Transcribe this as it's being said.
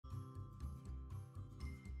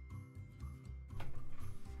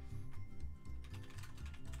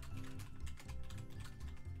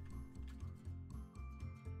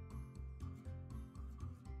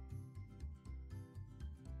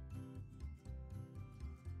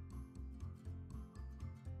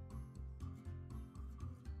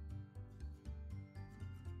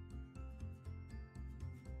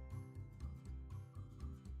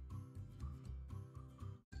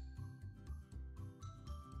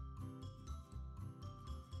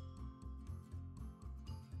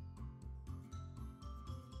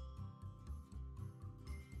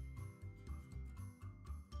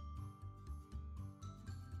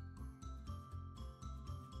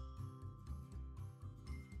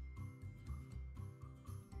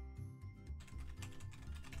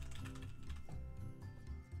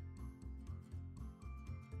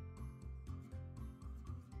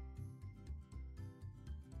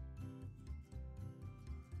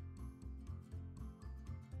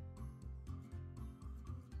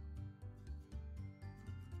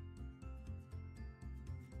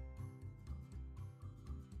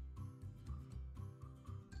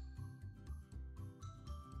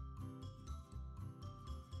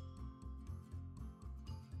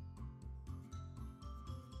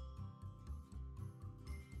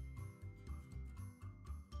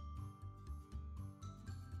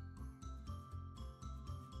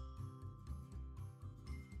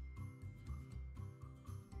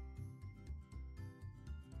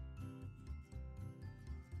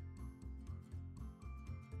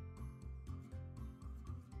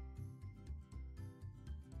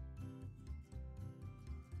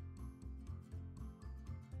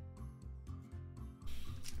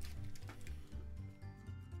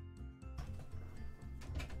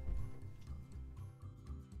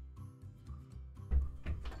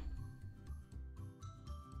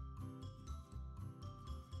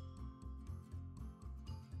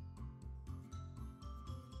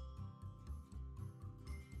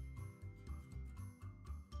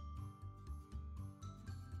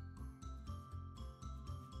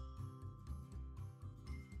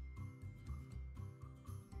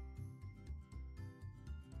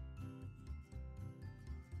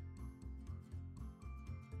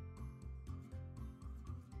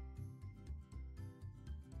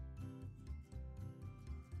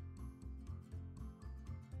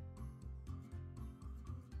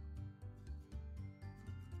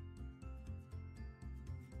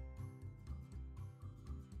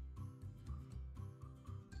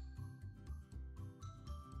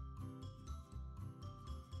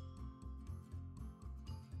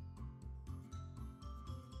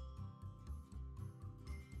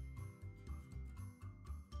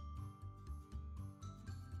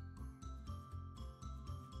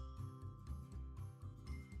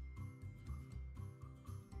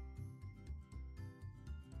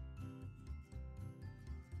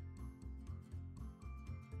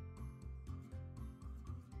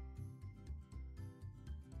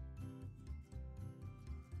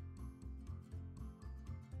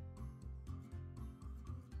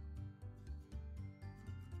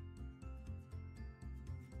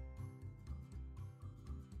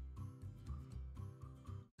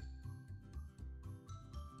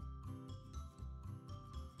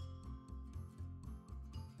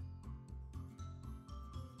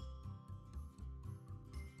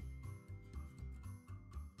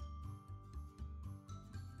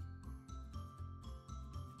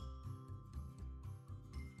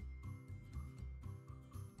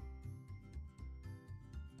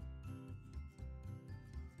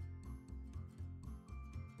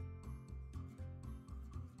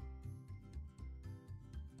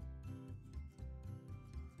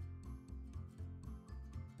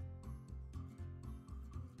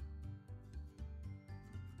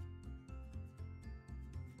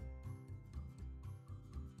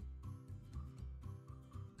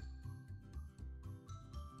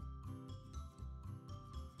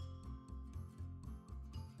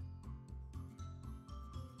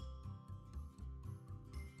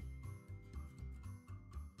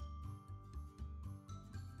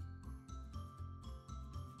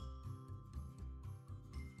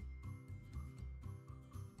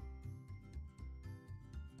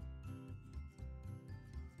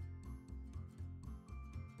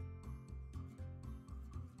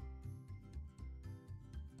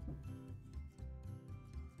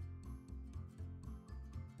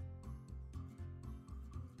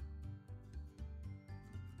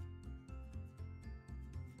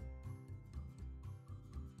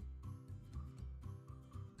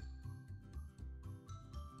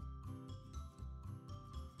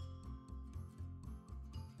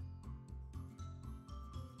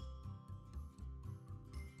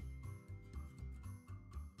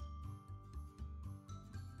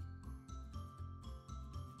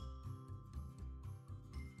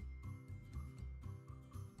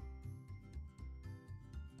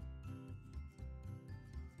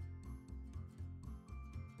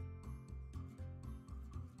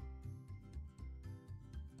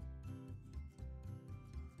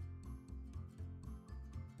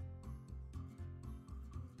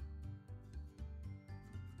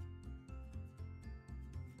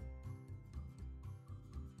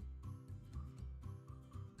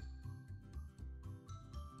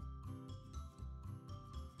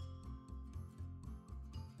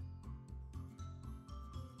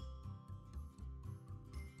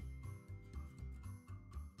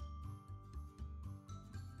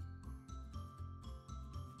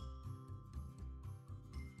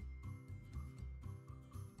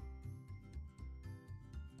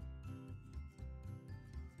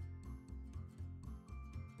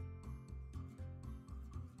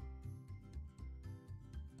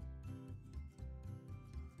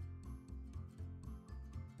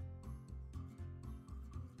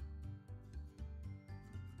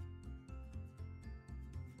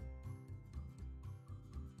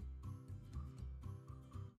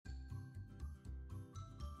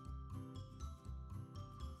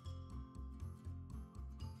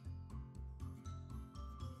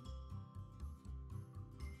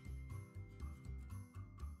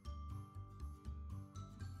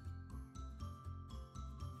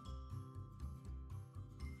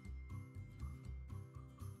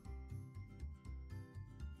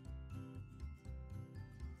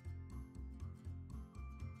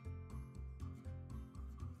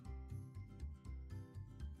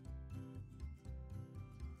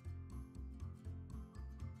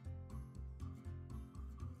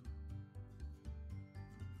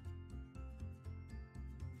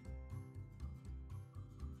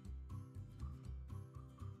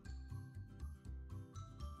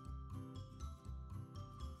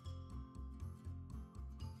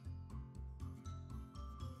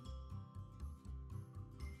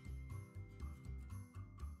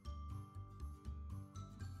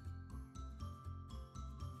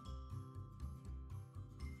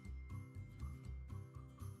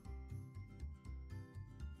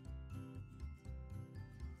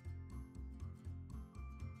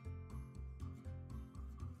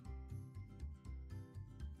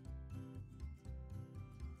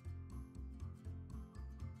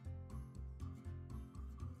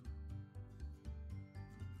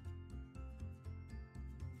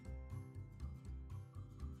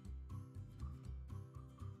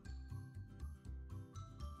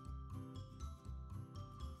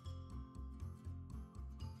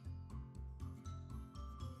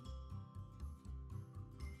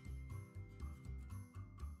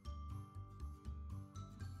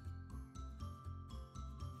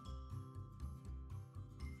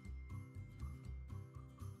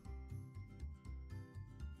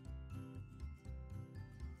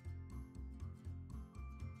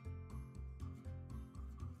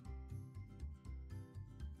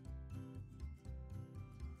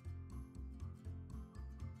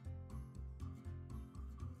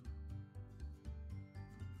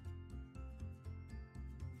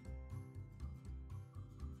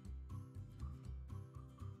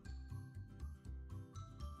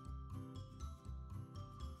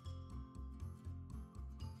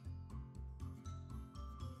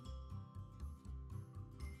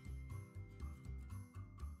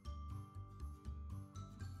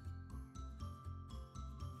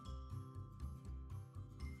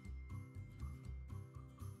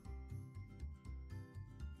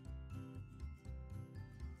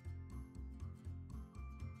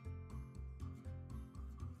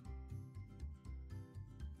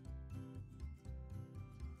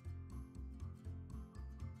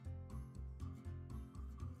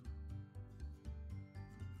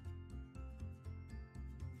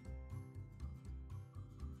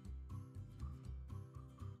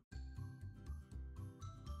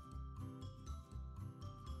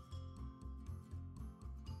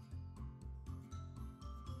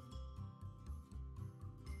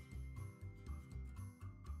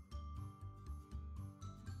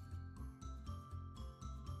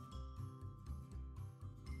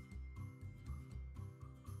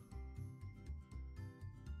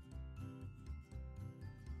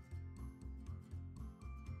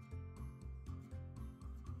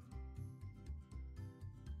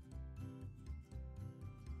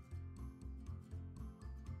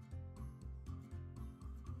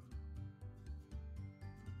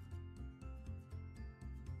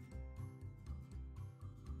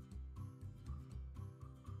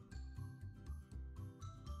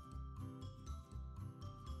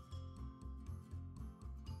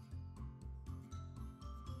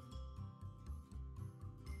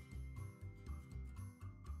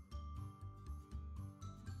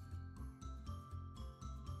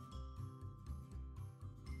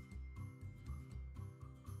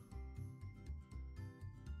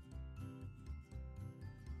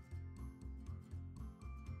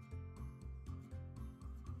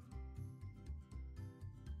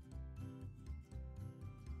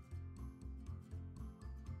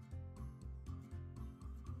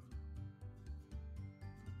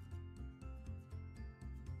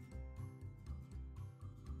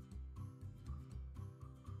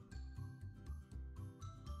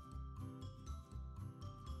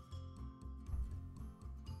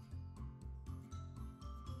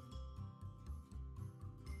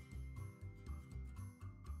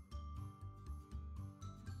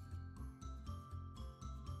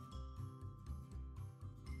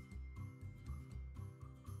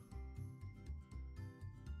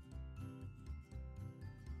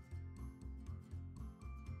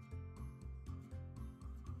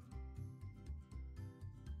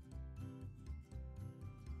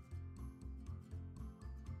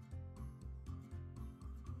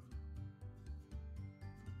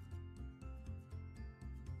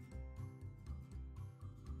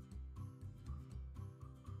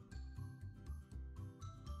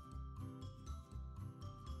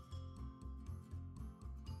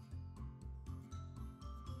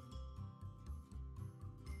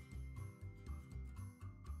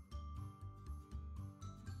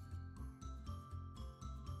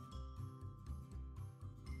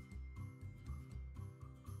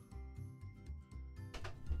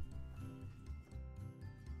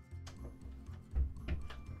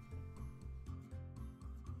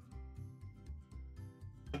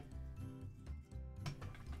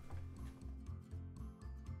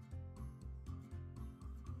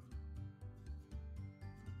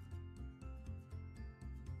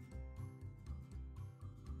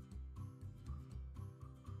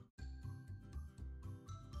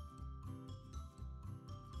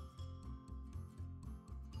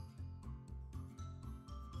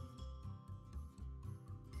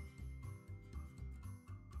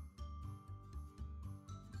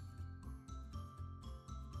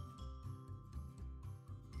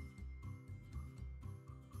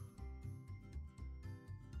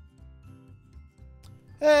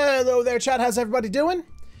Hello there, chat. How's everybody doing?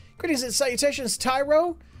 Greetings and salutations,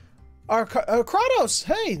 Tyro. Kratos.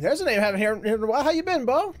 Hey, there's a name I haven't heard in a while. How you been,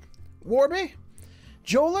 Bo? Warby?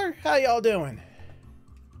 Joler? How y'all doing?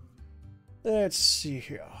 Let's see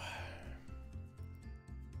here.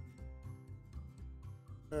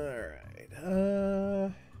 Alright,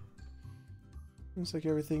 looks like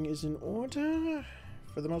everything is in order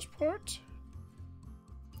for the most part.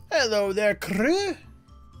 Hello there, crew.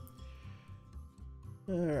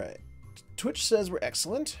 Alright. Twitch says we're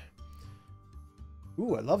excellent.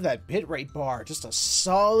 Ooh, I love that bitrate bar. Just a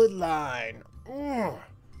solid line. Ooh.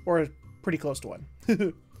 Or pretty close to one.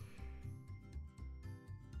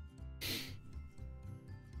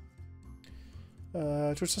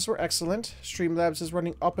 Twitch says we're excellent. Streamlabs is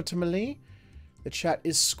running optimally. The chat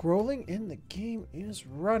is scrolling and the game is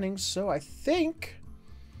running. So I think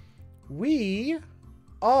we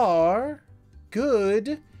are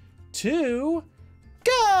good to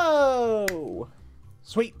go.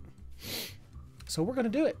 Sweet. So we're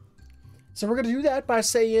going to do it. So we're going to do that by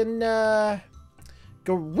saying,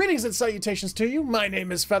 greetings and salutations to you. My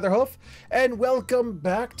name is Featherhoof, and welcome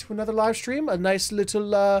back to another live stream. A nice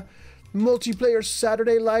little multiplayer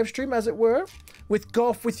Saturday live stream, as it were, with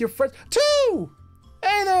golf with your friends. Two!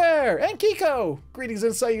 Hey there! And Kiko! Greetings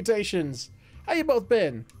and salutations. How you both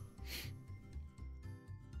been?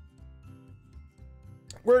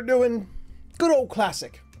 We're doing good old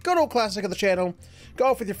classic. Good old classic of the channel.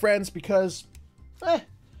 Golf with your friends because, I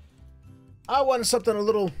wanted something a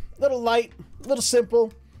little light, a little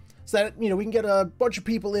simple, so that, you know, we can get a bunch of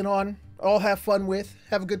people in on, all have fun with,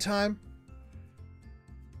 have a good time.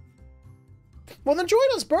 Well, then join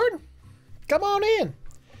us, Bird. Come on in.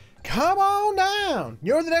 Come on down.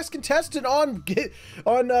 You're the next contestant on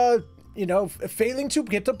you know, failing to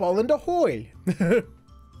get the ball into hole.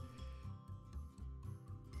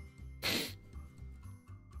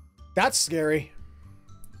 That's scary.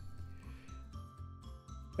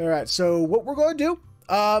 All right, so what we're going to do,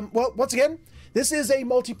 well, once again, this is a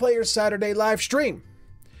multiplayer Saturday live stream,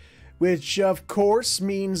 which of course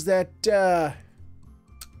means that,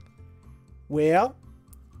 well,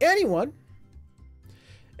 anyone,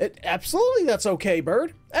 absolutely that's okay,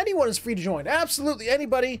 Bird. Anyone is free to join. Absolutely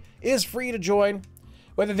anybody is free to join,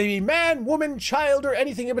 whether they be man, woman, child, or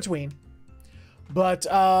anything in between. But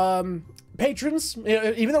patrons,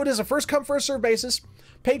 even though it is a first come first serve basis,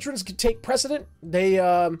 patrons can take precedent. They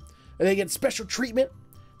get special treatment.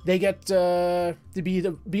 They get to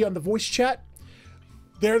be on the voice chat.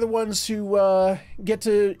 They're the ones who get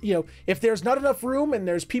to, you know, if there's not enough room and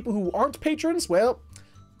there's people who aren't patrons, well,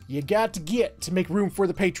 you got to make room for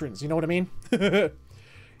the patrons. You know what I mean?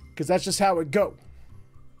 Because that's just how it go.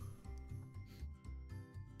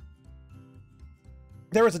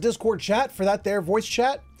 There is a Discord chat for that there voice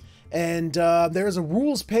chat, and there is a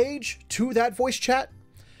rules page to that voice chat.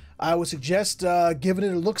 I would suggest giving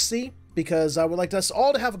it a look-see, because I would like us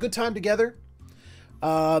all to have a good time together.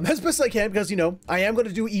 As best I can, because, you know, I am going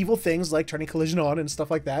to do evil things like turning collision on and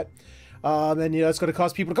stuff like that. And, you know, it's going to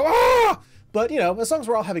cause people to go, ah! But, you know, as long as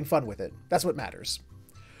we're all having fun with it, that's what matters.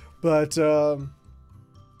 But, you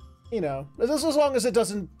know, as long as it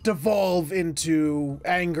doesn't devolve into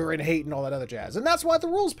anger and hate and all that other jazz. And that's why the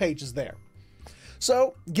rules page is there.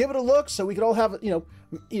 So, give it a look so we can all have, you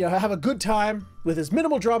know, have a good time with as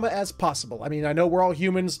minimal drama as possible. I mean, I know we're all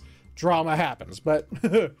humans, drama happens, but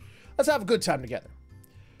let's have a good time together.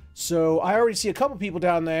 So, I already see a couple people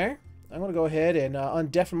down there. I'm going to go ahead and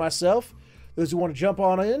undeafen myself. Those who want to jump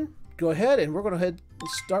on in, go ahead, and we're going to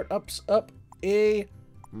start up a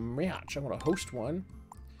match. I'm going to host one.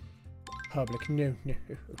 Public, no,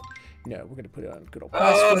 we're going to put it on good old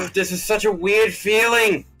password. Oh, this is such a weird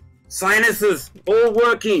feeling. Sinuses, all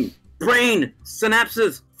working. Brain,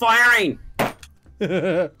 synapses, firing.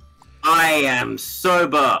 I am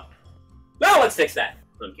sober. Well, let's fix that.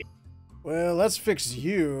 Well, let's fix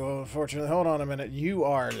you, unfortunately. Hold on a minute. You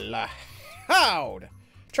are loud.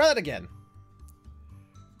 Try that again.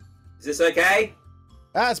 Is this okay?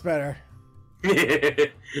 That's better.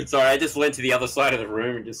 Sorry, I just went to the other side of the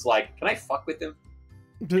room and just like, can I fuck with him?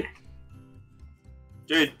 Dude,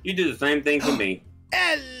 you do the same thing to me.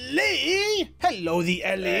 Ellie! Hello, the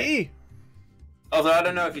Ellie! Although, I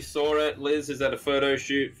don't know if you saw it, Liz is at a photo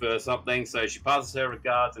shoot for something, so she passes her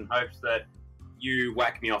regards and hopes that you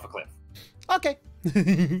whack me off a cliff. Okay.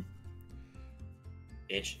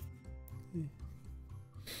 Bitch.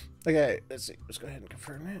 Okay, let's see. Let's go ahead and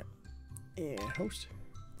confirm that. And host.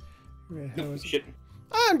 Shit.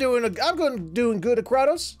 I'm doing good at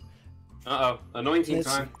Kratos. Uh-oh. Anointing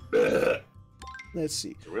time. Let's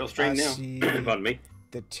see. It's a real stream now. Pardon me.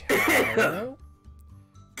 The tower.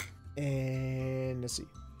 And let's see.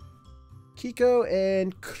 Kiko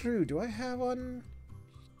and Crew. Do I have on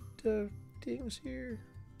the things here?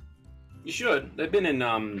 You should. They've been in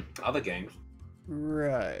other games.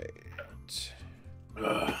 Right.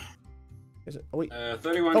 Ugh. Is it? Oh, wait.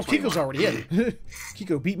 31. Oh, Kiko's already in.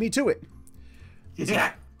 Kiko beat me to it.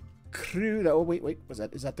 Yeah. Crew. Oh, wait. Was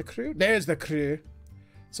that? Is that the Crew? There's the Crew.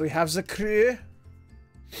 So we have the Crew.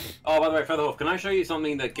 Oh, by the way, Featherhoof, can I show you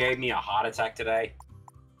something that gave me a heart attack today?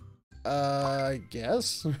 I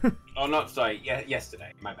guess. Oh, not sorry. Yeah,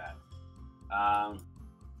 yesterday. My bad.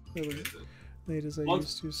 Late as I Long-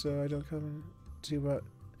 used to, so I don't come to but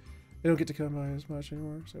I don't get to come by as much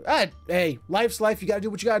anymore. So hey, life's life. You gotta do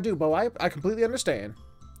what you gotta do, Bo. I completely understand.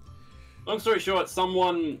 Long story short, there's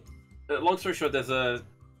a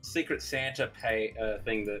Secret Santa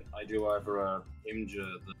thing that I do over Imgur,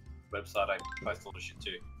 the website I post all the shit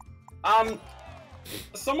to.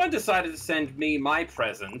 Someone decided to send me my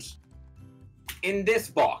present in this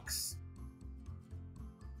box.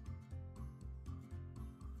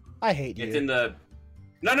 I hate you. It's in the...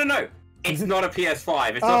 No. It's not a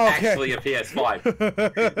PS5. It's Oh, not okay. actually a PS5.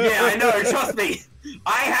 Yeah, I know. Trust me.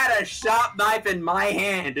 I had a sharp knife in my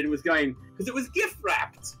hand and it was going... Because it was gift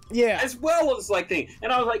wrapped. Yeah. As well as like thing.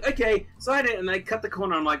 And I was like, okay. So I did it and I cut the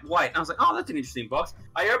corner. I'm like, white. And I was like, oh, that's an interesting box.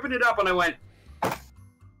 I opened it up and I went...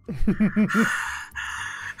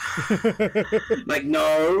 like,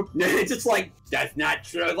 no. It's just like, that's not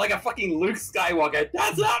true. Like a fucking Luke Skywalker.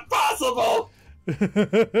 That's not possible.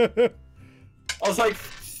 I was like,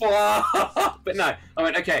 fuck. But no, I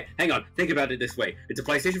went, okay, hang on. Think about it this way. It's a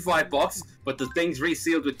PlayStation 5 box, but the thing's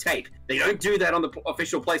resealed with tape. They don't do that on the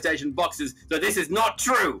official PlayStation boxes, so this is not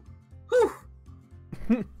true. Whew.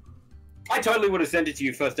 I totally would have sent it to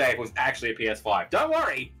you first day if it was actually a PS5. Don't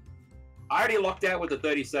worry. I already locked out with the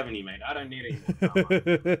 3070, mate. I don't need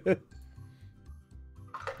it.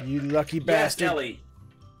 You lucky Yes, bastard. Ellie.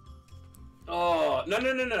 Oh, no.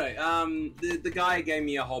 The guy gave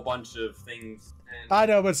me a whole bunch of things. And... I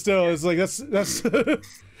know, but still, it's like, that's... How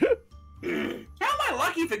am I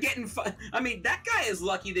lucky for getting... I mean, that guy is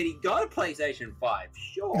lucky that he got a PlayStation 5.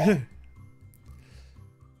 Sure.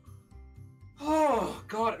 Oh,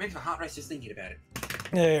 God, it makes my heart race just thinking about it.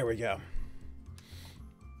 There we go.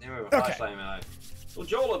 There we go, flashlight in my life. Well,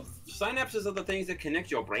 Joel, synapses are the things that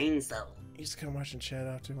connect your brain cells. I used to come watching chat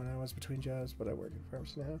after when I was between jobs, but I work in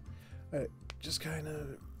farms now. I just kind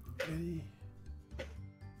of...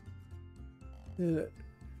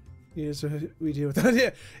 Yeah, so we deal with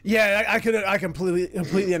that. Yeah, I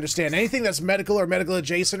completely understand. Anything that's medical or medical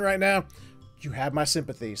adjacent right now, you have my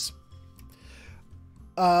sympathies.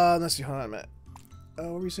 Let's see, hold on a minute.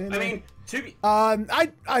 What were you saying? I mean, to be...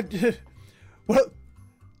 well,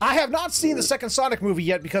 I have not seen the second Sonic movie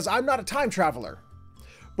yet because I'm not a time traveler.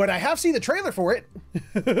 But I have seen the trailer for it.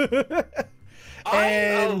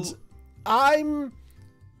 And I'm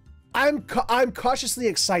cautiously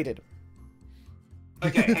excited.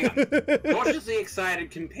 Okay, hang on. Cautiously excited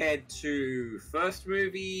compared to first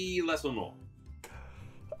movie, less or more?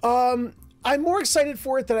 I'm more excited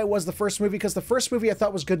for it than I was the first movie because the first movie I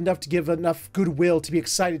thought was good enough to give enough goodwill to be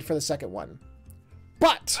excited for the second one.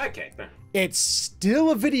 But okay, it's still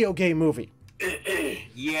a video game movie.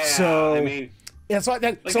 Yeah, so I mean, it's like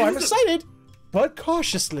that. Like, so I'm excited, but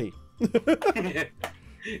cautiously.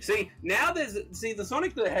 See, now the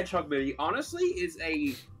Sonic the Hedgehog movie honestly is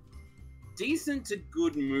a decent to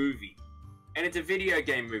good movie, and it's a video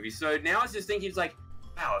game movie. So now I was just thinking, it's like,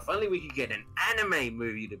 wow, if only we could get an anime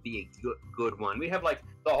movie to be a good one. We have like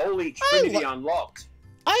the holy trinity unlocked.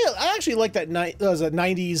 I actually like that. That was a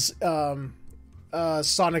 '90s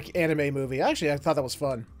Sonic anime movie. Actually, I thought that was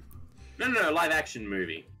fun. No, live action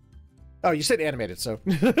movie. Oh, you said animated, so.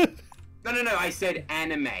 No, I said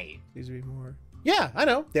anime. Needs to be more. Yeah, I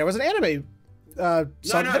know. There was an anime.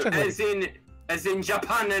 Sonic No, as in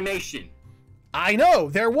Japanimation. I know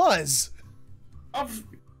there was.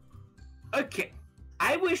 Okay,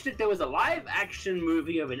 I wish that there was a live action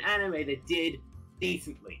movie of an anime that did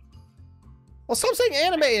decently. Well, stop saying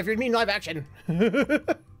anime if you mean live action.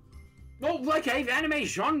 Well, okay, anime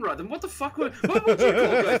genre. Then what the fuck what would you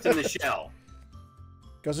call Ghost in the Shell?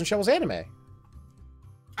 Ghost in the Shell was anime.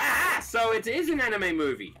 Ah, so it is an anime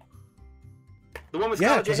movie. The one with Yeah,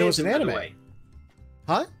 Scarlett because it was an Johansson, by the anime. way.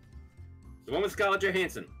 Huh? The one with Scarlett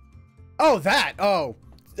Johansson. Oh, that. Oh,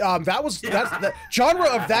 that was that's the genre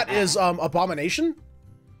of that is Abomination.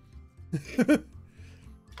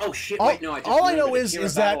 Oh shit! All, wait, no. all I know is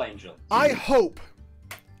that Angel. I hope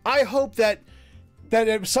that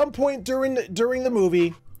at some point during the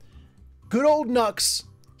movie, good old Nux,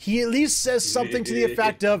 he at least says something to the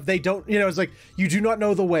effect of they don't, it's like, you do not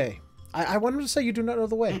know the way. I wanted to say you do not know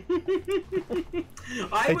the way.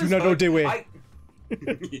 I do not know the way.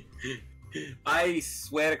 I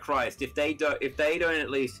swear to Christ, if they don't at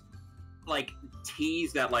least like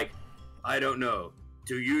tease that, like, I don't know,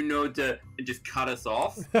 do you know to and just cut us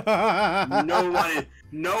off? no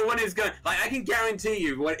one is going. Like, I can guarantee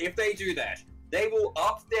you, if they do that, they will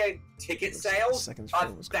up their ticket sales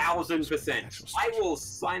 1,000%. I will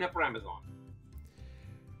sign up for Amazon.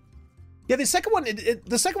 Yeah, the second one,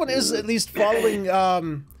 the second one is at least following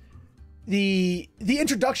the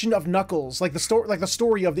introduction of Knuckles, like the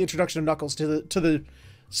story of the introduction of Knuckles to the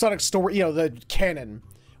Sonic story, you know, the canon,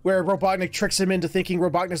 where Robotnik tricks him into thinking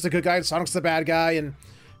Robotnik's the good guy and Sonic's the bad guy, and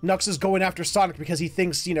Knuckles is going after Sonic because he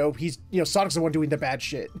thinks, you know, Sonic's the one doing the bad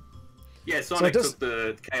shit. Yeah, Sonic took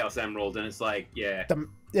the Chaos Emerald, and it's like, yeah,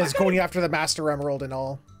 it's going after the Master Emerald and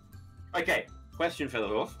all. Okay, question for the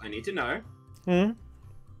Hoof. I need to know. Hmm.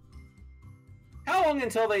 How long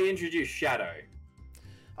until they introduce Shadow?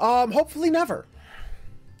 Hopefully never.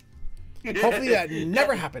 Hopefully that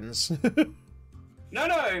never happens.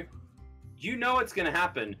 No. You know it's going to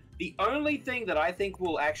happen. The only thing that I think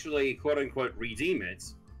will actually, quote-unquote, redeem it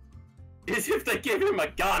is if they give him a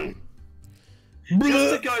gun.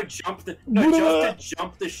 Just to go jump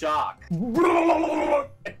the shark.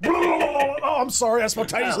 Oh, I'm sorry, I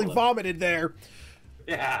spontaneously vomited there.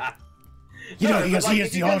 Yeah. You know, because he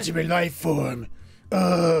is the ultimate life form.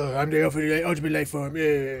 I'm the ultimate life form.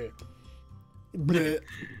 Yeah. Do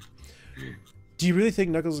you really think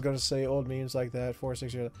Knuckles is going to say old memes like that 4 or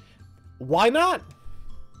 6 years? Why not?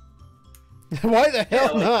 Why the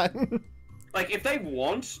hell not? Like, if they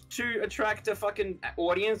want to attract a fucking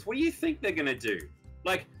audience, what do you think they're going to do?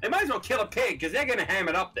 Like, they might as well kill a pig, because they're going to ham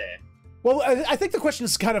it up there. Well, I think the question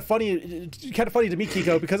is kind of funny to me,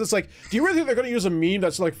 Kiko, because it's like, do you really think they're going to use a meme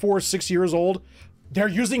that's like 4 or 6 years old? They're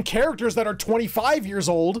using characters that are 25 years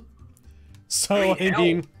old. So,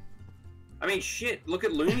 I mean, shit, look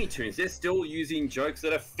at Looney Tunes. They're still using jokes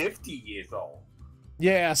that are 50 years old.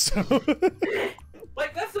 Yeah, so...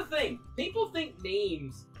 Like, that's the thing. People think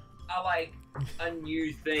memes are, like, a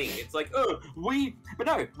new thing. It's like, oh, But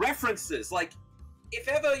no, references. Like, if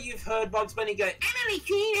ever you've heard Bugs Bunny go, I'm only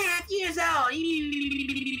 3.5 years old,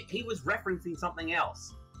 he was referencing something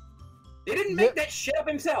else. He didn't make that shit up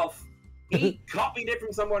himself. He copied it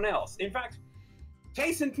from someone else. In fact,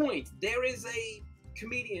 case in point, there is a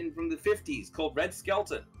comedian from the 50s called Red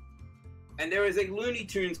Skelton. And there is a Looney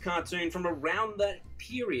Tunes cartoon from around that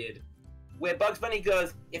period where Bugs Bunny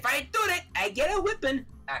goes, if I do it, I get a whipping.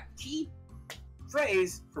 A key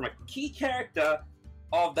phrase from a key character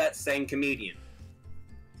of that same comedian.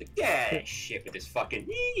 It's like, yeah, shit with this fucking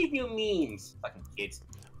new memes. Fucking kids.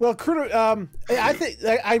 Well,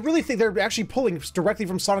 I really think they're actually pulling directly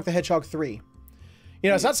from Sonic the Hedgehog 3. You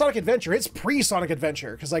know, it's not Sonic Adventure, it's pre-Sonic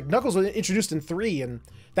Adventure, because, like, Knuckles was introduced in 3, and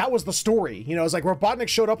that was the story. You know, it's like Robotnik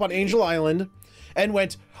showed up on Angel Island and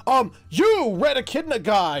went, you Red Echidna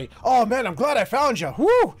guy! Oh, man, I'm glad I found you!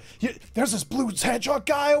 Woo! There's this blue hedgehog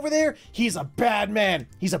guy over there? He's a bad man.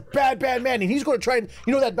 He's a bad man, and he's going to try and,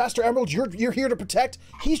 you know that Master Emerald you're here to protect?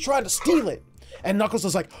 He's trying to steal it. And Knuckles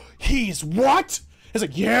is like, he's what? He's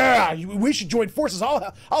like, yeah, we should join forces.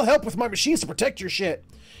 I'll help with my machines to protect your shit.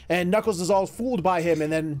 And Knuckles is all fooled by him, and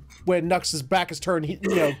then when Knuckles' back is turned,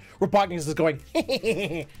 Robotnik is going,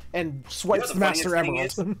 and swipes the Master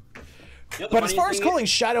Emerald. But as far as calling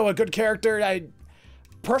Shadow a good character,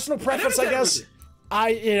 personal preference, I guess.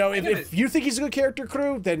 If you think he's a good character,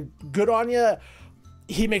 crew, then good on you.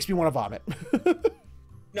 He makes me want to vomit.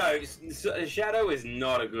 No, Shadow is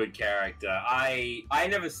not a good character. I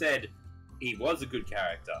never said he was a good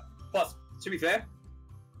character. Plus, to be fair,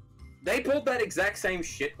 they pulled that exact same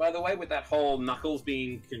shit, by the way, with that whole Knuckles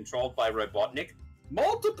being controlled by Robotnik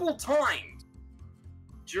multiple times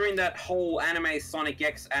during that whole anime Sonic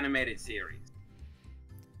X animated series.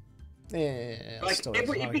 Yeah, like,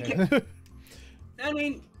 I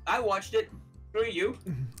mean, I watched it through you,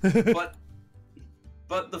 but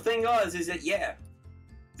the thing is that, yeah,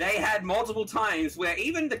 they had multiple times where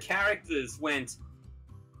even the characters went,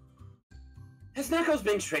 has Knuckles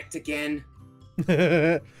been tricked again?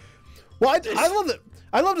 Well, I love that.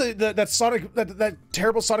 I love that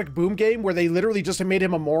terrible Sonic Boom game where they literally just made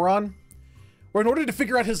him a moron. Where in order to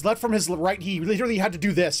figure out his left from his right, he literally had to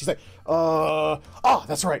do this. He's like, oh,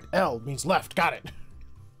 that's right. L means left. Got it.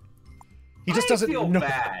 He just doesn't know.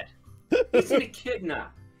 Bad. He's an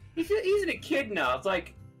echidna. He's an echidna. It's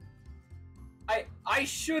like, I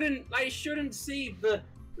shouldn't see the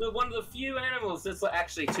one of the few animals that's like,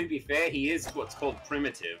 actually, to be fair, he is what's called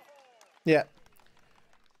primitive. Yeah.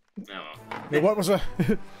 Oh. What was a...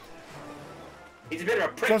 He's a bit of a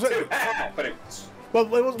prick too. Well,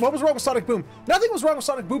 what was wrong with Sonic Boom? Nothing was wrong with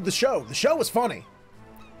Sonic Boom, the show. The show was funny.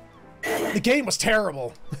 The game was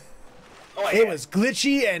terrible. Oh, It was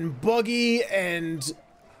glitchy and buggy, and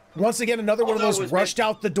once again, another one of those rushed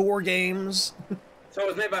out the door games. So it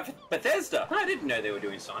was made by Bethesda? I didn't know they were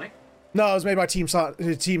doing Sonic. No, it was made by Team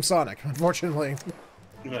Sonic, unfortunately.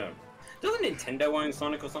 No. Doesn't Nintendo own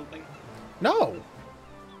Sonic or something? No.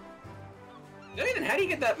 Even how do you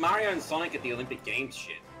get that Mario and Sonic at the Olympic Games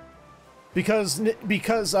shit? Because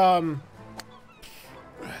Sega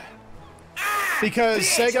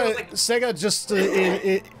just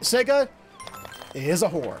Sega is a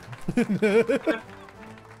whore.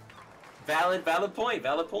 Valid point.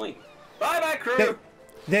 Bye crew.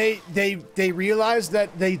 They realized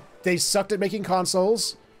that they sucked at making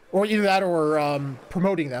consoles, or either that or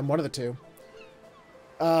promoting them, one of the two,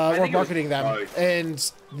 or marketing them, both.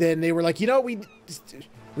 and then they were like, you know, we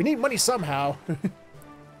need money somehow.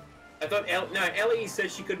 I thought Ellie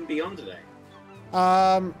said she couldn't be on today.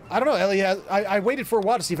 I don't know, Ellie. I waited for a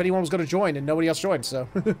while to see if anyone was going to join, and nobody else joined. So.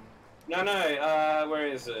 No. Where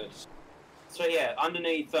is it? So yeah,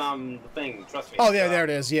 underneath the thing. Trust me. Oh yeah, there it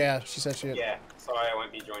is. Yeah, she said she. Yeah. Sorry, I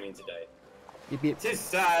won't be joining today. Yep, yep. Tis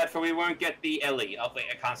sad, for we won't get the Ellie. Oh wait,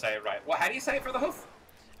 I can't say it right. Well, how do you say it for the hoof?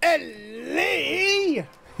 Ellie.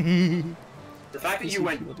 The fact that you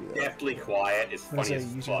went deftly quiet is funny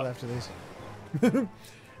as fuck. After these.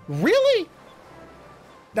 Really?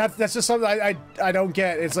 That's just something I don't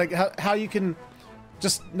get. It's like how you can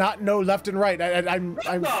just not know left and right. I'm what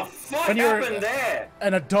the fuck when you're happened there?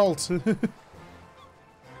 An adult.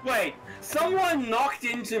 Wait, someone knocked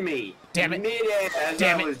into me. Damn it. Mid-air as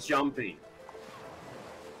I was jumping.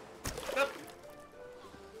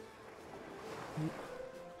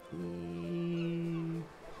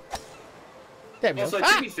 Damn you. Also,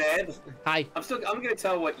 to be fair, Hi. I'm gonna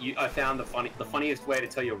tell what I found the funniest way to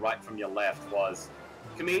tell your right from your left was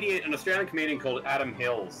an Australian comedian called Adam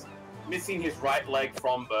Hills, missing his right leg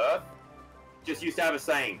from birth, just used to have a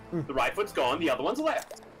saying, the right foot's gone, the other one's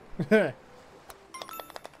left.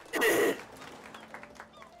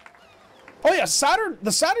 Oh yeah, Saturn.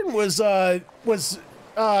 The Saturn was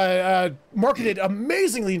marketed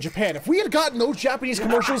amazingly in Japan. If we had gotten those Japanese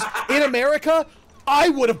commercials in America, I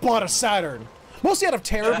would have bought a Saturn. Mostly out of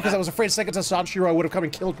terror because I was afraid Sega Sanshiro would have come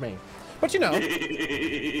and killed me. But you know.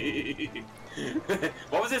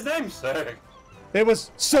 What was his name, sir? It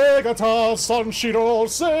was Sega Sanshiro,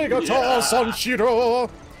 Sega Sanshiro,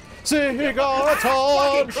 Sega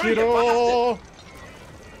Sanshiro.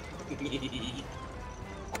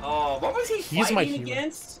 Oh, what was he fighting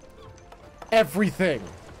against? Everything.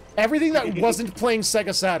 Everything that wasn't playing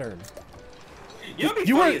Sega Saturn.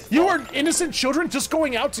 You were innocent children just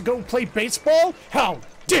going out to go play baseball? How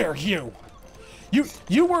dare you?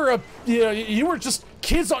 You were just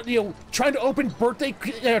kids on trying to open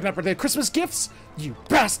Christmas gifts? You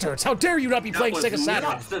bastards! How dare you not be playing Sega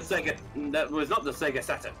Saturn? That was not the Sega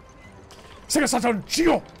Saturn. Sega Saturn,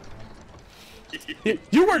 Gio!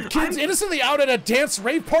 You were kids innocently out at a dance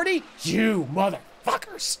rave party? You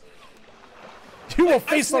motherfuckers! You will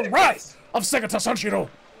face the wrath of Sega Sanshiro!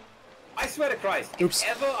 I swear to Christ, Oops. if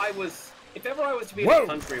ever I was to be in a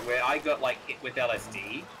country where I got like hit with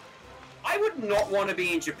LSD, I would not want to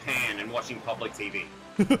be in Japan and watching public TV.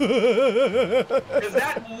 Because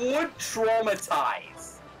that would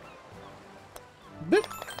traumatize.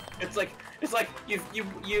 It's like you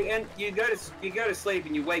go to sleep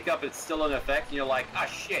and you wake up, it's still in effect, and you're like, ah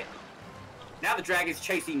shit. Now the dragon's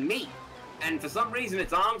chasing me, and for some reason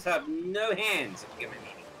its arms have no hands. Give me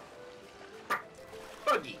meaning.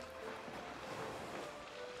 Buggy.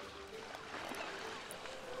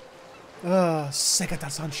 Sega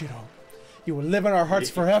Sanshiro. You will live in our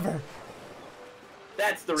hearts forever.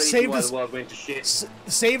 That's the reason why the world went to shit.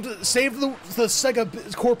 Saved the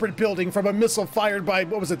Sega corporate building from a missile fired by,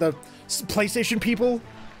 what was it, the PlayStation people?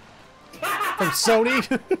 From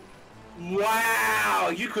Sony?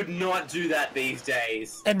 Wow, you could not do that these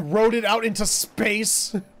days. And rode it out into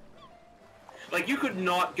space? Like, you could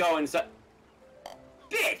not go and say...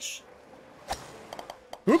 Bitch!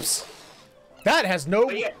 Oops. That has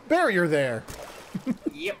no barrier there.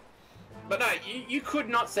 Yep. But no, you could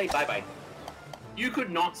not say bye-bye. You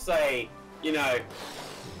could not say, you know,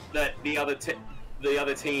 that the other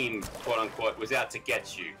team, quote-unquote, was out to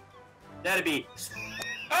get you. That'd be so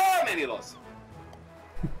many loss.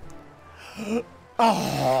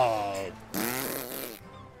 Oh.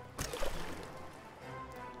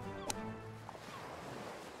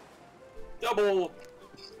 Double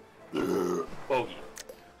bogey.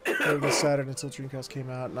 The Saturn until Dreamcast came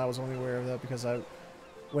out, and I was only aware of that because I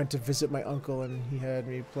went to visit my uncle, and he had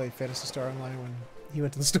me play Phantasy Star Online when he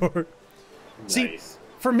went to the store. See, Nice.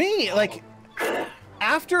 for me, like,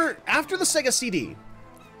 after the Sega CD,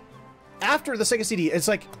 it's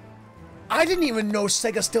like, I didn't even know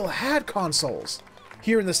Sega still had consoles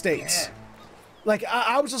here in the States. Yeah. Like,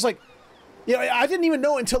 I was just like, you know, I didn't even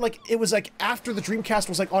know until, like, it was, like, after the Dreamcast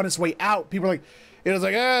was, like, on its way out. People were like, it was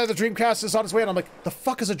like, the Dreamcast is on its way out. I'm like, the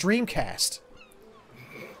fuck is a Dreamcast?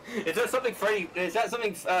 Is that something Freddie? Is that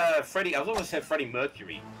something Freddie? I've almost said Freddie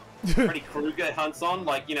Mercury. Freddie Krueger hunts on,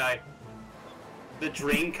 like, you know, the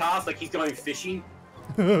Dreamcast, like he's going fishing.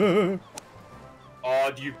 Oh,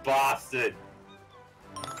 you bastard!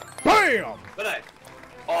 BAM! But no.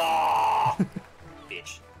 Oh,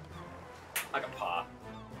 bitch. Like a pa.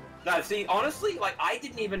 No, see, honestly, like, I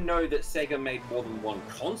didn't even know that Sega made more than one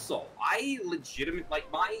console. I legitimately, like,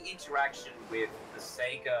 my interaction with the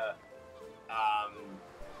Sega,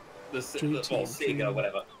 Sega,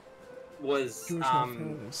 whatever, was,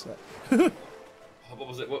 what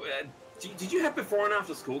was it? Did you have before and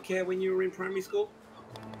after school care when you were in primary school?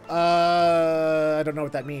 I don't know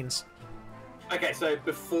what that means. Okay, so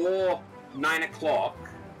before 9 o'clock,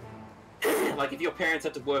 like, if your parents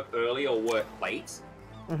had to work early or work late,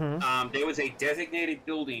 there was a designated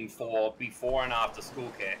building for before and after school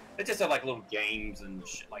care. They just had like little games and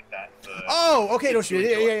shit like that. Oh, okay, no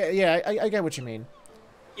shit. Yeah. I get what you mean.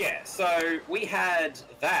 Yeah, so we had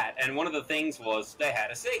that, and one of the things was they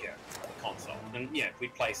had a Sega console, and yeah,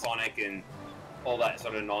 we'd play Sonic and all that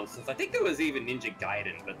sort of nonsense. I think there was even Ninja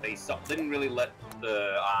Gaiden, but they didn't really let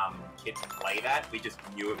the kids play that. We just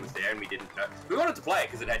knew it was there, and we didn't know. We wanted to play it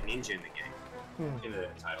because it had Ninja in the game, in the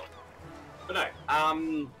title. But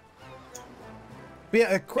no, But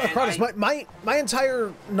yeah, Kronos, my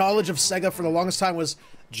entire knowledge of Sega for the longest time was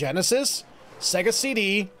Genesis, Sega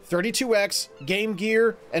CD, 32X, Game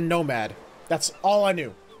Gear, and Nomad. That's all I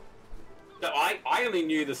knew. No, I only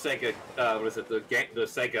knew the Sega, what is it, the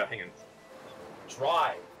Sega, hang on,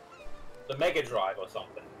 Drive. The Mega Drive or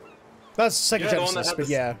something. That's Sega Genesis, but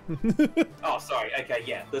yeah. Oh, sorry, okay,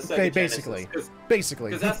 yeah, the Sega okay, Genesis. Basically.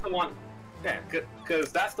 Because that's the one, yeah,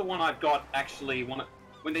 because that's the one I've got, actually,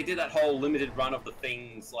 when they did that whole limited run of the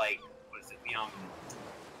things, like, what is it, the,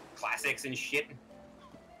 classics and shit.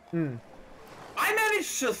 I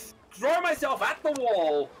managed to throw myself at the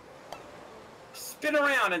wall, spin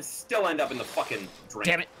around, and still end up in the fucking drain.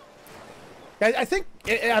 Damn it. I think,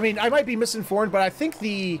 I mean, I might be misinformed, but I think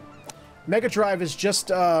the Mega Drive is just,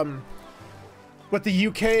 what the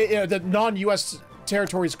UK, the non-US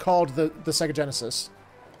territories called the Sega Genesis.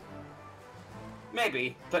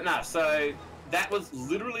 Maybe, but no, so that was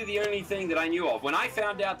literally the only thing that I knew of. When I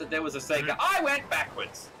found out that there was a Sega, I went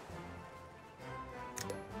backwards.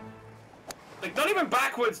 Like, not even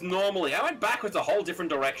backwards normally. I went backwards a whole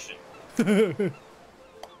different direction.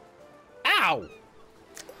 Ow!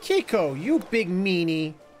 Kiko, you big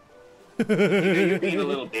meanie. You're being a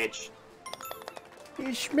little bitch.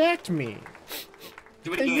 He smacked me.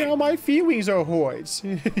 Do it And again. now my feelings are hoids.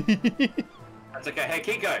 That's okay. Hey,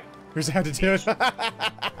 Kiko. Here's how to do it.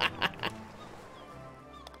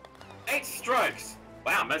 8 strokes.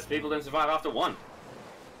 Wow, most people don't survive after 1.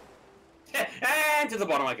 And to the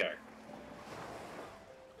bottom I go.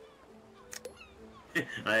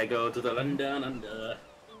 I go to the London under.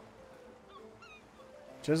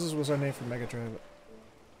 Jesus was our name for Mega Drive.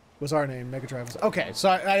 Was our name, Mega Drive was... Okay, so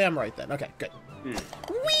I am right then. Okay, good. Whee!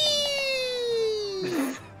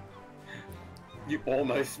 You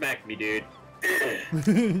almost smacked me, dude.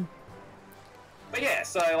 But yeah,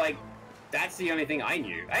 so, like, that's the only thing I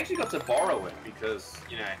knew. I actually got to borrow it because,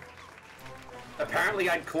 you know, apparently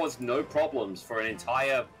I'd caused no problems for an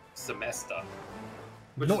entire semester.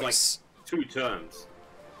 Which is like 2 terms.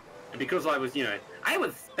 And because I was, you know, I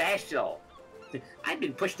was special. I'd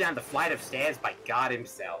been pushed down the flight of stairs by God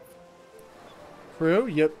himself. True?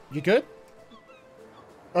 Yep. You good?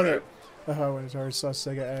 Okay. When I already saw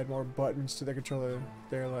Sega add more buttons to the controller,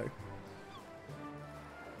 they're like...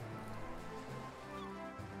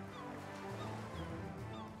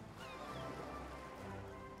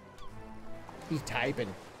 He's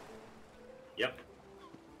typing. Yep.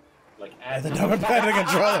 Like, add the number-pad to the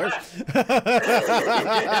controller.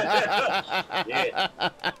 Yeah.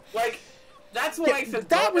 Like, that's what I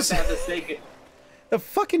forgot about the Sega. The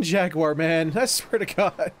fucking Jaguar, man. I swear to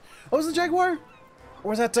God. What was the Jaguar? Or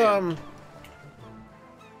was that,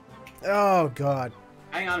 Oh, God.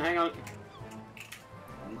 Hang on. I'm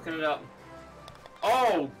looking it up.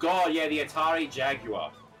 Oh, God, yeah, the Atari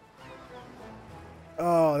Jaguar.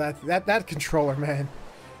 Oh, that controller, man.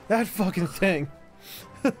 That fucking thing.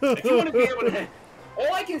 If you want to be able to...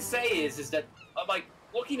 All I can say is that, like,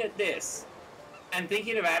 looking at this, And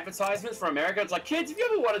thinking of advertisements for America, it's like, kids, if you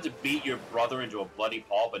ever wanted to beat your brother into a bloody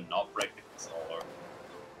pulp and not break the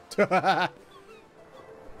controller.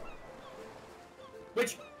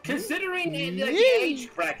 Which, considering the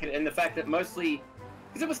age bracket and the fact that mostly...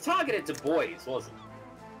 Because it was targeted to boys, wasn't it?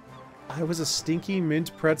 I was a stinky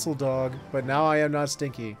mint pretzel dog, but now I am not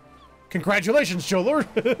stinky. Congratulations, children!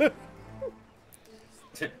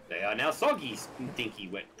 They are now soggy, stinky,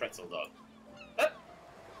 wet pretzel dog. Up!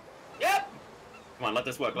 Yep! Come on, let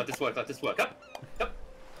this work, let this work, let this work. Up! Up!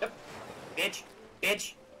 Up! Bitch!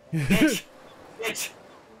 Bitch! Bitch! Bitch!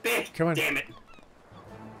 Bitch! Come on. Damn it!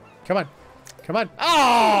 Come on. Come on.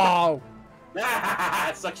 Oh!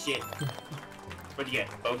 Suck shit. What'd you get?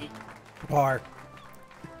 Bogey? Par.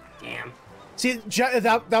 Damn. See,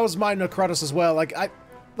 that was my Necrotus as well. Like I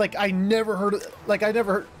never heard of, like I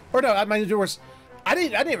never heard, or no, my doors. I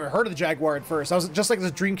never heard of the Jaguar at first. I was just like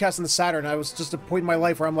the Dreamcast and the Saturn. I was just a point in my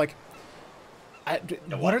life where I'm like,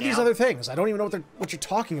 what are these other things? I don't even know what you're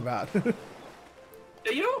talking about. You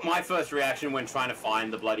know what my first reaction when trying to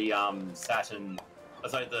find the bloody Saturn,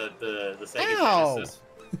 sorry, the Sega Genesis.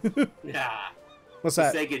 Yeah. What's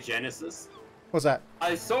that? The Sega Genesis. What's that?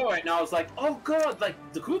 I saw it and I was like, oh god, like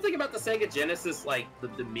the cool thing about the Sega Genesis, like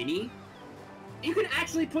the mini, you can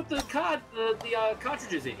actually put the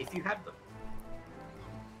cartridges in if you have them.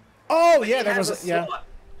 Oh like, yeah, there was yeah.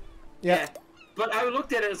 But I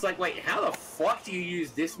looked at it, it's like, wait, how the fuck do you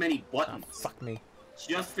use this many buttons? Oh, fuck me.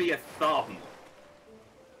 Just for your thumb.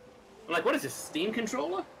 I'm like, what is this, Steam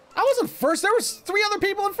controller? I wasn't first. There was 3 other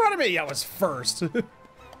people in front of me. I was first.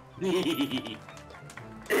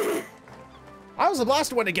 I was the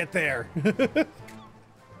last one to get there.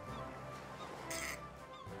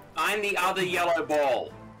 I'm the other yellow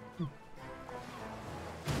ball.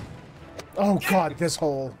 Oh god, this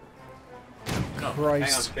hole. Oh,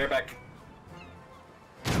 Christ. hang on, bear back.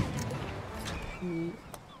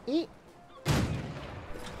 Eat.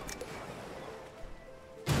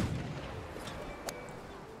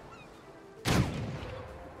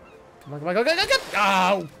 Come on, come on, go, go, go, go!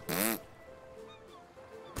 Oh!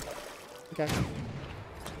 Okay.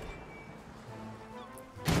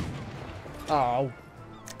 Oh.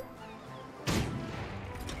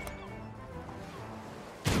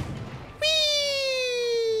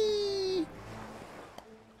 Whee!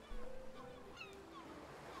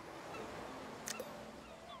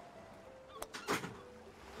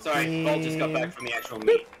 Sorry, Bolt just got back from the actual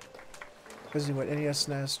meet. This is what NES,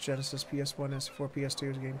 SNES, Genesis, PS1, S4,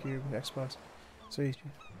 PS2, GameCube, Xbox. So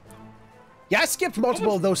yeah, I skipped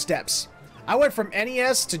multiple of those steps. I went from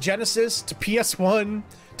NES to Genesis to PS1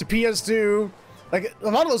 to PS2. Like a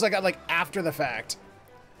lot of those I got like after the fact.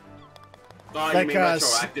 Oh, like, you mean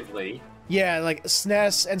retroactively? Yeah, like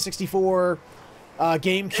SNES, N64,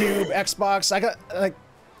 GameCube, Xbox. I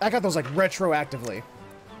got those like retroactively.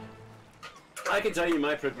 I can tell you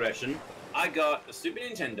my progression. I got a Super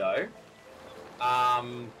Nintendo. What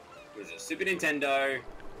was it? Super Nintendo,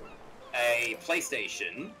 a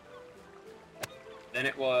PlayStation. Then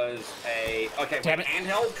it was a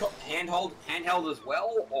handheld as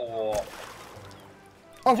well, or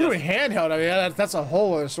oh, really handheld? I mean, that's a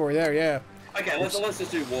whole other story there. Yeah. Okay, let's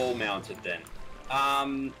just do wall mounted then.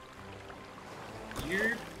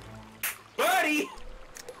 You, birdie.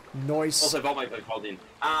 Nice. Also, got my book called in.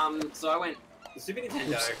 So I went Super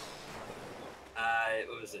Nintendo. Oops.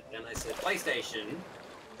 What was it? Then I said PlayStation.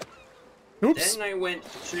 Oops. Then I went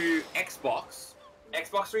to Xbox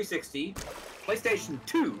 360, PlayStation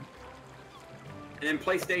 2, and then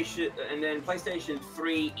PlayStation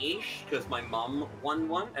 3-ish, because my mum won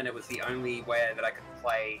one, and it was the only way that I could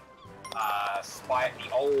play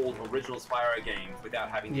the old original Spyro games without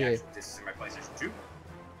having the actual discs in my PlayStation 2.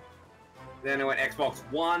 Then I went Xbox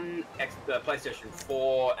One, PlayStation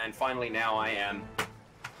 4, and finally now I am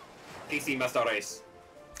PC Master Race.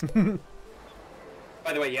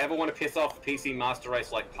 By the way, you ever want to piss off PC Master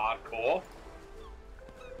Race like hardcore?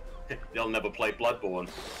 They'll never play Bloodborne.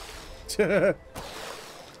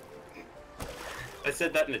 I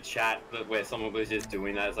said that in the chat where someone was just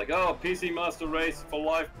doing that. It's like, oh, PC Master Race for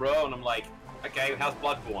life, bro. And I'm like, okay, how's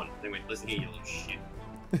Bloodborne? They went, listen here, you little shit.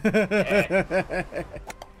 Yeah.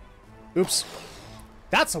 Oops.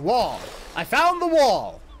 That's a wall. I found the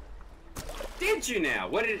wall. Did you now?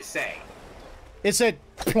 What did it say? It said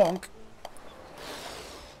plonk.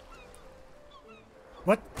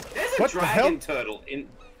 What? There's a dragon turtle in.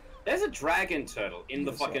 There's a dragon turtle in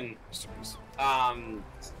the fucking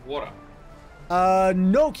water.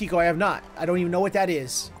 No, Kiko, I have not. I don't even know what that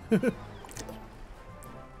is.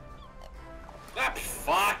 Ah,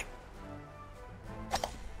 fuck.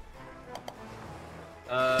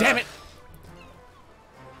 Damn it.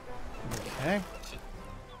 Okay.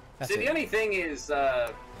 See, the only thing is,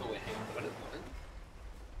 oh wait, hang on, what is it?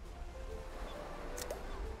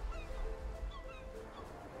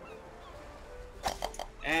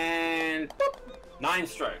 And boop, 9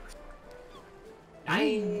 strokes.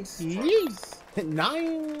 9 strokes.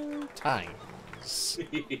 9 times.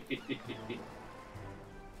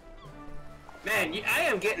 Man, I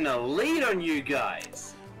am getting a lead on you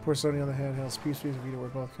guys. Poor Sony on the handhelds. PSP and Vita were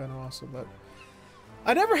both kind of awesome, but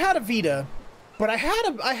I never had a Vita, but I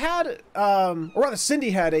had, or rather,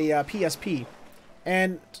 Cindy had a PSP,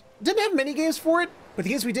 and didn't have many games for it, but the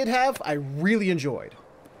games we did have, I really enjoyed.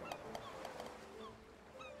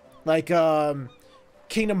 Like,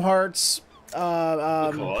 Kingdom Hearts,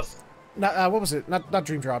 Of course. not, what was it? Not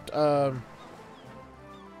Dream Dropped,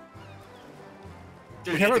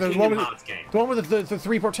 Dude, I can't remember it's a the one Kingdom with Hearts game. the one with the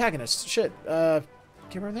 3 protagonists. Shit, can't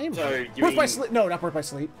remember the name. So, you Birth by mean- Sleep? No, not Birth by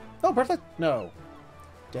Sleep. No, Birth by... No.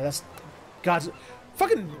 Yeah, that's God's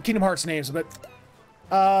fucking Kingdom Hearts names, but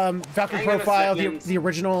Valkyrie Hang on a Profile, second. the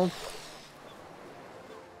original.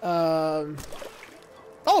 Oh,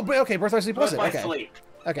 but okay, Birth by Sleep was Birth it? by Okay, Sleep.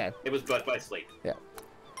 okay, It was Birth by Sleep.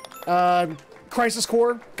 yeah. Crisis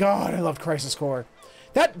Core. God, I loved Crisis Core.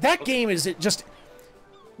 That game is it just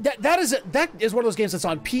that is one of those games that's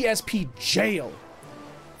on PSP jail.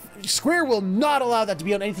 Square will not allow that to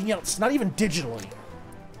be on anything else, not even digitally.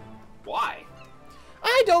 Why?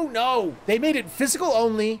 I don't know. They made it physical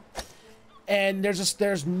only, and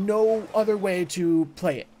there's no other way to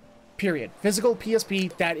play it. Period. Physical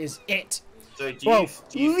PSP. That is it. So do Well, you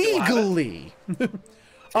still have it? legally.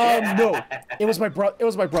 No. It was my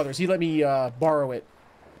brother's. He let me borrow it.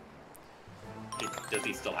 Does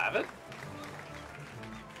he still have it?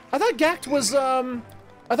 I thought Gact was on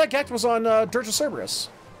Dirge of Cerberus.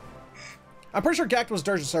 I'm pretty sure Gact was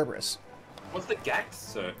Dirge of Cerberus. What's the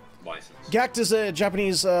GAX license? Gact is a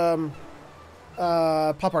Japanese pop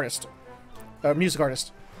artist, music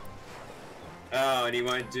artist. Oh, and he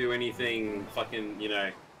won't do anything fucking,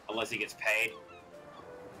 unless he gets paid.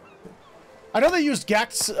 I know they used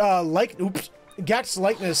Gact's Gact's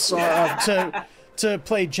likeness to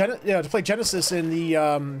play Genesis in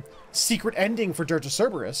the secret ending for Dirge of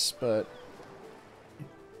Cerberus, but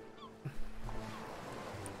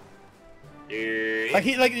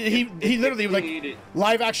he literally like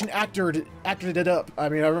live action acted it up. I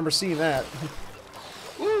mean, I remember seeing that.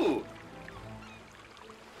 Ooh,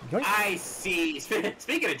 Yoink. I see.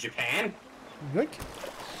 Speaking of Japan, Yoink.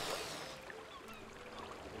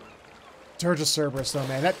 Dirge of Cerberus, though,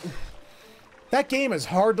 man, that game is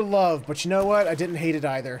hard to love, but you know what? I didn't hate it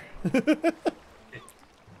either.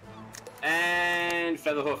 and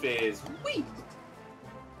Featherhoof is whee!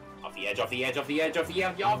 Off the edge, off the edge, off the edge, off the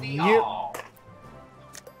edge, off the Yep. oh.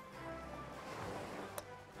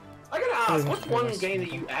 I gotta ask, what's one game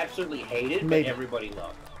that you absolutely hated Maybe. but everybody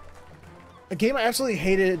loved? A game I absolutely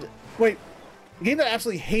hated. Wait, a game that I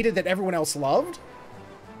absolutely hated that everyone else loved?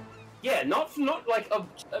 Yeah, not like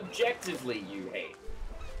objectively you hate.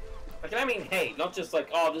 Like, I mean hate, not just like,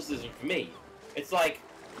 oh, this isn't for me. It's like,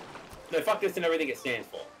 no, fuck this and everything it stands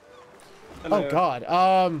for. Oh God.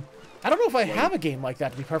 I don't know if I have a game like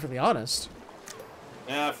that, to be perfectly honest.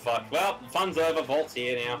 Ah, fuck. Well, fun's over. Vault's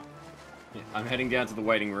here now. Yeah, I'm heading down to the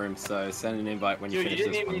waiting room, so send an invite when you Dude, you finish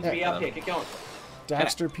didn't this even one. need to be up here. Get going.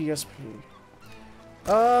 Daxter PSP.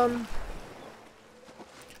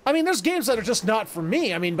 I mean, there's games that are just not for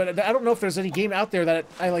me. I mean, but I don't know if there's any game out there that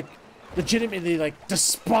I like legitimately like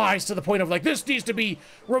despise to the point of like this needs to be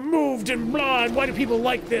removed and blah. And why do people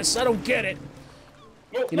like this? I don't get it.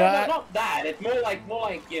 Well, You no, know, no, I- not that. It's more like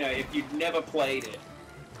if you'd never played it,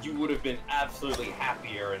 you would have been absolutely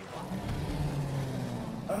happier and.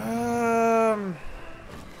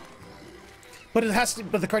 But it has to.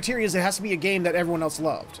 But the criteria is it has to be a game that everyone else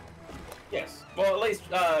loved. Yes. Well, at least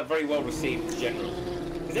very well received in general.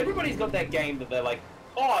 Because everybody's got that game that they're like,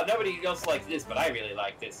 oh, nobody else likes this, but I really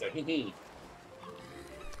like this, so hee hee.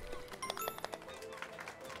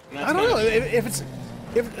 And that's I don't know kinda- if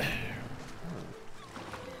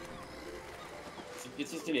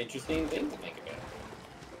It's just an interesting thing to think about.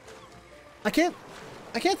 I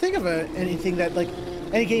can't think of anything that like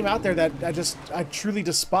any game out there that I truly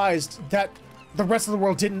despised that the rest of the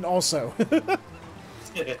world didn't also.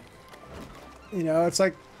 You know, it's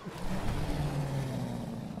like.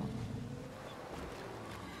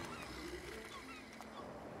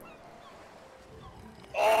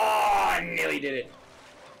 Oh, I nearly did it.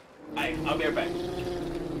 I'll be right back.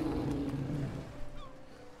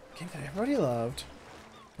 Game that everybody loved,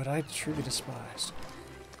 but I truly despised.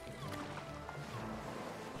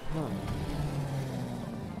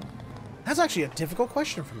 That's actually a difficult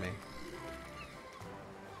question for me.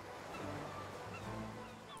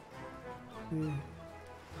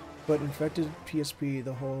 But infected PSP,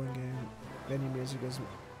 the whole in-game menu music is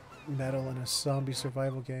metal in a zombie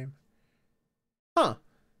survival game. Huh.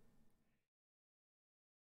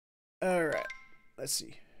 Alright. Let's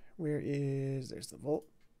see. There's the vault.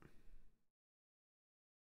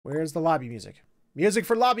 Where's the lobby music? Music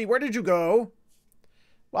for lobby, where did you go?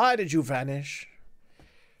 Why did you vanish?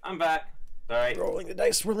 I'm back. Sorry. Rolling the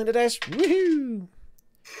dice, rolling the dice. Woohoo!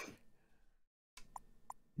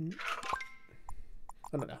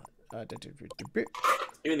 Oh, no.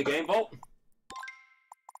 You in the game vault?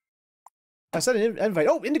 I said an invite.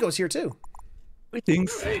 Oh, Indigo's here too.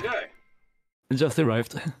 Greetings. There you go. I just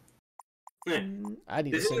arrived. Yeah. I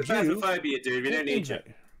need This to isn't send you. phasmophobia, dude. We don't need you.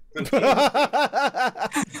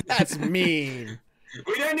 That's mean.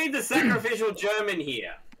 We don't need the sacrificial German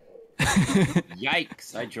here.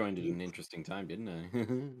 Yikes! I joined at an interesting time, didn't I?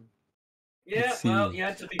 Yeah, Let's see. well, you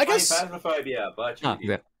had to be I playing guess- phasmophobia, but you Ah, did.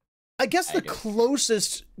 there. I guess the I guess.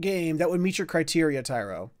 closest game that would meet your criteria,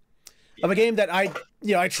 Tyro, of a game that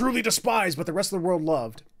I truly despise, but the rest of the world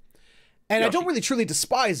loved, and I don't Yoshi. really truly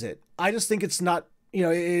despise it. I just think it's not,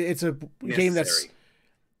 it's a game that's Necessary.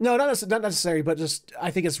 no, not necessary, but just I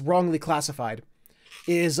think it's wrongly classified.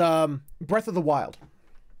 Is Breath of the Wild.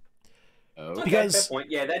 Oh. Okay, because- fair point.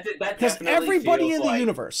 Yeah, that Because definitely everybody feels in the like...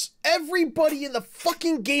 universe, everybody in the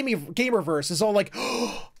fucking gamerverse is all like,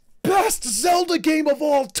 best Zelda game of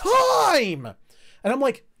all time! And I'm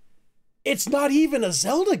like, it's not even a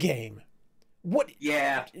Zelda game. What?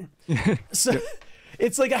 Yeah. So,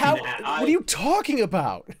 it's like, how? Nah, what are you talking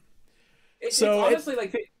about? It's So, honestly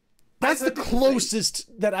like... That's the heard people say-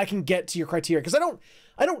 closest that I can get to your criteria. Because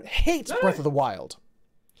I don't hate No. Breath of the Wild.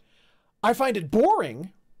 I find it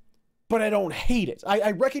boring, but I don't hate it.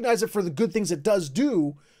 I recognize it for the good things it does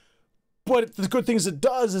do, but the good things it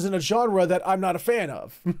does is in a genre that I'm not a fan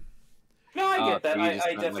of. No, I get that. so you just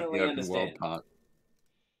I don't like the definitely open understand. world part.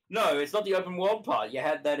 No, it's not the open world part. You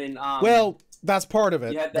had that in... Well, that's part of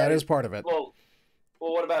it. you had That that is in- part of it. Well,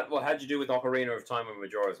 what about... Well, how'd you do with Ocarina of Time and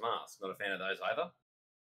Majora's Mask? Not a fan of those either?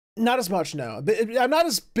 Not as much, no. But I'm not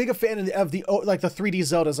as big a fan of the 3D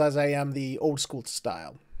Zeldas as I am the old school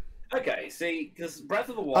style. Okay, see, because Breath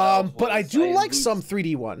of the Wild... But I was do a like loose- some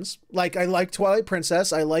 3D ones. Like, I like Twilight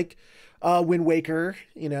Princess. I like Wind Waker,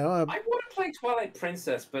 I want to play Twilight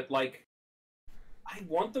Princess, but, like... I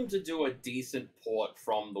want them to do a decent port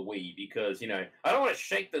from the Wii, because, I don't want to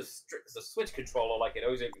shake the Switch controller like it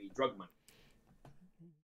owes any drug money.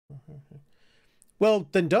 Well,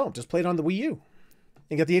 then don't. Just play it on the Wii U.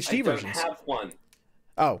 And get the HD I don't versions. have one.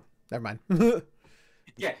 Oh, never mind.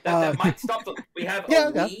 Yeah, that might stop them. We have Yeah,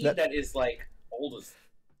 a yeah, Wii that is, like, old as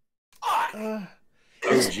fuck.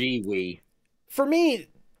 OG Wii. For me,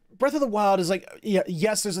 Breath of the Wild is like,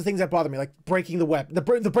 yes, there's the things that bother me, like breaking the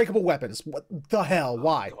the breakable weapons. What the hell?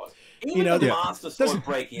 Why? God. Even know, the the- Master there's- Sword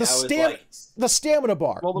breaking, the I was stam- like... The stamina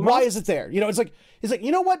bar. Well, the Why most- is it there? It's like,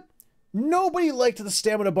 you know what? Nobody liked the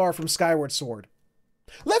stamina bar from Skyward Sword.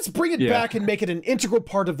 Let's bring it Yeah. back and make it an integral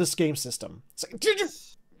part of this game system. It's like,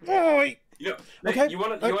 boy. Okay. You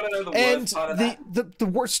want to know the And worst part of that?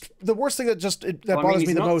 the worst thing that Well, I mean, bothers he's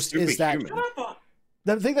me the not most is that superhuman. Shut up.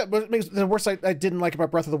 the thing that makes the worst I didn't like about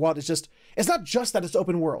Breath of the Wild is just it's not just that it's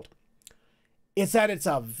open world. It's that it's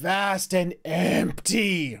a vast and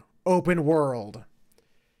empty open world.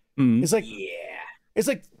 Mm. It's like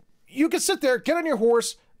Yeah. you can sit there, get on your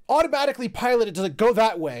horse, automatically pilot it to go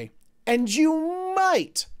that way, and you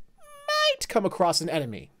might come across an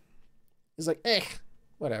enemy. It's like,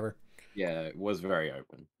 whatever. Yeah, it was very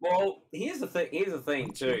open. Well, here's the thing. Here's the thing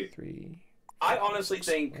 1, too. 2, 3. I honestly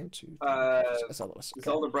think 1, 2, 3. uh, Zelda list. Okay.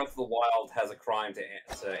 Zelda Breath of the Wild has a crime to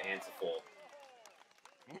answer for.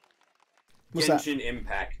 What's that? Genshin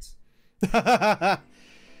Impact.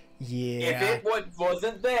 Yeah. If it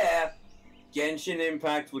wasn't there, Genshin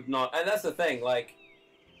Impact would not. And that's the thing. Like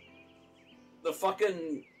the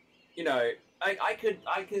fucking,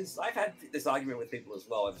 I've had this argument with people as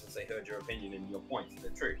well ever since they heard your opinion and your points.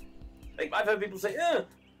 They're true. Like I've heard people say,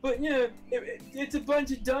 but it's a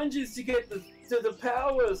bunch of dungeons to get the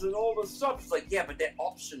powers and all the stuff. It's like, yeah, but they're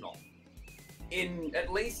optional.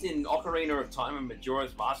 At least in Ocarina of Time and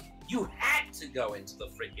Majora's Mask, you had to go into the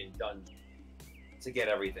freaking dungeon to get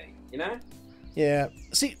everything. Yeah.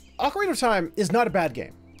 See, Ocarina of Time is not a bad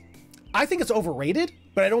game. I think it's overrated,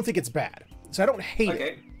 but I don't think it's bad. So I don't hate Okay.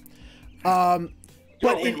 it. But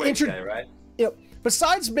You're a in Wind Waker intro, guy, right?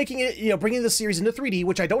 besides making it, bringing the series into 3D,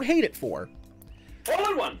 which I don't hate it for,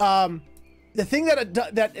 All in one. the thing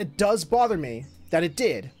that it does bother me that it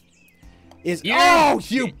did is Yeah. oh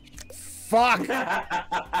you fuck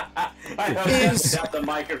I heard is- that out the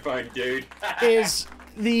microphone, dude. is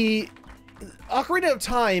the Ocarina of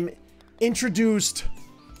Time introduced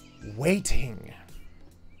waiting.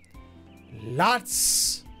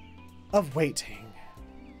 Lots of waiting.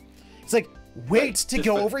 It's like, wait to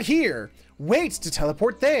go over here. Wait to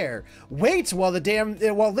teleport there. Wait while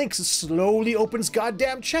while Link slowly opens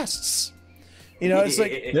goddamn chests. You know, it's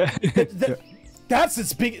like that's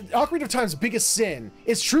its big Ocarina of Time's biggest sin.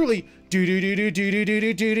 It's truly it's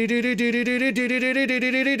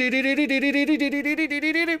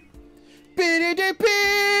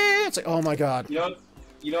like, oh my god. You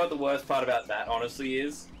know what the worst part about that honestly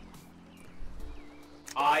is?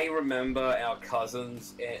 I remember our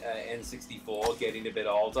cousins N64 getting a bit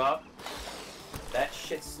older. That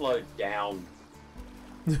shit slowed down.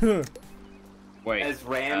 Wait. As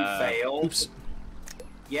RAM failed. Oops.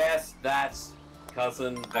 Yes, that's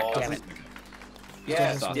cousin Damn Boss. it.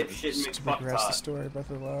 Yes, Stop. dipshit To progress the McFucktard. story, Breath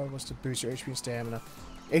of the Wild was to boost your HP and stamina.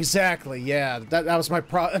 Exactly, yeah. That was my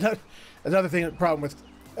problem. Another problem with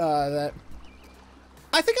that.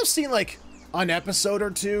 I think I've seen like an episode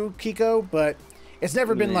or two, Kiko, but it's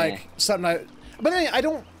never been like something I. But then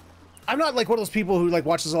I'm not like one of those people who like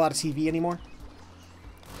watches a lot of TV anymore.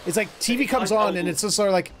 It's like TV comes on and it's just sort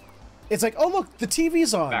of like, it's like, oh look, the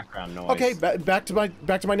TV's on. Background noise. Okay, back to my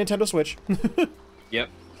Nintendo Switch. Yep.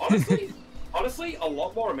 Honestly, a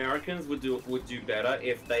lot more Americans would do better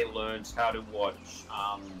if they learned how to watch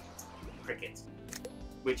cricket,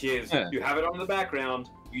 which is you have it on in the background,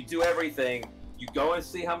 you do everything, you go and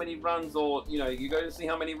see how many runs, or you go to see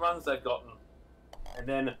how many runs they've gotten, and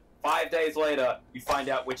then 5 days later you find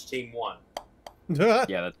out which team won. Yeah,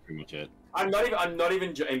 that's pretty much it. I'm not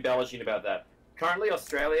even embellishing about that. Currently,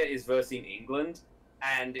 Australia is versing England,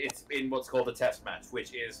 and it's in what's called a test match,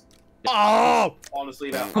 which is honestly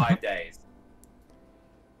about 5 days.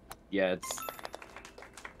 Yeah, it's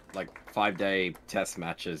like 5-day test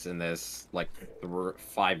matches, and there's like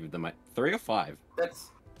 5 of them. 3 or 5?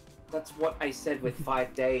 That's what I said with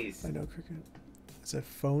 5 days. I know cricket. It's a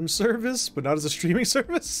phone service, but not as a streaming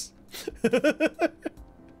service.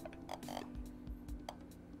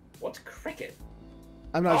 What's cricket?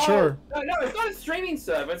 I'm not sure. No, it's not a streaming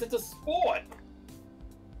service. It's a sport.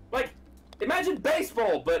 Like, imagine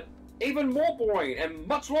baseball, but even more boring and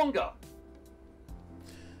much longer.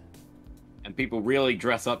 And people really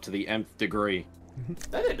dress up to the nth degree.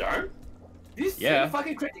 No, they don't. You see the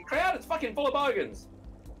fucking cricket crowd? It's fucking full of bogans.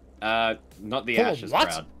 Not the Full of Ashes what?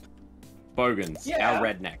 crowd. Bogans. Yeah. Our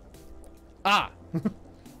redneck. Ah. Oh,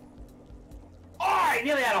 I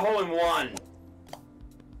nearly had a hole in one.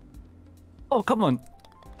 Oh, come on.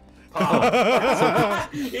 Oh.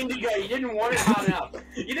 Indigo, you didn't want it hard enough.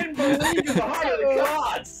 You didn't believe in the heart of the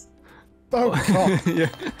cards. Oh god. Yeah.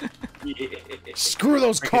 Yeah. Screw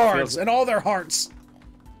those cards and all their hearts.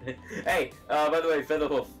 Hey, by the way,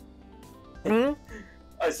 Featherhoof. Hmm?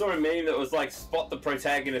 I saw a meme that was like, spot the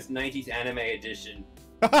protagonist 90s anime edition.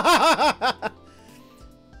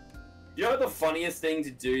 You know what the funniest thing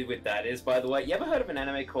to do with that is, by the way? You ever heard of an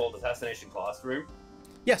anime called Assassination Classroom?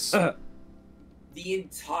 Yes. The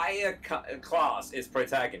entire class is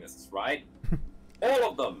protagonists, right? All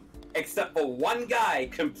of them, except for one guy,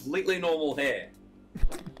 completely normal hair.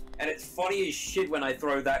 And it's funny as shit when I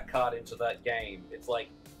throw that card into that game. It's like,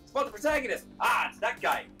 spot the protagonist. Ah, it's that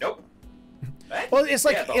guy. Nope. Well, it's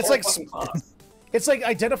like Yeah, it's whole like fucking class. it's like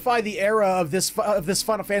identify the era of this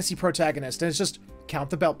Final Fantasy protagonist, and it's just count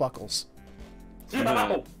the belt buckles.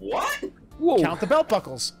 What? Whoa. Count the belt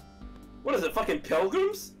buckles. What is it, fucking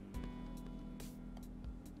pilgrims?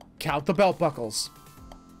 Count the belt buckles.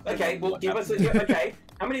 Okay, well, give us a... Okay,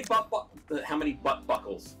 how many butt buckles? How many belt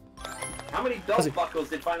buckles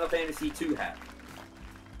did Final Fantasy II have?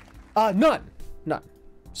 None.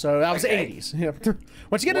 So that was Okay. the 80s. Yeah.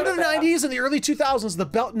 Once you get What into the about- 90s and the early 2000s,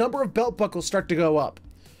 the number of belt buckles start to go up.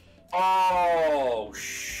 Oh,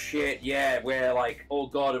 shit, yeah, where, like, oh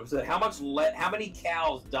god, it was how many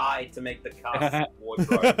cows died to make the cast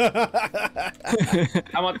wardrobe?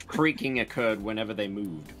 How much creaking occurred whenever they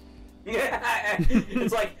moved? Yeah,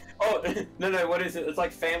 it's like, oh, no, what is it? It's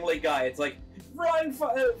like Family Guy. It's like, run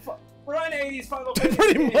 80s Final Fantasy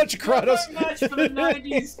Pretty games. much, Kratos. Run match for the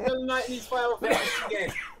 90s Final Fantasy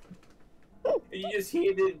game. And you just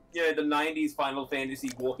hear the 90s Final Fantasy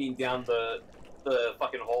walking down the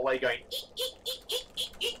fucking hallway going.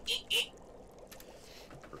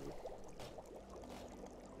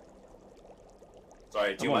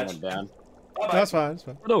 Sorry, too Someone much. went down. Bye-bye. That's fine. That's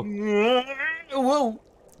fine. No. Whoa!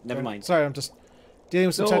 Never mind. Sorry, I'm just dealing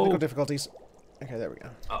with some No. technical difficulties. Okay, there we go.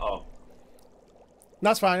 Uh-oh.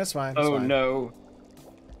 That's fine. That's fine. That's Oh fine. no.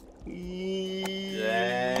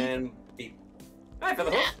 Then beep. Hi, for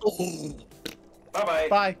the hook. Bye-bye.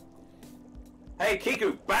 Bye. Hey,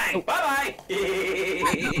 Kiku, bang! Bye-bye!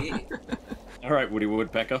 Alright, Woody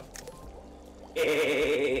Woodpecker.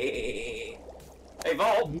 Hey,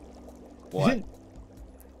 Vol. What?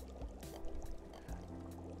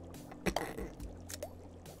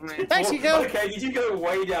 Thanks, Kiko. Okay, did you go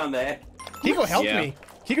way down there? Kiko helped Yeah. me.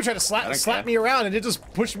 Kiko tried to I don't slap care. me around, and it just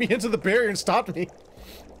pushed me into the barrier and stopped me.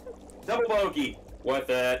 Double bogey. Worth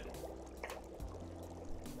it.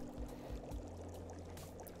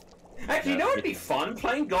 Actually, you know it'd be fun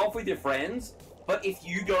playing golf with your friends, but if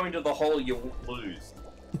you go into the hole, you lose.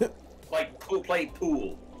 Like, play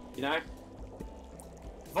pool, you know?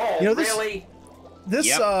 Vol, You know, this- really? This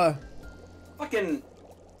Yep. Fucking...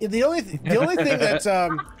 the only thing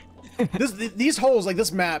that these holes, like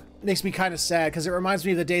this map, makes me kind of sad because it reminds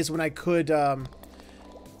me of the days when I could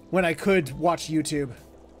watch YouTube.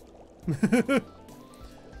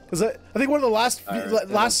 Because I think one of the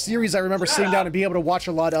last series I remember sitting down and being able to watch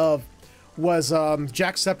a lot of was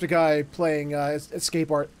Jacksepticeye playing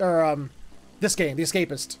Escape Art, or this game, The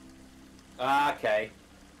Escapist. Okay.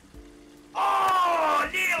 Oh,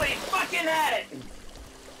 nearly fucking had it!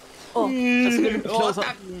 Oh, that's a good close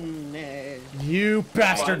up. You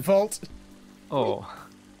bastard, Volt. Oh.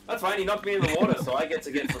 That's fine, he knocked me in the water, so I get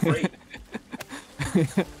to get for free.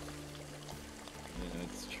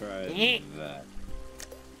 Let's try that.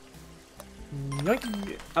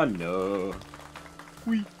 Yoink. Oh no.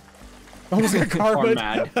 Almost got Car carbon.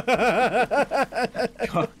 mad.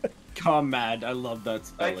 Car mad. I love that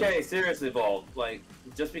spelling. Okay, seriously, Vol. Like,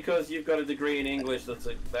 just because you've got a degree in English that's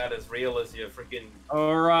about as real as your freaking...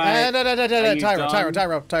 Alright. No, Are you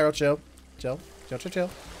Tyro, chill. Chill.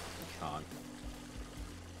 Can't.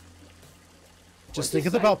 Just think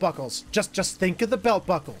of the belt buckles. Just think of the belt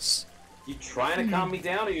buckles. You trying to calm me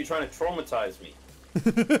down, or you trying to traumatize me?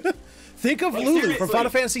 Think of Like, Lulu seriously. from Final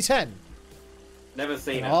Fantasy X. Never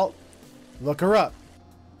seen it. I'll look her up.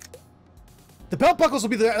 The belt buckles will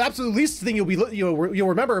be the absolute least thing you'll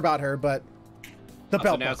remember about her, but the So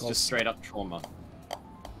belt now buckles. it's just straight up trauma.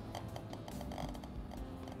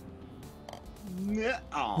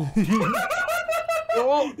 Oh.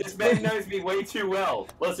 This man knows me way too well.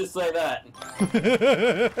 Let's just say that.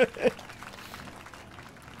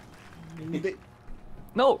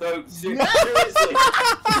 No. So, seriously.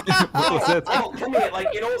 Vol, come here.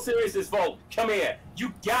 Like, in all seriousness, Vol, come here.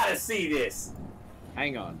 You gotta see this.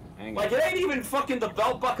 Hang on. Like, it ain't even fucking the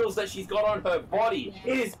belt buckles that she's got on her body.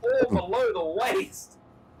 It is all below the waist.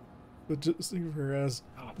 But just think of her as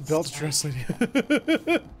belt dress lady.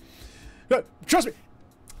 No, trust me.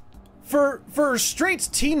 For straight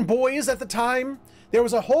teen boys at the time, there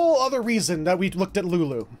was a whole other reason that we looked at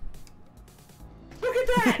Lulu. Look at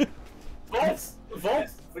that! Volt's Hey,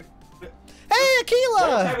 Volt's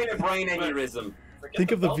Aquila! having a brain aneurysm.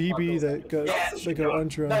 Think of the belt VB buckles. that go Yeah, go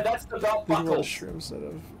undrawn. No, that's the belt Think of all the buckles. shrimps that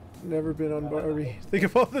have never been on Barbie. Think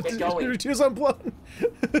of all the Get going. tattoos on Blown.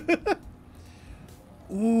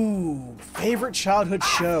 Ooh, favorite childhood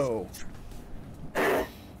show.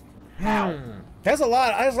 There's a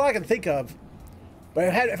lot I can think of. But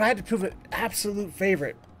if I had to prove an absolute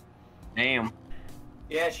favorite. Damn.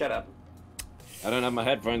 Yeah, shut up. I don't have my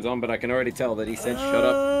headphones on, but I can already tell that he said shut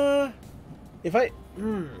up. If I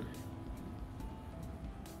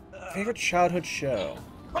favorite childhood show.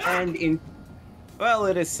 And in... Well,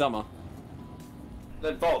 it is summer.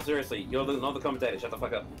 Then Volt, seriously, you're not the commentator. Shut the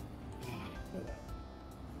fuck up.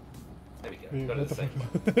 There we go. Go to the thing.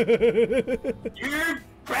 You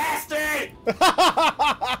bastard!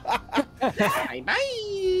 Bye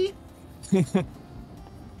bye.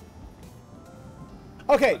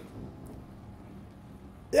 Okay.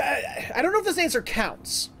 I don't know if this answer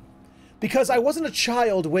counts. Because I wasn't a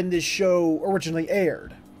child when this show originally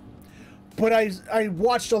aired. But I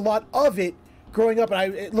watched a lot of it growing up, and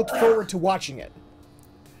I looked forward to watching it.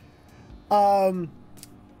 And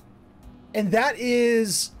that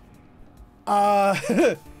is...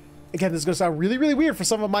 again, this is going to sound really, really weird for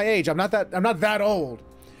some of my age. I'm not that old.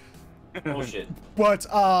 Bullshit. But,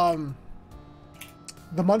 the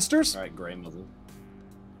Munsters? Alright, Grey Muzzle.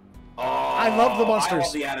 Oh, I love the Munsters. I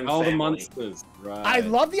love the Addams Oh, the Family. monsters. Right. I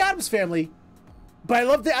love the Addams Family, but I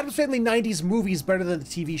love the Addams Family 90s movies better than the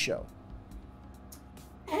TV show.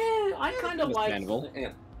 I kind of like. Understandable.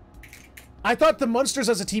 Yeah. I thought the Munsters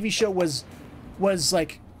as a TV show was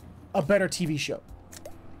like a better TV show.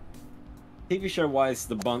 TV show wise,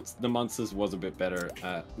 the monsters was a bit better.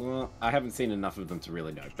 Well, I haven't seen enough of them to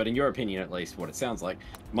really know. But in your opinion, at least, what it sounds like,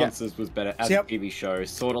 Monsters was better as Yep. a TV show.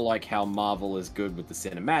 Sort of like how Marvel is good with the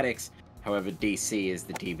cinematics. However, DC is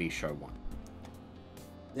the TV show one.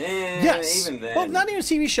 Yes. Even then. Well, not even a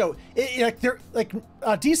TV show.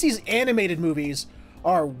 DC's animated movies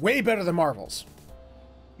are way better than Marvel's.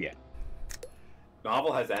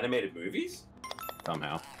 Marvel has animated movies?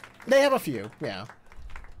 Somehow. They have a few, yeah.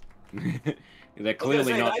 They're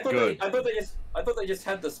clearly not good. I thought they just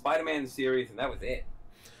had the Spider-Man series and that was it.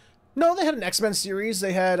 No, they had an X-Men series.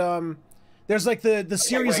 They had there's like the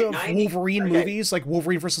series wait, of 90? Wolverine Okay. movies, like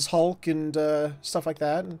Wolverine versus Hulk and stuff like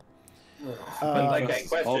that. Okay,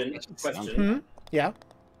 question. Hmm? Yeah.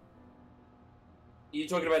 You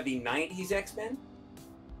talking about the 90s X-Men?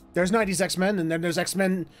 There's 90s X-Men, and then there's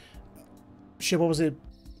X-Men. Shit, what was it?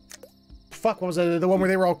 Fuck, what was it? The one where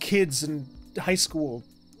they were all kids in high school.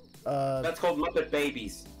 That's called Muppet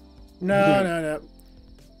Babies. No.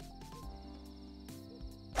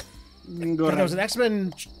 There was an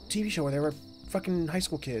X-Men TV show where they were fucking high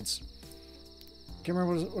school kids. Can't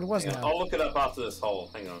remember what it was Hang on, now. I'll look it up after this hole.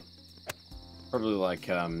 Hang on. Probably like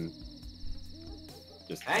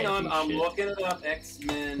just Hang on, edgy I'm shit. looking it up.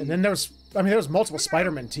 X-Men. And then there was multiple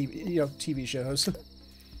Spider-Man TV shows.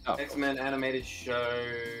 Oh, X-Men animated show.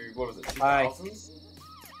 What was it? Hi. 2000s?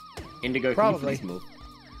 Indigo. Probably. Can you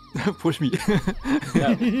please Push me.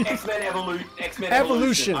 X-Men X-Men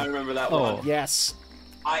Evolution. I remember that Oh. one. Yes.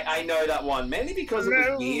 I know that one mainly because it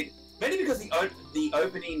was weird. Mainly because the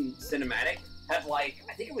opening cinematic had like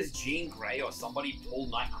I think it was Jean Grey or somebody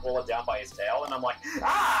pulled Nightcrawler down by his tail, and I'm like,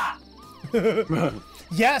 ah! move?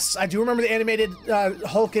 Yes, I do remember the animated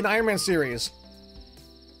Hulk and Iron Man series.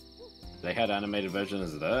 They had animated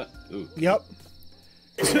versions of that. Ooh. Yep.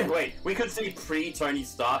 Wait, we could see pre-Tony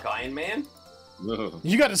Stark Iron Man. Ugh.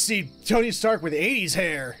 You got to see Tony Stark with 80s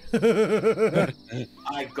hair.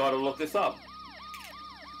 I gotta look this up.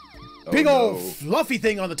 Oh, Big no. old fluffy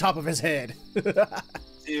thing on the top of his head.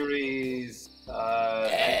 Series.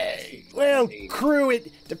 Well, crew,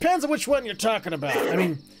 it depends on which one you're talking about. I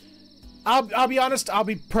mean, I'll be honest. I'll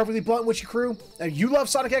be perfectly blunt with you, crew. If you love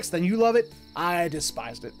Sonic X, then you love it. I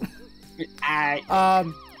despised it.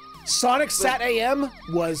 Sonic Sat AM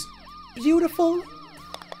was beautiful.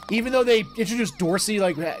 Even though they introduced Dorsey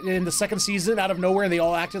like in the second season out of nowhere, and they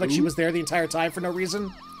all acted like she was there the entire time for no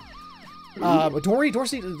reason. But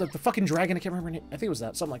Dorsey, the fucking dragon, I can't remember her name. I think it was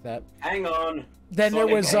that, something like that. Hang on. Then there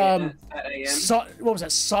was AM. what was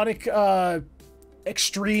that? Sonic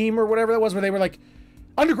Extreme or whatever that was, where they were like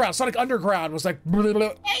Underground. Sonic Underground was like. Blah, blah,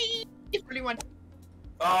 blah.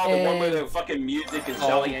 Oh, the one where the fucking music and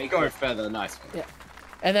Shelly Oh, go further. Nice. Yeah.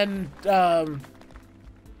 And then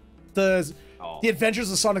the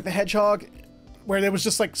Adventures of Sonic the Hedgehog, where it was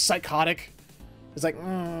just like psychotic. It's like,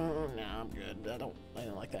 no, I'm good. I don't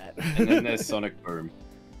like that. And then there's Sonic Boom.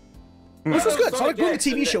 This was good. Sonic Boom, the X,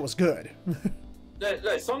 TV and show, was good.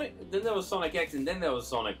 No, Sonic. Then there was Sonic X, and then there was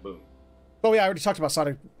Sonic Boom. Oh yeah, I already talked about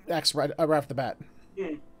Sonic X right off the bat.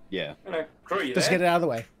 Yeah. Crew, you Just there? get it out of the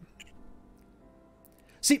way.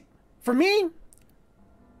 See, for me,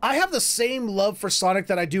 I have the same love for Sonic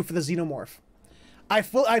that I do for the Xenomorph. I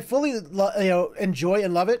fully enjoy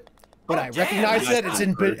and love it, but I recognize that it's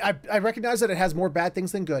in. I recognize that it has more bad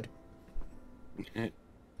things than good.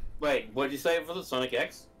 Wait, what did you say for the Sonic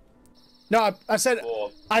X? No, I said Or...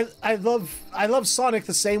 I love Sonic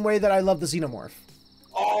the same way that I love the Xenomorph.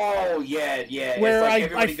 Oh yeah. Where it's like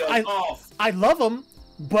everybody goes off. I love him,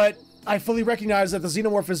 but I fully recognize that the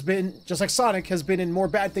Xenomorph has been, just like Sonic, has been in more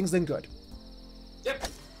bad things than good. Yep.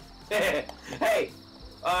 Hey,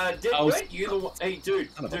 weren't you the one? Hey, dude,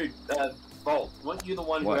 Bolt, weren't you the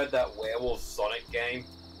one What? who had that werewolf Sonic game?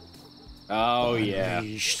 Oh yeah.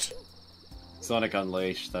 Unleashed. Sonic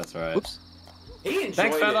Unleashed. That's right. Whoops. He enjoyed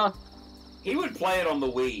Thanks, it. fella. He would play it on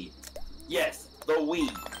the Wii. Yes, the Wii.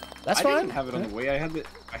 That's I fine. didn't have it on the Wii. I had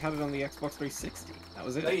it on the Xbox 360. That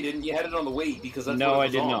was it. No, you didn't. You had it on the Wii because that's No, what I it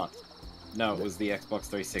was did on. not. No, it was the Xbox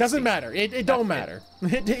 360. Doesn't matter. It don't matter.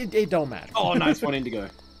 It don't matter. Oh, nice one, Indigo.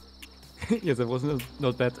 Yes, that was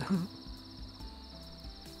not bad.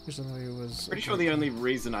 Pretty sure the only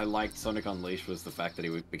reason I liked Sonic Unleashed was the fact that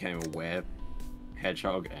he became a were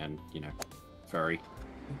hedgehog and, furry.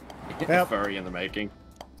 Yep. Furry in the making.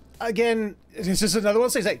 Again, it's just another one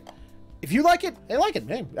that says, hey, if you like it, I like it.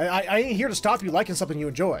 Hey, I ain't here to stop you liking something you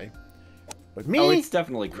enjoy. But me, Oh, it's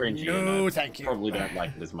definitely cringy. no, and I thank you. Probably don't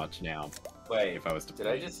like it as much now. Wait, If I was to did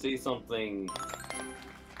play I just see something?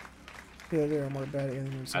 Yeah, there are more bad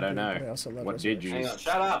aliens. I don't know. But I also love What did Resurrection. you? Hang on,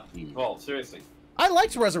 shut up. Well, seriously. I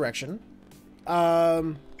liked Resurrection, but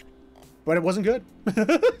it wasn't good.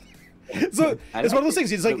 So it's one of those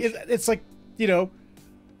things. It's like it's like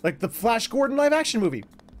like the Flash Gordon live action movie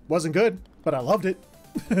wasn't good, but I loved it.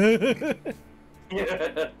 Wait,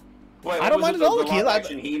 I don't mind at all, the Akil.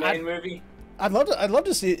 live-action He-Man movie? I'd love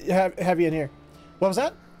to see have you in here. What was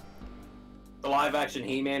that? The live-action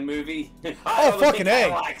He-Man movie? Oh, fucking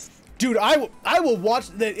A. Dude, I will watch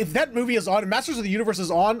that if that movie is on, Masters of the Universe is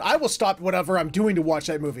on, I will stop whatever I'm doing to watch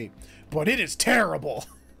that movie. But it is terrible.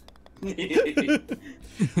 You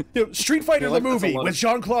know, Street Fighter the movie with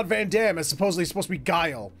Jean-Claude Van Damme is supposedly supposed to be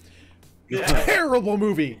Guile. Terrible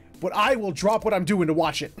movie, but I will drop what I'm doing to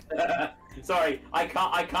watch it. Sorry, I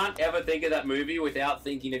can't ever think of that movie without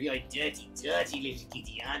thinking of you like dirty little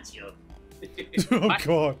kitty, aren't you? Oh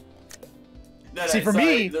god. No, See, for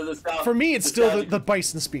sorry, me, it's still the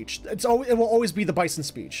Bison speech. It will always be the Bison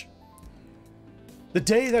speech. The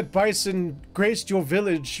day that Bison graced your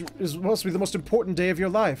village is supposed to be the most important day of your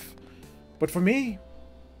life. But for me,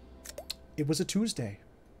 it was a Tuesday.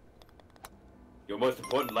 Your most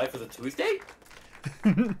important life is a Tuesday?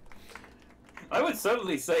 I would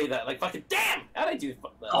certainly say that. Like, fucking damn! How'd I do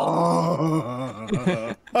that?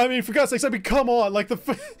 Oh. I mean, for God's sakes, I mean, come on! Like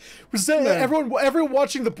everyone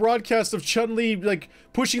watching the broadcast of Chun-Li, like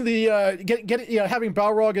pushing the having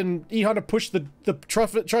Balrog and Ihan to push the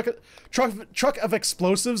truck of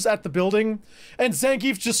explosives at the building, and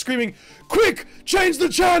Zangief just screaming, "Quick, change the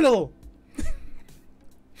channel!"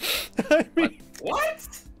 I mean, what?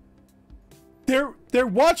 They're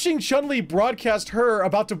watching Chun-Li broadcast her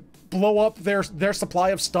about to blow up their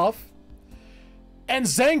supply of stuff, and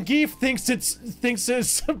Zangief thinks it's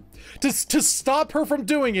to stop her from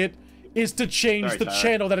doing it is to change the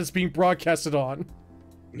channel that it's being broadcasted on.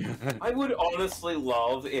 I would honestly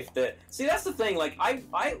love if see, that's the thing, like hey,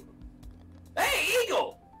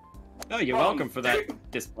 Eagle! No, you're welcome for that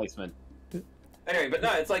displacement. Anyway, but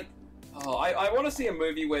no, it's like, oh, I want to see a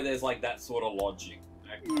movie where there's like that sort of logic.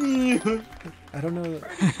 I don't know.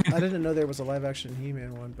 I didn't know there was a live-action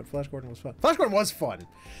He-Man one, but Flash Gordon was fun. Flash Gordon was fun,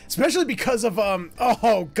 especially because of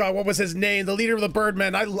oh god, what was his name? The leader of the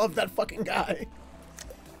Birdmen. I love that fucking guy.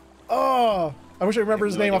 Oh, I wish I remember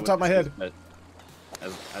his name off the top of my head.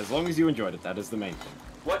 As long as you enjoyed it, that is the main thing.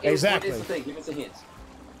 What is the thing? Give us a hint.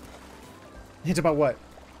 Hint about what?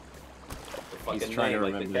 The fucking He's trying name, to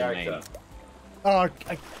like remember the character. name. Oh,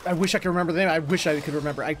 I wish I could remember the name. I wish I could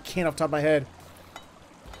remember. I can't off the top of my head.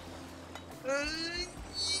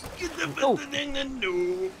 Oh.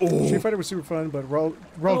 Street Fighter was super fun, but Raul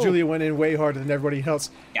Julia went in way harder than everybody else.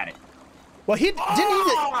 Got it. Well,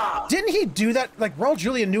 didn't he do that? Like Raul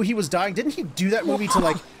Julia knew he was dying. Didn't he do that movie to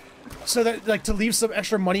like, so that like to leave some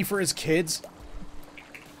extra money for his kids?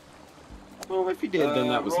 Well, if he did, then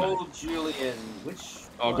that was Raul nice. Julian, which?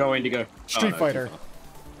 Oh, go Indigo. Street Fighter.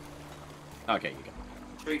 Okay, you go.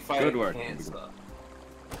 Street Fighter. Good work. Cancer.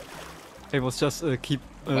 I was just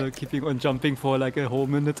keeping on jumping for like a whole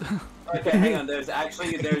minute. Okay, hang on. There's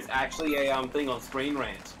actually a thing on Screen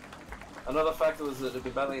Rant. Another factor was that the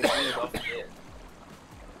battling is off the air.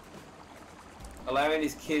 Allowing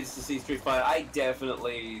his kids to see Street Fighter, I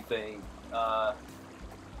definitely think. The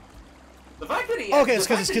fact that he okay, it's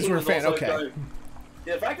because his kids were a fan. Okay.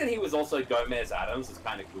 The fact that he was also Gomez Adams is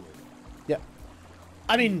kind of cool. Yeah.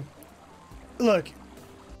 I mean, look,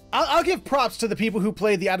 I'll give props to the people who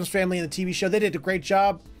played the Addams Family in the TV show. They did a great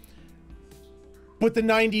job. But the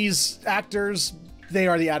 90s actors, they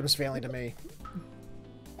are the Addams Family to me.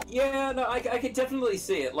 Yeah, no, I could definitely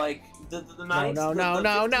see it. Like, the 90s...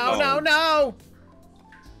 No.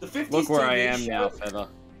 The 50s Look where TV I am show, now, Feather.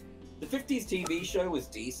 The 50s TV show was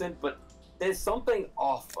decent, but there's something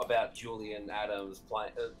off about Julian Adams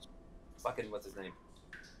playing... fucking, what's his name?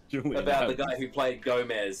 About the guy who played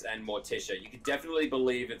Gomez and Morticia. You could definitely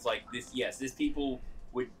believe it's like this. Yes, these people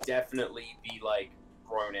would definitely be like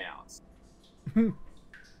grown out.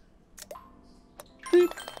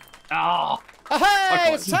 Oh,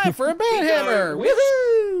 Hey, it's time for a banhammer!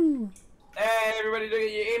 Woohoo! Hey, everybody, do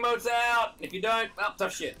get your emotes out. If you don't, well,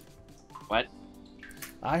 tough shit. what?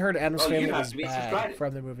 I heard Addams Family you have was to be bad subscribed.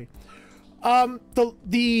 from the movie.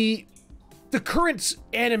 The current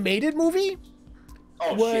animated movie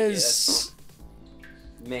Oh was...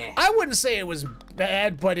 shit, man. I wouldn't say it was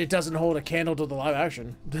bad, but it doesn't hold a candle to the live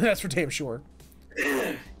action. That's for damn sure.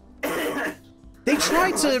 They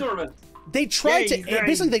tried to...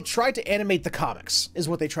 basically they tried to animate the comics, is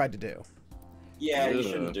what they tried to do. Yeah, you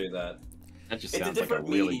shouldn't do that. That just It's a sounds like a different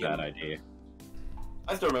really medium. bad idea.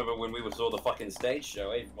 I still remember when we saw the fucking stage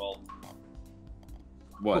show, eh? Well,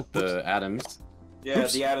 What, the Adams? yeah,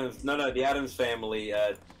 Oops. the Adams... No, the Adams Family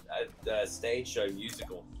stage show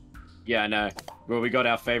musical. Yeah, I know. Well, we got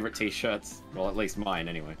our favorite T-shirts. Well, at least mine,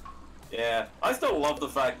 anyway. Yeah, I still love the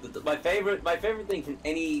fact that my favorite thing from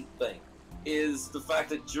anything is the fact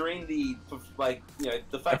that during the the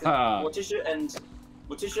fact that Morticia and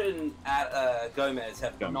Gomez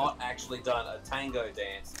have not actually done a tango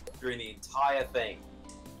dance during the entire thing,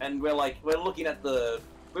 and we're looking at we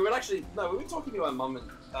were talking to our mum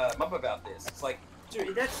about this. It's like,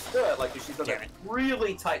 Dude, that skirt, like, she's got a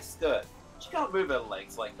really tight skirt. She can't move her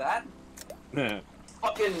legs like that.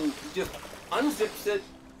 Fucking just unzips it,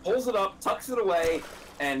 pulls it up, tucks it away,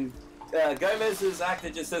 and Gomez's actor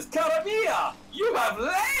just says, "Carabia, you have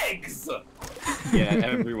legs!" Yeah,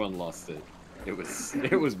 everyone lost it. It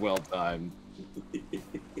was well timed.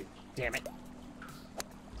 Damn it.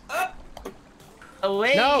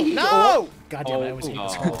 Away! No! God damn it, I was eating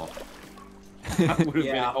this Oh. That would have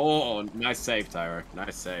Yeah. been. Oh, nice save, Tyro.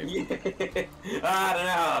 Nice save. Yeah. I don't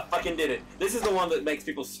know. I fucking did it. This is the one that makes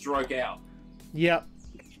people stroke out. Yep.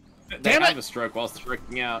 They Damn have it! a stroke while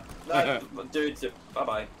stroking out. No, dude, bye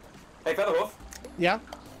bye. Hey, Featherwolf, Yeah.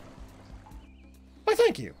 Why,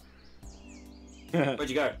 thank you. where'd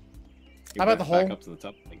you go? How about the back hole? up to the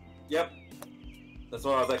top. Yep. That's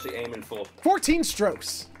what I was actually aiming for. 14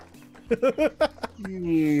 strokes.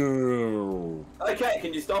 No. Okay,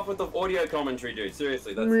 can you stop with the audio commentary, dude?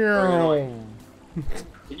 Seriously, that's very annoying.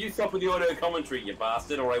 Can you stop with the audio commentary, you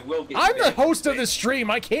bastard, or I will get you I'm the banned from host of Twitch. this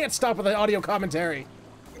stream. I can't stop with the audio commentary.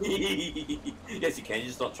 Yes, you can. You're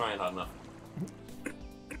just not trying hard enough.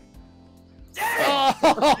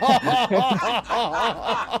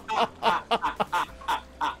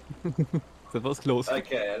 That was close.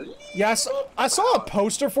 Okay. Yes, I saw a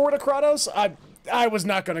poster for it at Kratos. I was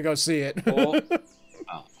not gonna go see it. Oh.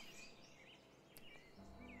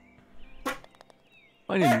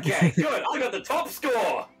 I didn't. Okay, good. I got the top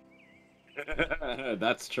score.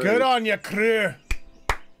 That's true. Good on you, crew.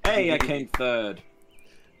 Hey, I came third.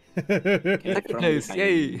 Second place,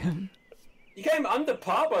 yay! You came under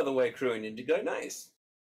par, by the way, crewing, and you go nice.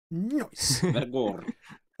 Nice. Vergor.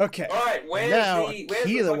 Okay. All right, where's Now, the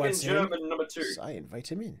Akila fucking wants in. German number 2? So I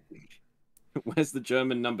invite him in. Where's the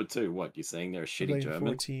German number 2? What, you saying they're a shitty Playing German?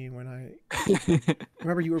 14 when I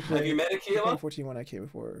remember you were playing. Have you met playing Akila? 14 when I came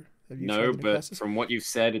before. Have you No, tried the new but classes? from what you've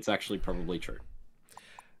said, it's actually probably true.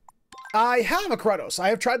 I have a Kratos. I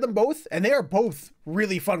have tried them both, and they are both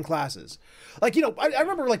really fun classes. Like, you know, I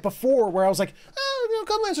remember like before where I was like, oh, you know,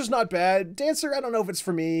 Gunlancer's not bad. Dancer, I don't know if it's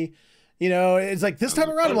for me. You know, it's like this time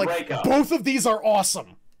around, I'm like, Gunbreaker. both of these are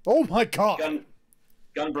awesome. Oh my god.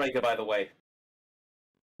 Gunbreaker, by the way.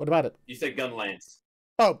 What about it? You said Gunlance.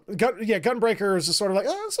 Oh, Gunbreaker is just sort of like,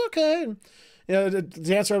 oh, it's okay. And, you know, the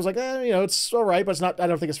Dancer, I was like, you know, it's all right, but it's not. I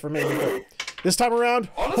don't think it's for me. But this time around,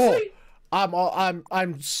 Honestly,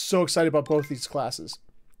 I'm so excited about both these classes.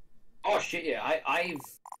 oh shit, yeah.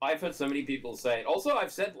 I've heard so many people say it. Also,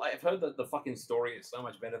 I've heard that the fucking story is so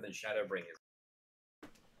much better than Shadowbringers.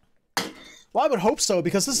 Well, I would hope so,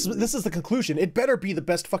 because this is the conclusion. It better be the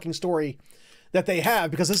best fucking story that they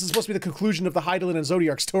have, because this is supposed to be the conclusion of the Hydaelyn and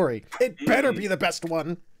Zodiac story. It better be the best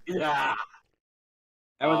one. Yeah.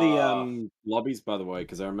 How are the lobbies, by the way?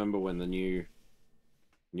 Because I remember when the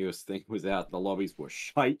newest thing was out, the lobbies were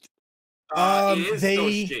shite. It is still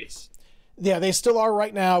they shit. Yeah, they still are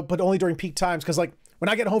right now, but only during peak times. Because like when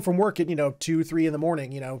I get home from work at 2, 3 in the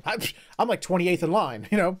morning, I'm like 28th in line,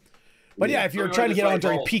 But yeah, if you're Everyone trying to just get on like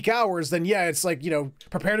during Vault. peak hours, then yeah, it's like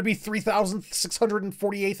prepare to be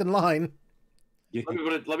 3,648th in line.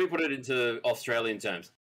 Let me put it into Australian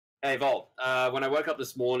terms. Hey, Volt, when I woke up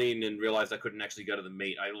this morning and realized I couldn't actually go to the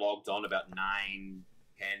meet, I logged on about 9,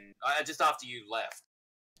 10, just after you left.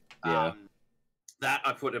 Yeah. That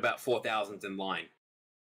I put about 4,000th in line.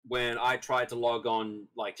 When I tried to log on,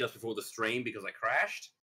 like, just before the stream because I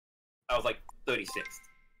crashed, I was like 36th.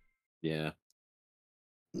 Yeah.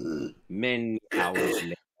 Men hours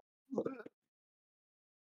later.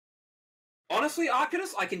 Honestly,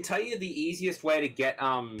 Arcadus, I can tell you the easiest way to get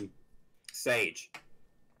Sage.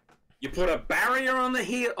 You put a barrier on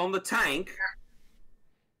the tank.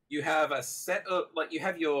 You have a set of you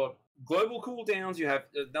have your global cooldowns. You have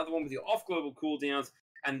another one with your off global cooldowns,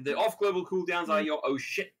 and the off global cooldowns are your oh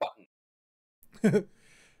shit button.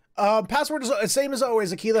 Password is the same as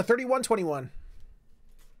always, Akila 3121.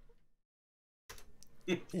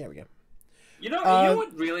 There we go. You know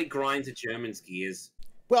what really grinds a German's gears?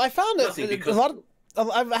 Well, I found Nothing, a because- lot of.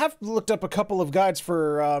 I have looked up a couple of guides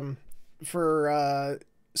for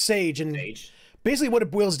Sage, and Sage. basically what it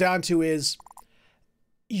boils down to is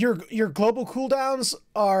your global cooldowns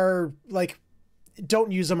are like,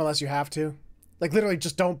 don't use them unless you have to. Like literally,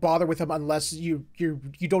 just don't bother with them unless you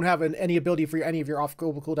don't have any ability for any of your off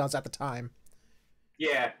global cooldowns at the time.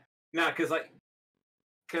 Yeah, no, because I've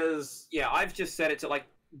just set it to like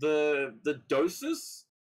the doses.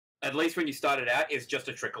 At least when you start it out, is just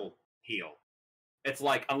a trickle heal. It's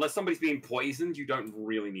like unless somebody's being poisoned, you don't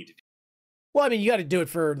really need to do. Well, I mean, you got to do it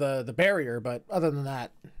for the barrier, but other than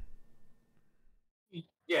that,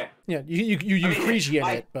 Yeah, yeah, you appreciate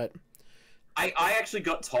it, but I actually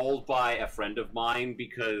got told by a friend of mine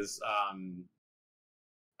because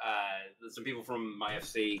some people from my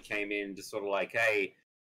FC came in just sort of like, hey,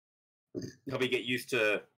 help me get used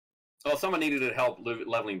to. Well, someone needed help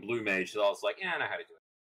leveling Blue Mage, so I was like, yeah, I know how to do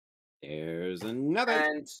it. There's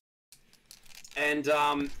another. And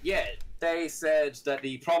yeah, they said that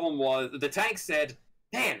the problem was the tank said,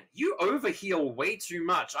 man, you overheal way too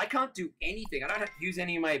much. I can't do anything. I don't have to use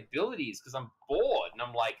any of my abilities because I'm bored. And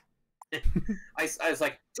I'm like, I was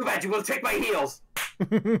like, too bad you will take my heals.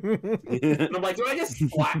 And I'm like, do I just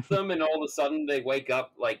slap them and all of a sudden they wake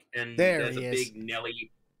up like and there's a big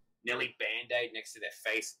Nelly Band-Aid next to their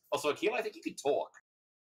face. Also, Akila, I think you could talk.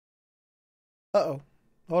 Uh-oh.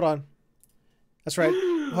 Hold on. That's right.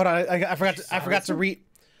 Hold on. I forgot to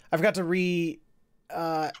re-up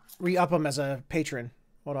him as a patron.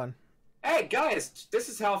 Hold on. Hey guys, this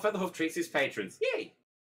is how Featherhoof treats his patrons. Yay!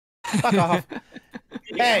 Fuck off.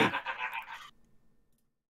 Hey.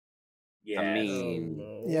 Yeah. I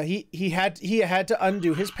mean, Yeah, he had to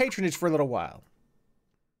undo his patronage for a little while.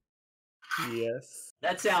 Yes.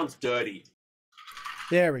 That sounds dirty.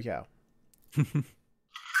 There we go.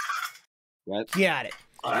 what? Got it.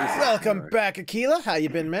 Welcome back, Akila. How you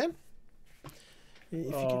been, man?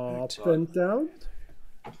 Up and down.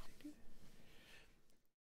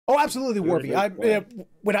 Oh, absolutely, Warby.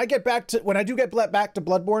 When I do get back to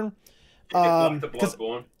Bloodborne,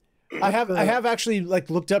 Bloodborne. I have actually like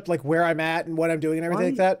looked up like where I'm at and what I'm doing and everything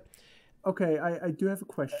like that. Okay, I do have a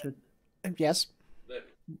question. Yes.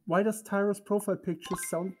 Why does Tyro's profile picture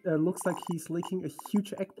looks like he's licking a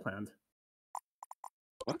huge eggplant?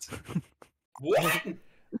 What? What?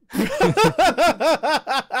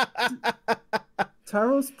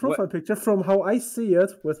 Tyro's profile picture, from how I see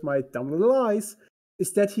it with my dumb little eyes,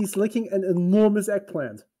 is that he's licking an enormous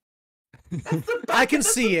eggplant. I can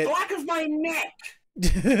see it. Back of my neck.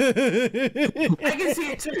 I can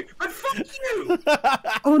see it too, but fuck you.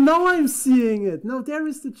 Oh, now I'm seeing it. No, there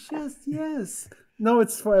is the chest. Yes. No,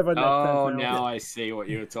 it's forever. Oh, now I see what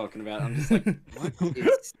you were talking about. I'm just like, what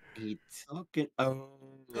is he talking? Oh.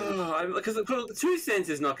 Because the 2 cents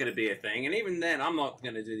is not going to be a thing, and even then, I'm not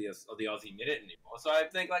going to do the Aussie Minute anymore. So I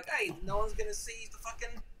think like, hey, no one's going to see the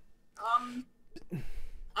fucking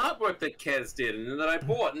artwork that Kez did and that I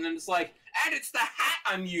bought, and then it's like, and it's the hat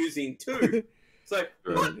I'm using too. So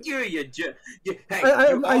fuck you, hey,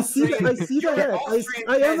 I see the hat.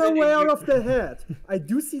 I am aware of the hat. I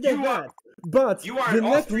do see the hat. But you are the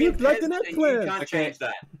neck looked like an eggplant. You can't change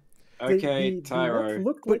that. Okay, Tyro. The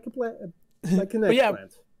neck looked like an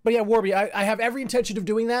eggplant. But yeah, Warby, I have every intention of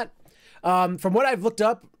doing that. From what I've looked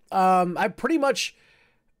up, I pretty much,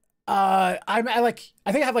 I think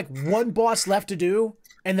I have like one boss left to do,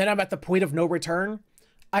 and then I'm at the point of no return.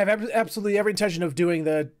 I have absolutely every intention of doing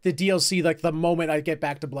the DLC like the moment I get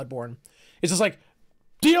back to Bloodborne. It's just like,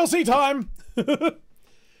 DLC time!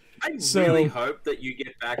 I really hope that you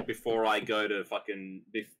get back before I go to fucking...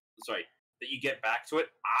 Sorry, that you get back to it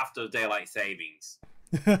after Daylight Savings.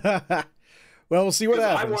 Well, we'll see what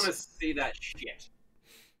happens. I want to see that shit.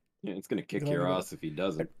 Yeah, it's gonna kick your ass if he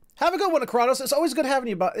doesn't. Have a good one, Akronos. It's always good having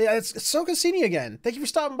you. It's so good seeing you again. Thank you for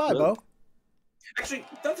stopping by, Bo. Actually,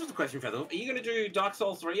 that was the question, Feather. Are you going to do Dark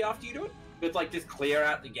Souls 3 after you do it? With, like, just clear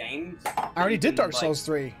out the game? I already did Dark Souls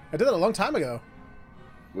 3. I did that a long time ago.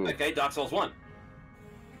 Ooh. Okay, Dark Souls 1.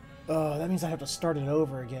 Oh, that means I have to start it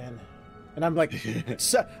over again. And I'm like,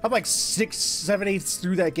 I'm like 6, 7, 8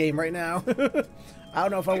 through that game right now. I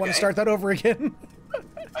don't know if I want to start that over again.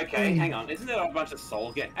 Okay, hang on. Isn't there a bunch of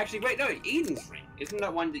Soul games? Actually, wait, no, Eden's Ring. Isn't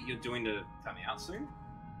that one that you're doing to coming out soon?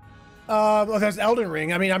 Well, there's Elden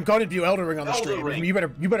Ring. I mean, I'm going to do Elden Ring on the stream. Ring. You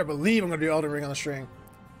better believe I'm going to do Elden Ring on the stream.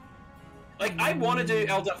 Like, I want to do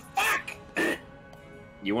Elder Fuck!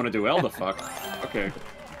 You want to do Elder Fuck? Okay.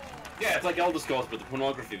 Yeah, it's like Elder Scrolls, but the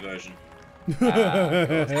pornography version.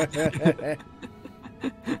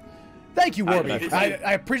 Thank you, Warby.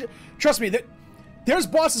 I appreciate. Trust me, that there's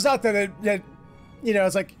bosses out there that you know,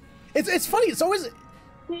 it's like it's funny. It's always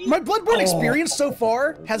my Bloodborne experience so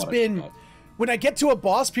far has been when I get to a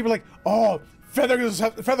boss, people are like, "Oh, Feather's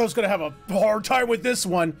gonna have a hard time with this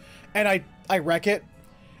one," and I wreck it.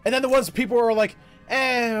 And then the ones people are like,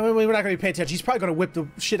 we're not gonna be paying attention. He's probably gonna whip the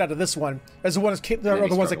shit out of this one. As the ones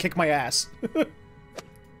that kick my ass.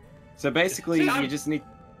 So basically, you just need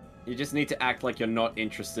to act like you're not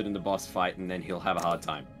interested in the boss fight, and then he'll have a hard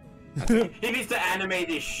time. He needs to animate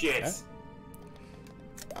this shit. Yeah.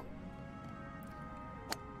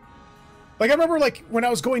 Like, I remember, like, when I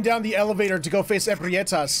was going down the elevator to go face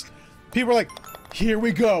Eprietas, people were like, here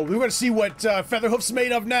we go. We're going to see what Featherhoof's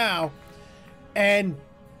made of now. And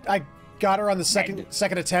I got her on the second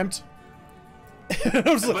attempt. I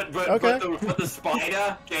was like, but the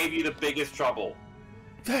spider gave you the biggest trouble.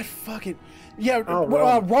 That fucking... Yeah, Oh,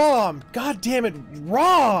 ROM. ROM. God damn it,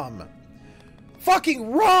 ROM.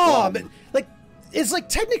 Fucking ROM. Like, it's like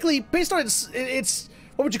technically based on it's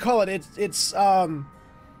what would you call it? It's Stats.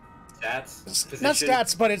 not Position.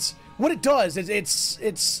 stats, but it's what it does.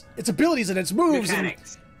 It's abilities and its moves.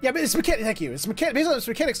 Mechanics. And, yeah, but it's mechanics. Thank you. It's based on its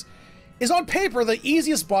mechanics. Is on paper the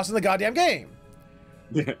easiest boss in the goddamn game.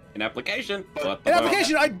 In application. In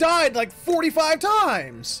application, I died like 45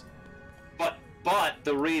 times. But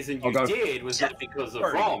the reason you did was not because of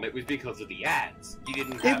ROM. It was because of the ads. You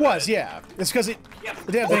didn't. Have It was, yeah. It's because it. Yeah.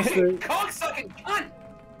 Yeah, Bullshit, cocksucking cunt.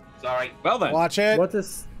 Sorry. Well then. Watch it. What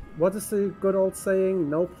is the good old saying?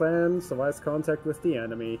 No plan survives contact with the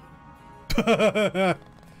enemy.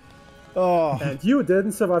 Oh. And you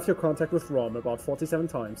didn't survive your contact with ROM about 47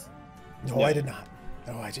 times. No, I did not.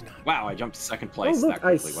 No, I did not. Wow, I jumped to second Oh place. look, that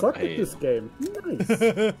I quickly. suck at this game.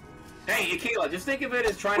 Nice. Hey, Akila, just think of it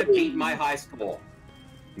as trying to beat my high score.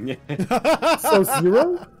 So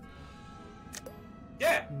 0?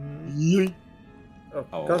 Yeah. Oh,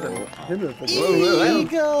 Gott, Himmel.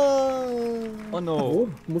 Ego. Oh no. Wo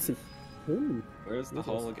muss ich hin? Where's the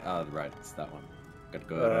hole? Ah, right, it's that one. Gotta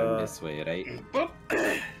go around this way, right? Boop.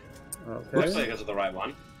 Looks like Okay. it's the right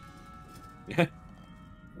one.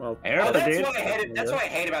 Well, Oh, that's what I hate. That's what I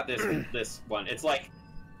hate about this one. It's like,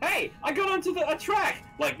 hey, I got onto a track.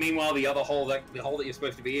 Like, meanwhile, the other hole, the hole that you're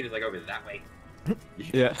supposed to be in, is like over that way.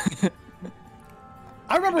 Yeah.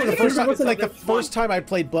 I remember the think first it time, was like the the first time I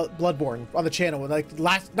played Bloodborne on the channel, like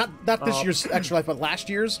not this year's Extra Life, but last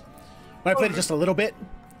year's, when I played it just a little bit.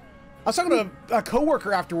 I was talking to a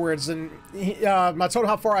coworker afterwards, and I told him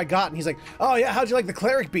how far I got, and he's like, "Oh yeah, how'd you like the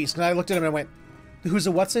cleric beast?" And I looked at him and I went, "Who's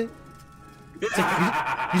a what's it?" It's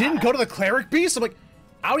like, you didn't go to the cleric beast? I'm like,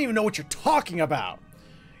 I don't even know what you're talking about,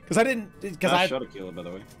 because I didn't. Because I shot a killer, by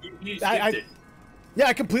the way. You skipped it. Yeah,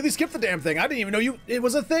 I completely skipped the damn thing. I didn't even know it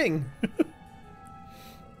was a thing.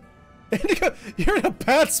 Indigo, you're in a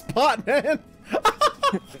bad spot, man.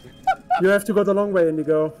 you have to go the long way,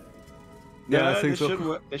 Indigo. Yeah, I think they so. should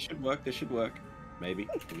work. They should work. They should work. Maybe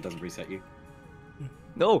if it doesn't reset you.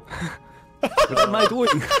 No. What am I doing?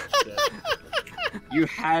 You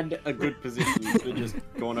had a good position. You could have just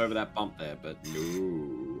gone over that bump there, but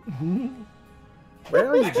no. Where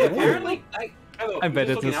are you Actually, going? apparently, I'm bad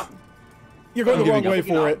at this. You're going I'm the wrong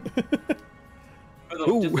giving way up. for it.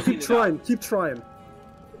 Keep trying, keep trying.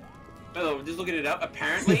 Just looking it up.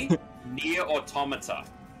 Apparently, Near Automata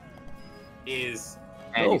is.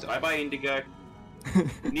 Oh. Bye bye, Indigo.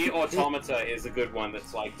 Near Automata is a good one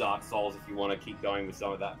that's like Dark Souls if you want to keep going with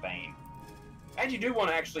some of that vein. And you do want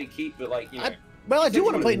to actually keep it like, you know. Well, I do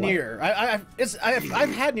want to play Like- Nier.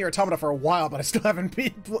 I've had Nier Automata for a while, but I still haven't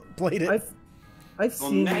played it. I've Well,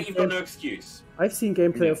 seen now you've got no excuse. I've seen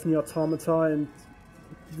gameplay Yeah. of Nier Automata, and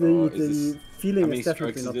Oh, the is this- feeling how many is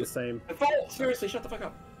definitely strokes not is the same. Seriously, shut the fuck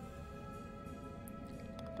up.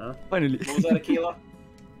 Finally. What was that, Akila?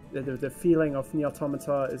 The feeling of Nier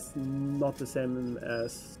Automata is not the same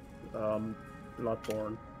as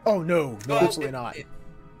Bloodborne. Oh no, Well, absolutely not.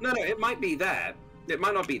 No, it might be that. It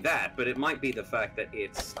might not be that, but it might be the fact that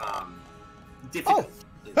it's difficult.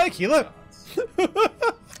 Hey, Keela.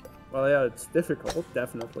 Well, yeah, it's difficult,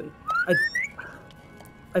 definitely.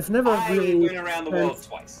 I've never I really went around the world fancied-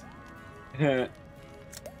 twice. I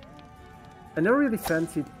never really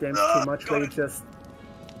fancied games too much where you just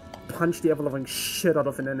punch the ever-loving shit out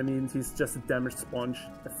of an enemy and he's just a damaged sponge.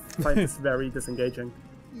 I find this very disengaging.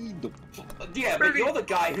 Yeah, but you're the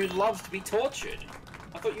guy who loves to be tortured.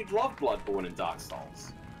 I thought you'd love Bloodborne and Dark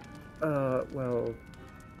Souls. Well,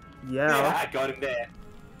 Yeah, yeah. I got him there.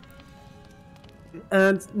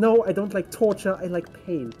 And no, I don't like torture, I like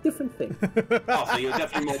pain. Different thing. Oh, so you're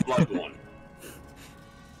definitely more Bloodborne.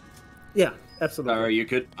 Yeah, Or absolutely. you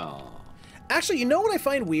could. Oh. Actually, you know what I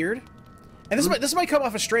find weird, and this might come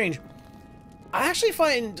off as strange. I actually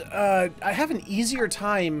find I have an easier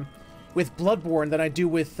time with Bloodborne than I do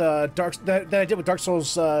with that I did with Dark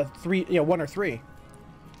Souls 3, 1 or 3.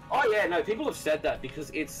 Oh yeah, no, people have said that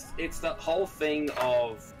because it's that whole thing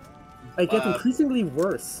of I get increasingly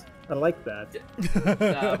worse. I like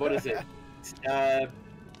that. what is it?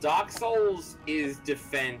 Dark Souls is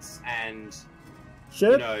defense and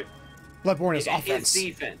Shit. you know Bloodborne is it's offense.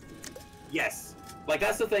 defense. Yes, like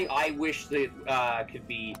that's the thing. I wish that could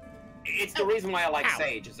be. It's the reason why I like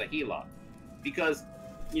Sage as a healer, because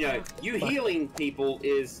you know you healing people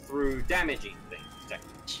is through damaging things,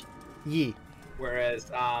 technically. Yeah. Whereas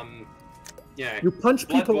you know You punch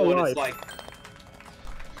people Bloodborne, alive. it's like.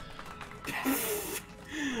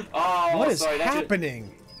 Oh, What is sorry, that's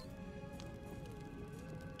happening?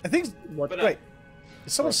 I think. What? But, Wait,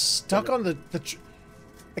 is someone stuck on the?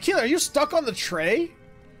 Akila, are you stuck on the tray?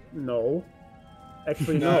 No.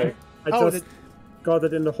 Actually, No. no. I just got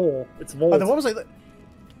it in the hole. It's VoD. Oh, then what was I?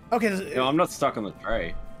 Okay. No, I'm not stuck on the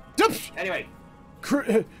tray. Anyway.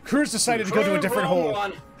 Cruz decided to go to a different Wrong hole.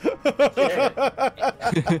 one. Yeah.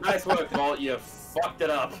 Nice work, Vault. You fucked it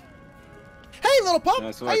up. Hey, little pup.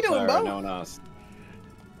 Nice How work, you doing, Clara, Bo? no one asked.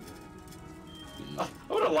 I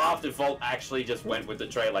would have laughed if Vault actually just went with the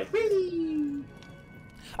tray like. Whee!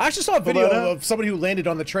 I actually saw a video of somebody who landed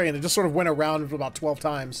on the tray and it just sort of went around for about 12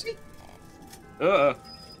 times. Oh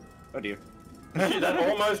dear. That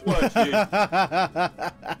almost worked, dude.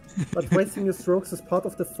 But wasting your strokes is part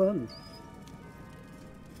of the fun.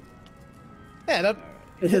 Yeah,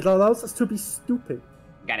 It allows us to be stupid.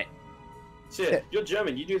 Got it. Shit, you're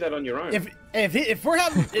German. You do that on your own. if we're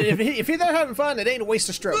having if you're there having fun, it ain't a waste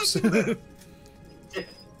of strokes.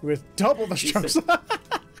 With double the strokes.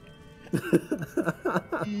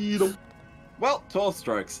 Well, 12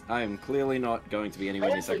 strokes. I am clearly not going to be anywhere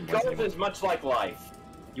near second place Golf anymore. is much like life.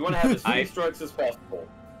 You want to have as few strokes as possible.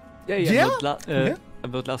 Yeah, Yeah?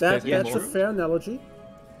 about last That's place a anymore. fair analogy.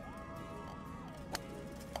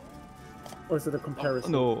 Or is it a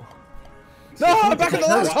comparison? No. No, back in the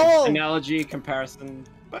last hole. Analogy, comparison,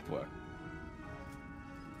 both work.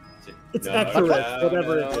 It's accurate,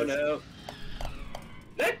 whatever it is. No.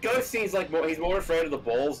 That ghost seems like he's more afraid of the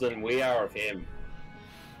balls than we are of him.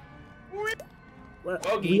 Well,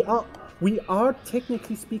 Bogey. we are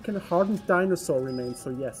technically speaking hardened dinosaur remains, so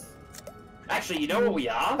yes. Actually, you know what we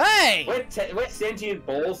are? Hey! We're sentient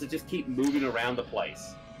balls that just keep moving around the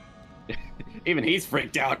place. Even he's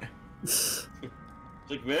freaked out. It's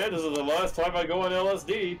like, man, this is the last time I go on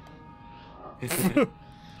LSD.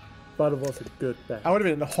 But it was a good bet. I would have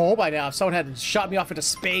been in the hole by now if someone hadn't shot me off into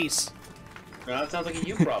space. Well, that sounds like a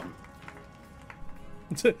you problem.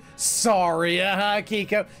 Sorry,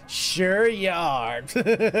 Kiko. Sure you are.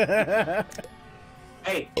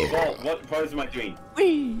 Hey, Walt, what pose am I doing?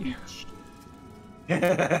 Whee!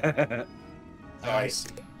 I see.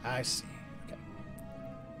 I see.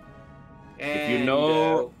 If you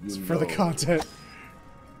know, It's for the content.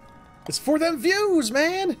 It's for them views,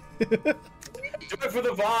 man. Do it for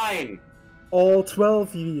the vine. All 12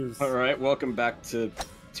 views. All right, welcome back to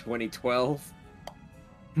 2012.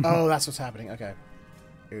 Oh, that's what's happening. Okay.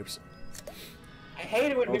 Oops. I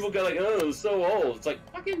hate it when people go like, "Oh, it's so old." It's like,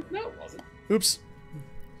 fucking no, it wasn't. Oops.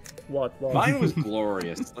 What? Mine was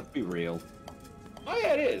glorious. Let's be real. Oh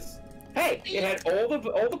yeah, it is. Hey, it had all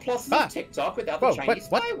the pluses of TikTok without the Whoa, Chinese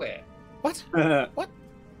what? spyware. What? What?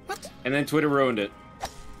 What? And then Twitter ruined it.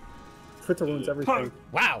 Twitter ruins everything.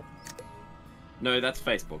 Wow. No, that's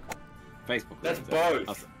Facebook. Facebook. That's ruins it.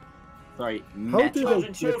 both. Sorry, How Meta. do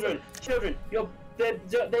they Children,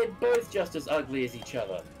 they're both just as ugly as each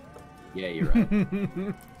other. Yeah, you're right.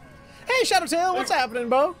 Hey, Shadowtail, what's happening,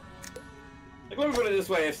 Bo? Like, let me put it this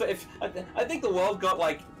way: if I think the world got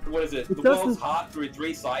like, what is it? It The doesn't- world's heart through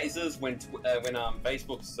 3 sizes when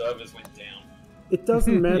Facebook's servers went down. It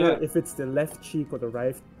doesn't matter Yeah. if it's the left cheek or the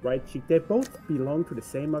right cheek. They both belong to the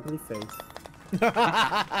same ugly face.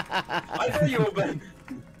 I thought you were.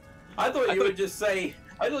 I thought you would just say.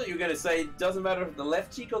 I thought you were going to say, doesn't matter if the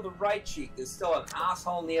left cheek or the right cheek. There's still an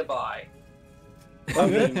asshole nearby.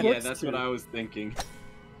 Well, Yeah, that works that's too. what I was thinking.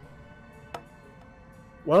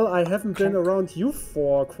 Well, I haven't been around you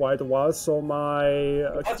for quite a while, so my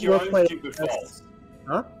That's your own wordplay stupid has- fault.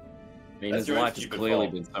 Huh? I mean, That's his your own life has stupid clearly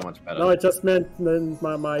fault. been so much better. No, I just meant then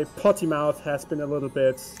my potty mouth has been a little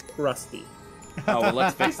bit rusty. Oh, well,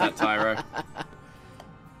 let's face that, Tyro.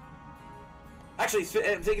 Actually,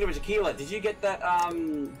 thinking of a tequila, did you get that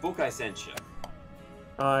book I sent you?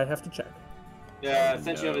 I have to check. Yeah, I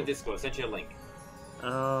sent you on No. the Discord. Sent you a link.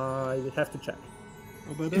 I have to check.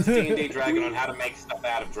 It's D&D Dragon on how to make stuff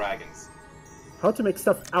out of dragons. How to make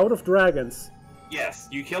stuff out of dragons. Yes,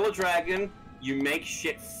 you kill a dragon, you make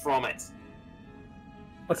shit from it.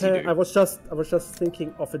 What's he Okay, do? I was just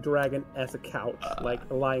thinking of a dragon as a couch, like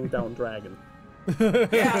a lying down dragon.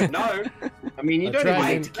 Yeah, no. I mean, you A don't even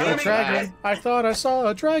dragon, need to kill a a dragon. I thought I saw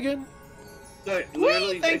a dragon. So,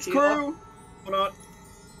 literally, Thanks, tequila- crew. Or not?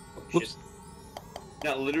 Oh, shit. Whoops.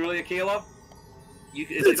 No, literally, Aquila.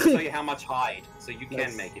 It'll tell you how much hide, so you can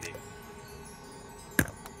Yes. make it in.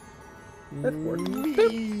 That worked.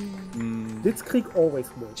 Mm. Blitzkrieg always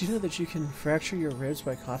works. Do you know that you can fracture your ribs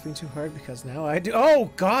by coughing too hard? Because now I do. Oh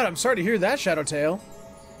God, I'm sorry to hear that, Shadowtail.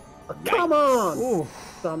 Oh, come on, Ooh,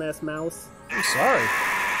 dumbass mouse. I'm sorry.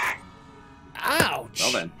 Ouch.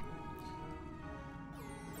 Well then.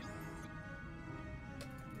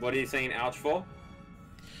 What are you saying, ouch for?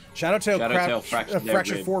 Shadowtail, Shadowtail fractured their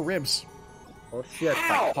fractured rib. 4 ribs. Oh shit.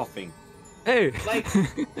 Ow! Coughing. Hey! Like,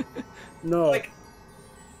 No. like,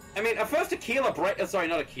 I mean, at first Aquila sorry,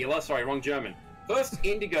 not Aquila. Sorry, wrong German. First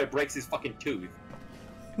Indigo breaks his fucking tooth.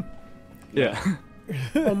 Yeah.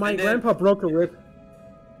 Oh, my And then- grandpa broke a rib.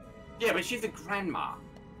 Yeah, but she's a grandma.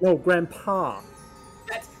 No, grandpa.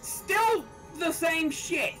 That's still the same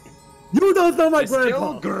shit. You don't know my It's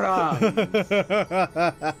still grandpa.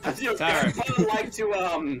 Does your Sorry. grandpa like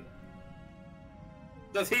to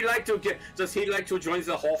Does he like to join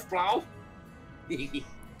the Hofblau? Baby.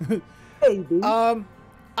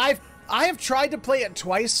 I have tried to play it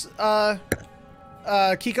twice,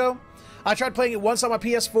 Kiko. I tried playing it once on my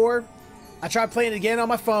PS4. I tried playing it again on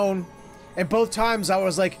my phone, and both times I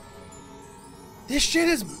was like, "This shit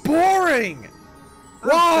is boring.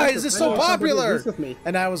 Why is this so popular?"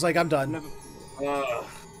 And I was like, "I'm done." No,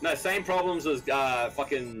 same problems as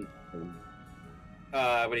fucking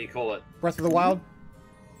what do you call it? Breath of the Wild.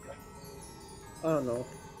 I don't know.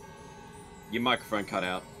 Your microphone cut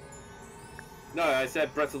out. No, I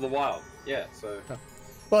said Breath of the Wild. Yeah, so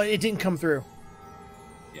Well, it didn't come through.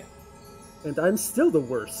 And I'm still the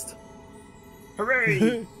worst.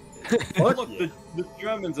 Hooray! Fuck Look, yeah. the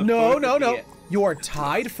Germans are No, both no, at no. the- You are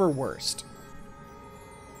tied for worst.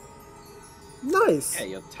 Nice. Yeah,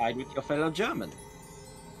 you're tied with your fellow German.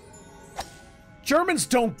 Germans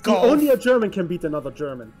don't See, golf. only a German can beat another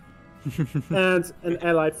German. And an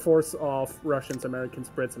allied force of Russians, Americans,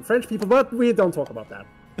 Brits, and French people, but we don't talk about that.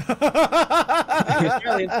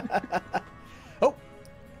 Oh.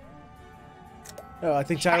 Oh, I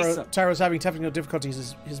think Scheiße. Tyro's having technical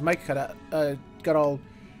difficulties. His mic got all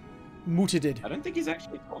muted. I don't think he's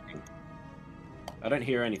actually talking. I don't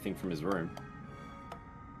hear anything from his room.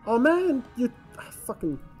 Oh man, you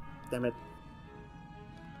fucking damn it.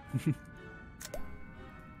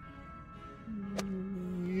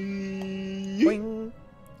 Boing.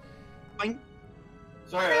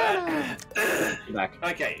 sorry about that. You're back.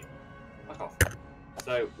 Okay. Fuck off.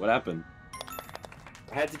 So What happened?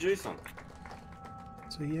 I had to do something.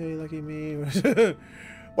 So yay, lucky me.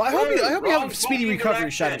 Well, I hope you have Wrong a speedy fucking recovery,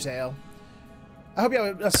 direction. Shadowtail. I hope you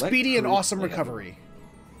have a speedy and cruise awesome together. recovery.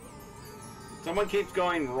 Someone keeps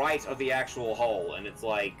going right of the actual hole, and it's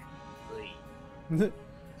like, Hey,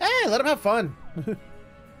 let him have fun.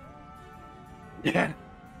 Yeah.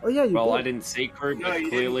 Oh yeah, you Well, did. I didn't see crew, No, but you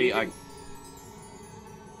clearly didn't, I.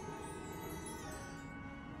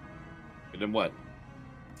 you Then what?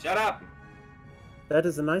 shut up. That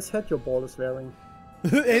is a nice hat your ball is wearing.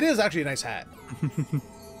 It is actually a nice hat.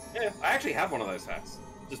 Yeah, I actually have one of those hats,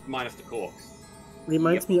 just minus the corks.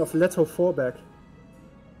 Reminds me of Leto Forbeck.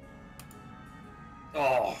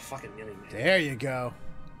 Oh, fucking million. There you go.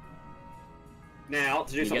 Now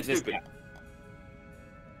to do You something get this stupid. guy.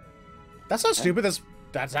 That's not stupid.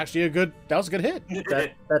 That's actually that was a good hit.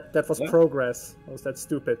 That was Yeah. progress. Or was that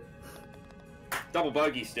stupid? Double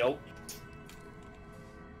bogey still.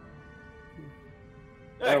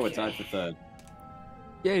 Oh, we're tied for third.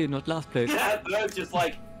 Yay, not last place. Third's just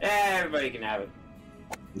like, everybody can have it.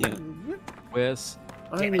 Yeah. Where's...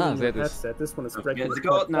 I don't Ah, even there it have is. that. This one is Don't breaking forget the the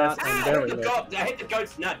goat podcast. nut. I'm I very hit the low. goat. I hit the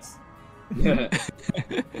goat's nuts.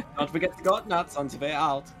 Don't forget the got nuts on the way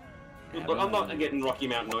out. Look, I'm not getting Rocky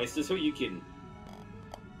Mountain oysters. Who are you kidding?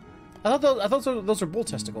 I thought those were bull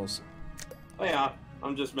testicles. Oh yeah,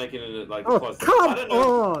 I'm just making it like. Oh, close. come I don't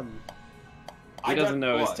know. on! He I doesn't don't-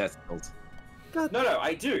 know his what? testicles. God. No,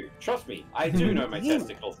 I do. Trust me, I do know my You.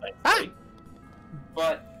 testicles, thankfully.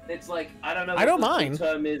 But it's like I don't know. I don't what the mind.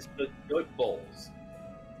 term is for goat balls,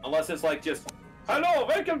 unless it's like just hello,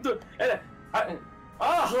 welcome to.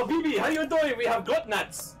 Habibi, how you doing? We have goat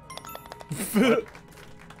nuts.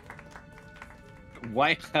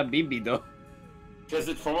 Why Habibi though? Because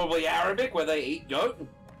it's probably Arabic where they eat goat.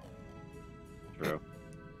 True.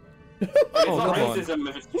 Like, it's Oh, not come on. racism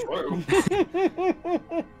if it's true.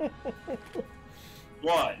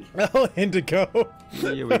 What? Oh, Indigo.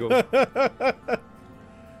 Here we go.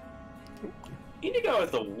 Indigo is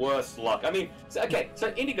the worst luck. I mean, so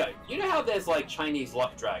Indigo, you know how there's like Chinese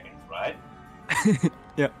luck dragons, right?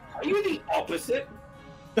 Yeah. Are you the opposite?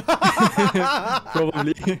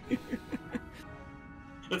 Probably.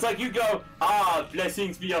 It's like you go,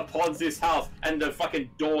 blessings be upon this house, and the fucking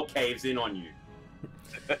door caves in on you.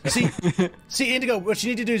 See, Indigo, what you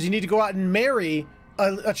need to do is you need to go out and marry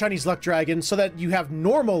a Chinese luck dragon so that you have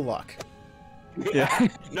normal luck. Yeah.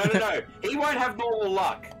 No. He won't have normal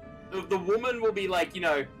luck. The woman will be like,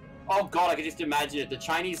 oh god, I can just imagine it. The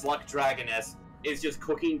Chinese luck dragoness is just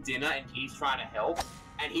cooking dinner and he's trying to help.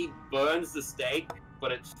 And he burns the steak,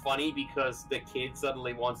 but it's funny because the kid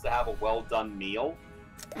suddenly wants to have a well-done meal.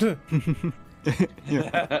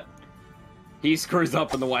 He screws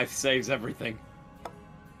up and the wife saves everything.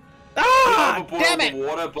 Ah! Ah, overboiled damn the it!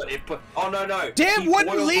 water, but it put. Oh no! Damn He wooden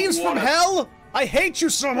boiled the leaves from water. hell! I hate you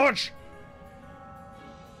so much!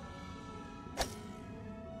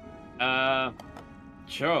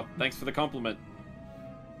 Sure. Thanks for the compliment.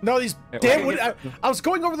 No, these damn wooden... I was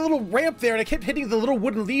going over the little ramp there, and I kept hitting the little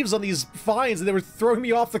wooden leaves on these vines, and they were throwing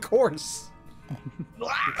me off the course.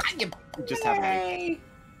 Just have a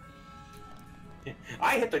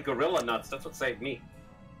I hit the gorilla nuts. That's what saved me.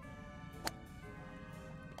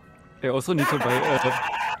 I also need to buy.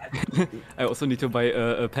 I also need to buy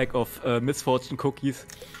a pack of misfortune cookies.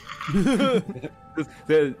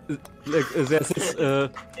 There's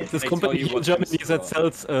this company you in what Germany those that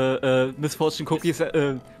are. sells misfortune cookies,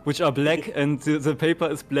 which are black, and the paper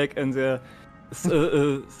is black, and there's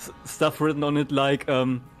stuff written on it like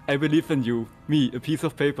 "I believe in you, me, a piece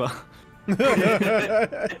of paper."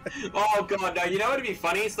 Oh god, no! You know what'd be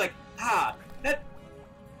funny? It's like, that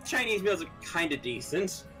Chinese meals are kind of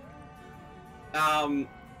decent. And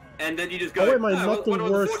then you just go, Oh, wait, not the wonder what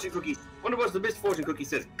the worst. fortune cookie. Wonder what the misfortune cookie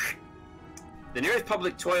says. The nearest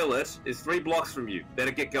public toilet is 3 blocks from you.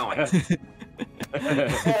 Better get going. or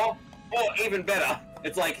even better,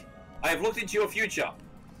 it's like, I have looked into your future.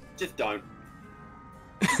 Just don't.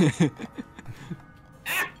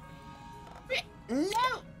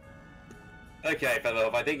 No! Okay,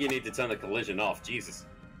 Featherhoof, I think you need to turn the collision off. Jesus.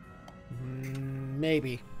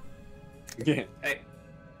 Maybe. Yeah. Hey,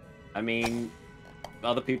 I mean,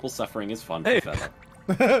 other people's suffering is fun. Hey. For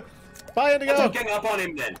Feather. Bye, Indigo! stop getting up on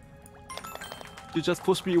him then. You just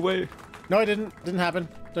pushed me away. No, I didn't. Didn't happen.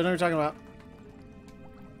 Don't know what you're talking about.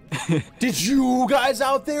 Did you guys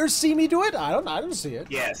out there see me do it? I didn't see it.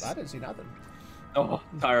 Yes. I didn't see nothing. Oh,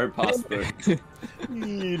 Tyro passed through.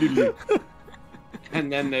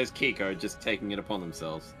 And then there's Kiko just taking it upon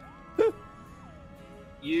themselves.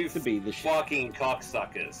 You To be the shit. fucking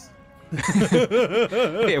cocksuckers.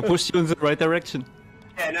 Hey, I pushed you in the right direction.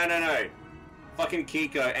 Yeah, no. Fucking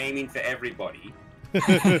Kiko aiming for everybody.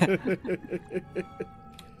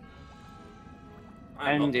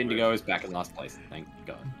 And Indigo is back in last place, thank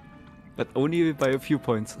God. But only by a few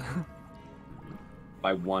points.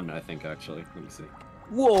 By 1, I think, actually. Let me see.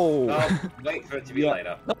 Whoa! Oh, wait for it to be Yeah.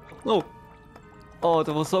 later. No! Oh,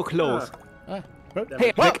 that was so close.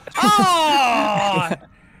 Hey, what? Ah!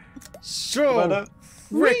 So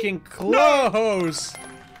freaking close!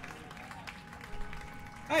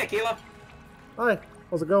 Hey, Keela. Hi,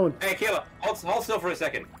 how's it going? Hey, Keela. Hold still for a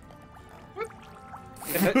second.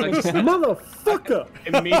 I just Motherfucker!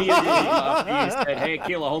 immediately after you said, hey,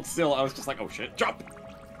 Akila, hold still, I was just like, oh shit, jump!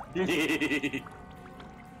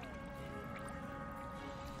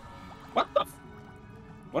 What the f-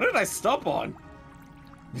 What did I stop on?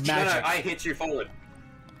 No, I hit you forward.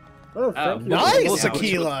 Oh, thank you. Nice, Yeah.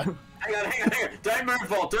 Aquila! Hang on. Don't move,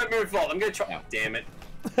 Vault. Don't move, Vault. I'm gonna try. Oh, damn it.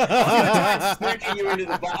 I was gonna try and snooky you into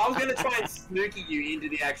the. I was gonna try and snooky you into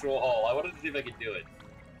the actual hole. I wanted to see if I could do it.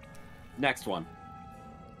 Next one.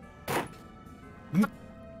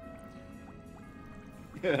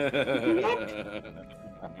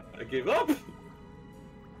 I give up.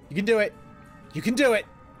 You can do it. You can do it.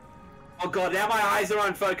 Oh god, now my eyes are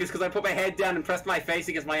unfocused because I put my head down and pressed my face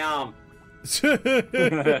against my arm.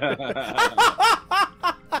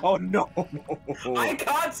 Oh no! I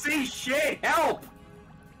can't see shit. Help!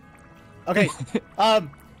 Okay.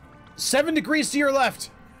 7 degrees to your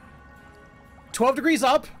left. 12 degrees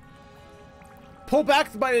up. Pull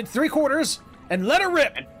back by 3/4 and let her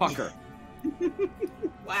rip. And fucker. You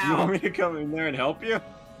Wow. want me to come in there and help you?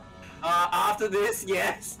 After this,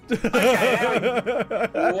 yes. Okay.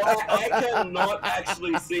 Well, I cannot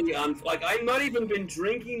actually see. Like I've not even been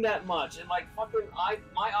drinking that much, and like fucking,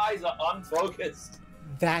 my eyes are unfocused.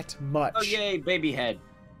 That much. Oh yay, baby head.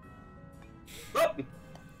 Oh,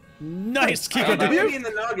 Nice, Kiko. I'm Did you? in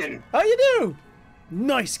the noggin. How you do?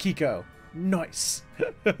 Nice, Kiko. Nice.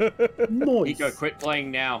 Nice. Nico, quit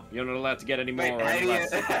playing now. You're not allowed to get any more. Wait, how do you...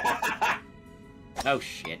 unless... Oh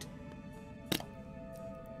shit.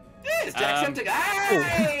 Yes, Jacksepticeye.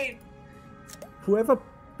 Hey! Whoever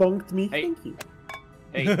bonked me, Hey. thank you.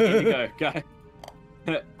 Hey, Indigo, go.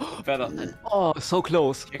 Feather, Oh, so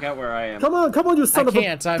close. check out where I am. Come on, you I son of a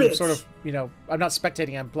can't. I'm bitch. sort of, I'm not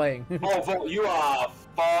spectating. I'm playing. Oh, Vault, you are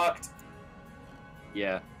fucked.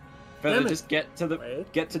 Yeah. Feather, Damn it. just get to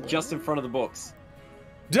Wait. get to just in front of the books.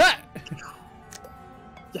 Duh!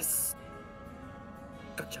 Yes.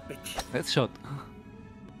 Gotcha, bitch. That's shot.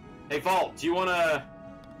 Hey, Vault, do you wanna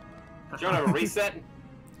have a reset?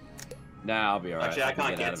 Nah, I'll be alright. Actually, I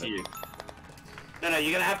can't get to you. No,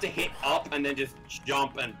 you're gonna have to hit up and then just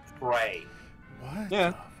jump and pray. What Yeah.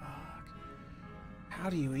 the fuck? How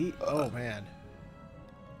do you eat? Oh, man.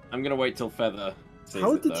 I'm gonna wait till Feather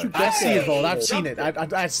How did you get I see there? it, Vold. I've seen it.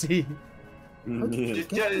 I see. How did you Just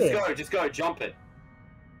get there? just go, jump it.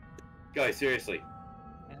 Go, seriously.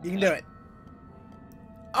 You can do it.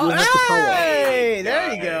 You have the power. Hey!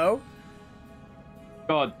 There you go.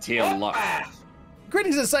 God tier luck.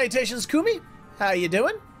 Greetings and salutations, Kumi. How you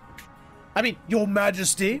doing? I mean, Your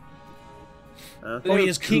Majesty. Oh, he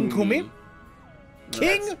is King Kumi.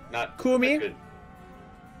 King Not Kumi. good.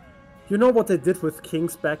 You know what they did with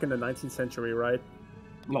kings back in the 19th century, right?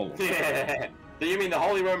 Lol. Do you mean the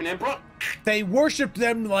Holy Roman Emperor? They worshipped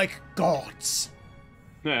them like gods.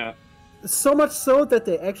 Yeah. So much so that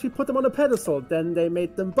they actually put them on a pedestal. Then they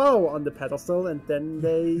made them bow on the pedestal, and then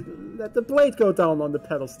they let the blade go down on the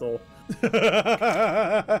pedestal.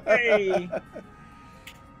 Hey.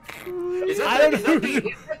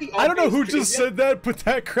 I don't know who just said that, but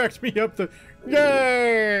that cracked me up.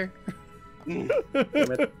 Yay! Damn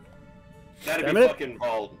it. That'd Damn be it. fucking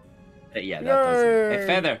bold. Yeah, that does it. Hey,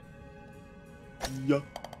 Feather.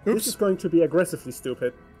 This is going to be aggressively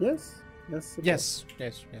stupid. Yes? Yes. it Yes,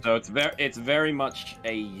 yes, yes. So it's very much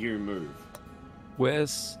a you move.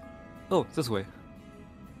 Where's... Oh, this way. will.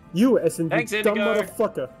 You, as in Thanks, you dumb Indigo.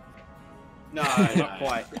 motherfucker. No, Not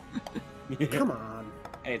quite. Come on.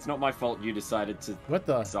 Hey, it's not my fault you decided to What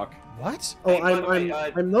the? suck. What? Oh, Hey, by the way,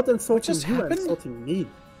 I'm not insulting just you, happened? I'm insulting me.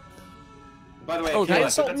 By the way, Oh, Akila, I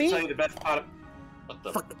insult forgot me? to tell you the best part of... What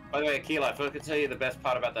the... Fuck. By the way, Akila, I forgot to tell you the best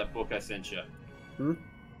part about that book I sent you. Hmm?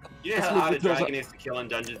 You know how hard a dragon is to kill in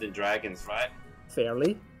Dungeons and Dragons, right?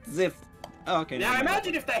 Fairly. Ziff. Oh, okay. Now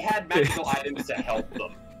imagine if they had magical items to help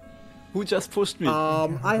them. Who just pushed me?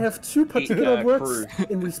 I have two particular words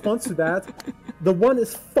in response to that. The one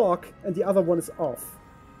is fuck, and the other one is off.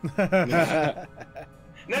 No.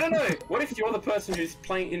 What if you're the person who's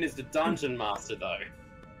playing in as the dungeon master, though?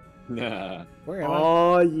 Yeah. Where am I?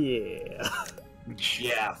 Oh, yeah.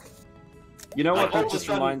 Yeah. You know what? All That of a just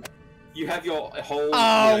sudden- reminds. You have your whole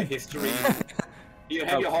Oh. history. You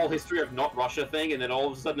have your whole history of not Russia thing, and then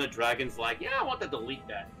all of a sudden a dragon's like, yeah, I want to delete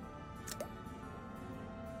that.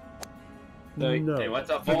 So, No. Hey, what's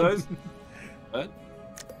up, For Volt? those. What?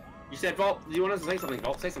 You said, Volt, do you want us to say something,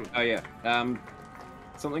 Volt? Say something. Oh yeah.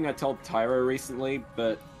 Something I told Tyro recently,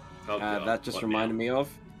 but Oh, God. that just What reminded now? me of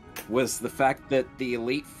was the fact that the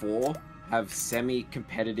Elite Four have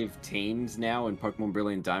semi-competitive teams now in Pokemon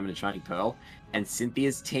Brilliant Diamond and Shining Pearl, and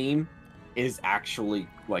Cynthia's team is actually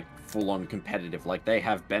like full-on competitive. Like they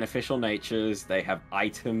have beneficial natures, they have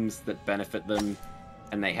items that benefit them,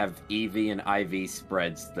 and they have EV and IV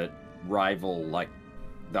spreads that rival like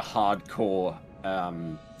the hardcore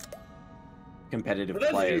competitive For those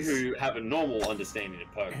players. of you who have a normal understanding of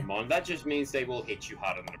Pokemon, that just means they will hit you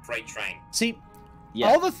harder than a freight train. See, Yeah.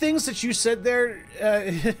 all the things that you said there,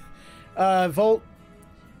 Volt.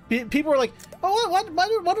 People are like, "Oh,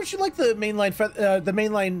 why don't you like the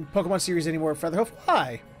mainline Pokemon series anymore, Featherhoof?"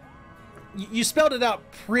 Why? You spelled it out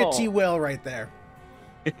pretty well right there.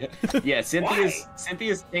 Yeah,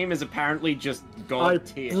 Cynthia's team is apparently just I god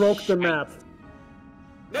tier. broke the shite. map.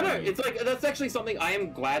 No, it's like, that's actually something I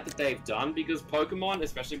am glad that they've done, because Pokemon,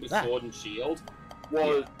 especially with Sword and Shield,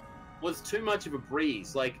 was too much of a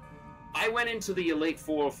breeze. Like, I went into the Elite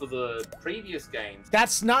Four for the previous games.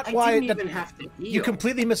 That's not I why didn't even have to heal. you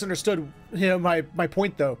completely misunderstood. My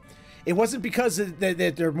point though. It wasn't because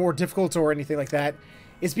that they're more difficult or anything like that.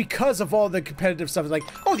 It's because of all the competitive stuff. Like,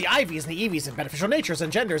 oh, the IVs and the EVs and beneficial natures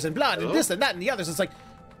and genders and blood and this and that and the others. It's like,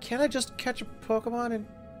 can't I just catch a Pokemon and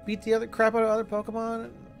beat the other crap out of other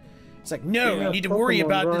Pokemon? It's like, no, Yeah, you need to worry Pokemon,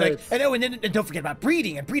 about right. like, and then don't forget about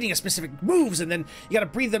breeding and breeding a specific moves, and then you got to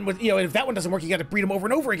breed them with, and if that one doesn't work, you got to breed them over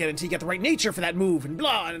and over again until you get the right nature for that move and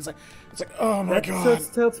blah. And it's like, oh my That god.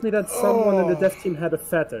 just tells me that someone in the dev team had a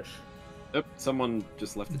fetish. Yep, someone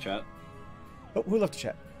just left the chat. Oh, who left the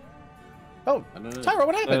chat? Oh, I don't know. Tyro,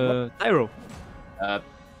 what happened? Tyro.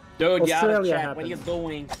 Dude, yeah, Australia chat. What are you happened.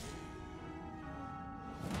 doing?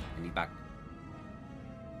 And he back.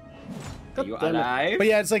 Are you damn it. alive? But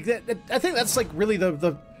yeah, it's like I think that's like really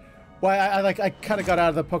the why I kind of got out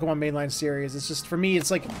of the Pokemon mainline series. It's just for me,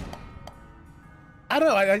 it's like I don't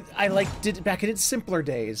know. I like did it back in its simpler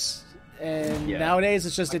days, and Yeah. nowadays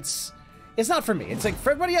it's just it's not for me. It's like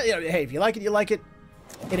for everybody, hey, if you like it, you like it.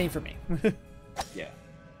 It ain't for me. Yeah.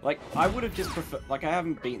 Like, I would have just preferred... Like, I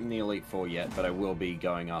haven't beaten the Elite Four yet, but I will be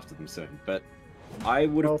going after them soon. But I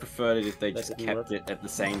would have Well, preferred it if they that just didn't kept work. it at the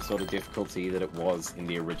same sort of difficulty that it was in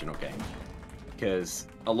the original game. Because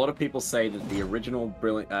a lot of people say that the original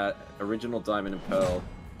original Diamond and Pearl...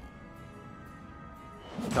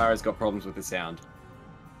 Tyra's got problems with the sound.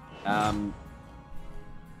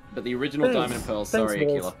 But the original Thanks. Diamond and Pearl... Thanks, Sorry,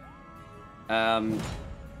 Wolf. Aquila.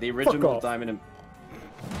 The original off. Diamond and...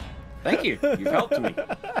 Thank you. You've helped me.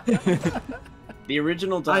 The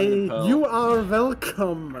original Diamond and Pearl. You are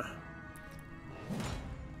welcome.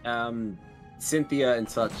 Cynthia and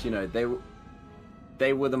such, you know,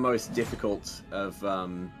 they were the most difficult of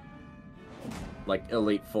like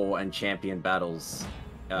Elite Four and Champion battles.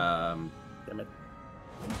 Damn it.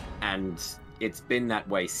 And it's been that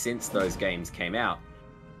way since those games came out.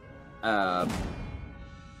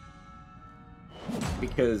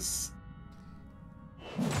 Because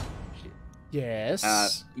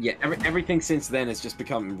Yes. yeah, everything since then has just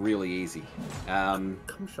become really easy. Come,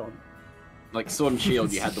 Sean. Like Sword and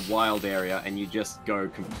Shield, you had the wild area, and you just go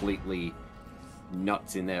completely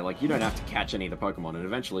nuts in there. Like, you don't have to catch any of the Pokemon, and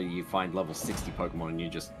eventually you find level 60 Pokemon, and you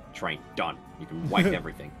just train. Done. You can wipe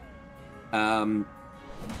everything.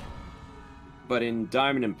 But in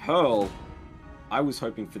Diamond and Pearl, I was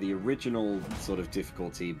hoping for the original sort of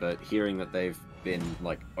difficulty, but hearing that they've been,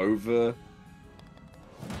 like, overly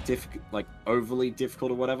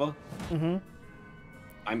difficult or whatever,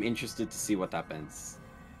 I'm interested to see what that means.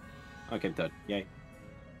 Okay, done. Yay.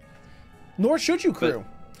 Nor should you, crew.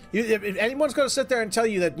 If anyone's going to sit there and tell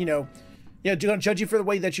you that, going to judge you for the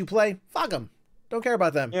way that you play, fuck them. Don't care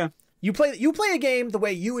about them. Yeah. You play a game the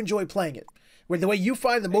way you enjoy playing it, the way you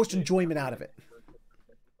find the most enjoyment out of it.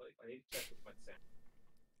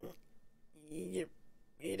 Yep.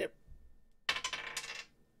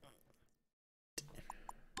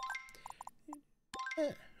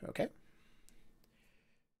 Okay.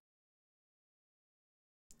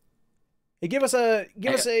 Hey, give us a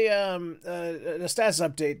status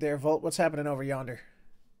update there, Volt. What's happening over yonder?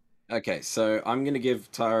 Okay, so I'm gonna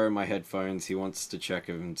give Tyro my headphones. He wants to check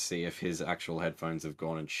and see if his actual headphones have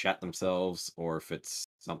gone and shat themselves, or if it's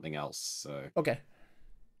something else. So okay,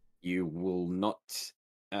 you will not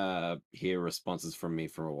hear responses from me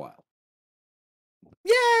for a while.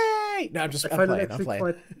 Yay! No, I'm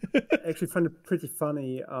playing. Actually find it pretty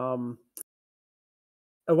funny.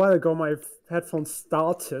 A while ago, my headphones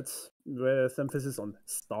started, with emphasis on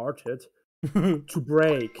started, to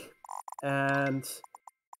break. And,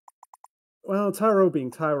 well, Tyro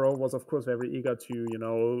being Tyro was, of course, very eager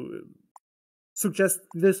to, suggest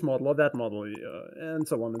this model or that model, and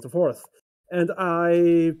so on and so forth. And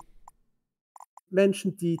I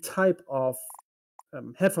mentioned the type of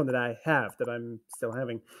headphone that I have, that I'm still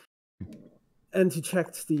having. And he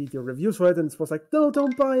checked the reviews for it and was like, no,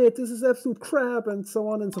 don't buy it. This is absolute crap, and so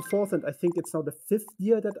on and so forth. And I think it's now the 5th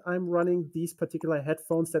year that I'm running these particular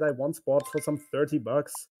headphones that I once bought for some $30.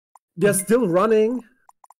 They're still running.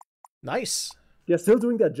 Nice. They're still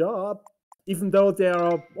doing their job, even though they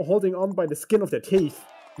are holding on by the skin of their teeth.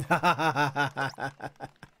 And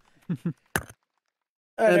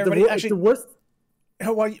the worst...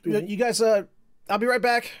 Well, you guys, I'll be right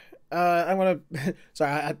back. I'm gonna. Sorry,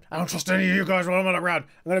 I don't trust any of you guys while I'm on the ground.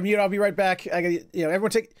 I'm gonna mute. I'll be right back. I gotta,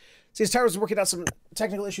 everyone take. See, Tyro's working out some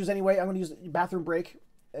technical issues anyway. I'm gonna use the bathroom break,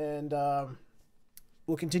 and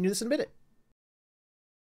we'll continue this in a minute.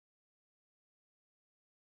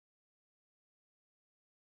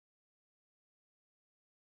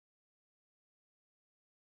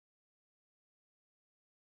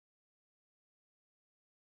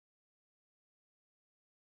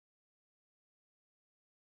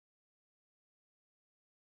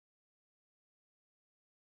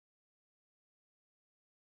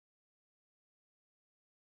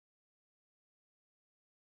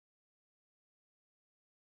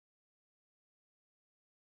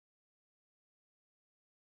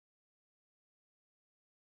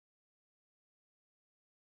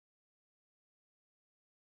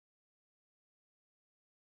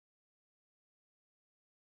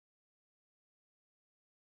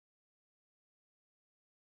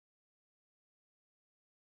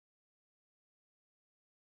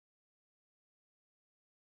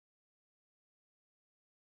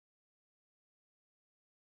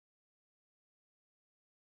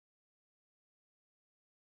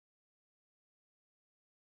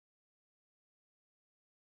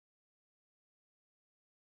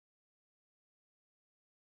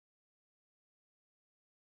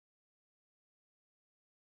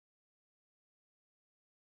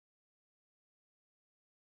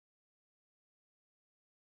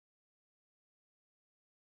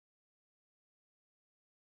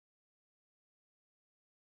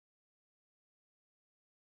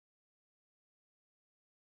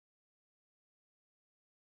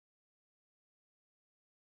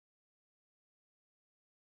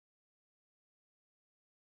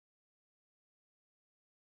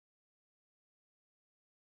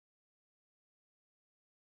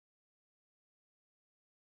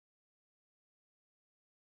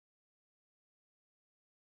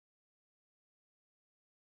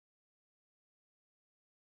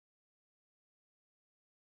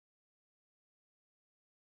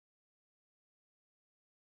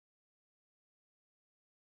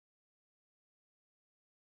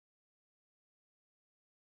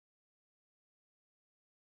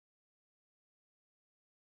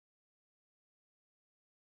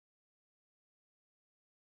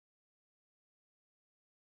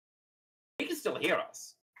 still hear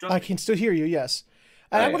us. Trust I me. can still hear you, yes.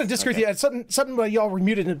 And I'm going to disagree with you. Something y'all were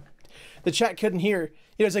muted and the chat couldn't hear.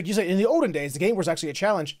 You know, it's like you said, in the olden days, the game was actually a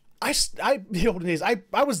challenge. The olden days,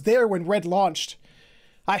 I was there when Red launched.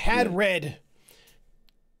 I had Red.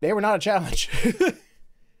 They were not a challenge.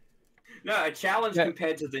 No, a challenge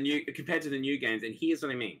compared to the new games, and here's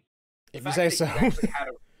what I mean. If you say so.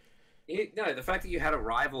 No, the fact that you had a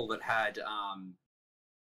rival that had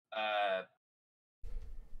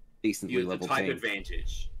decently level type team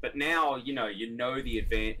advantage, but now you know the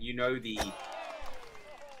advantage.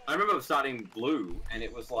 I remember starting Blue, and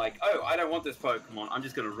it was like, oh, I don't want this Pokemon. I'm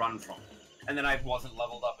just gonna run from it, and then I wasn't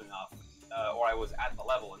leveled up enough, or I was at the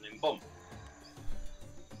level, and then boom.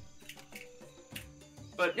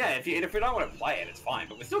 But yeah, if you don't want to play it, it's fine.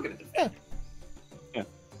 But we're still gonna defend. Yeah.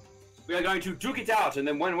 We are going to duke it out, and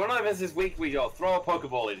then when one of us is weak, we all throw a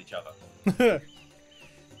Pokeball at each other.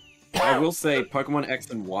 I will say, Pokemon X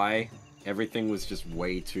and Y, everything was just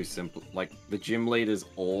way too simple. Like, the gym leaders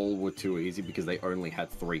all were too easy because they only had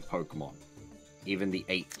 3 Pokemon. Even the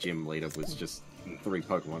 8th gym leader was just 3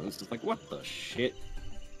 Pokemon. It was just like, what the shit?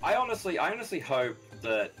 I honestly hope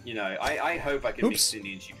that, I hope I can mix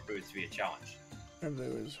Indian Sheep Fruits to be a challenge. It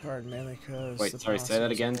was hard, man, because... Wait, sorry, say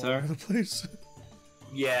that again, Tara? Please.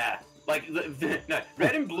 Yeah. Like, no,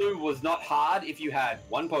 Red and Blue was not hard if you had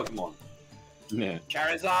 1 Pokemon. Yeah.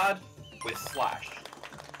 Charizard with Slash.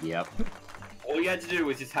 Yep. All you had to do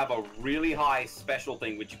was just have a really high special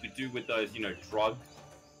thing, which you could do with those, drug.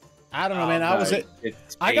 I don't know, man.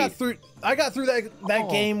 I got through that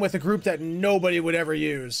game with a group that nobody would ever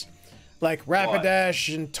use, like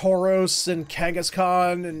Rapidash and Tauros and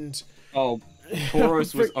Kangaskhan and. Oh,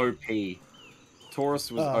 Tauros was OP.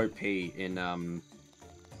 Tauros was OP in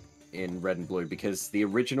Red and Blue because the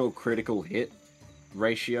original critical hit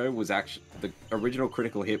ratio was actually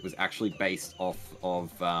based off of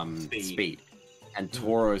speed, and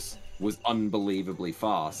Tauros was unbelievably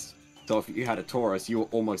fast. So if you had a Tauros, you were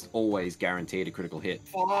almost always guaranteed a critical hit.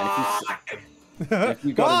 And if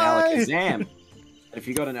you got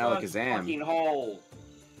an Alakazam,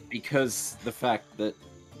 because the fact that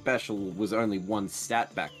special was only 1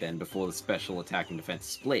 stat back then before the special attack and defense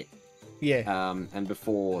split. Yeah. And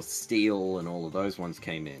before Steel and all of those ones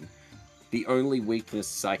came in, the only weakness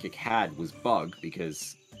Psychic had was Bug,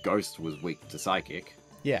 because Ghost was weak to Psychic.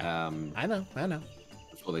 Yeah. I know.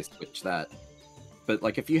 Before they switched that. But,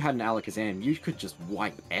 like, if you had an Alakazam, you could just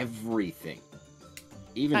wipe everything.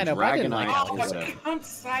 Even Dragonite.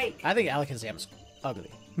 I think Alakazam's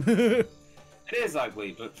ugly. It is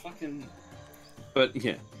ugly, but fucking... But,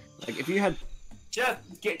 yeah. Like, if you had...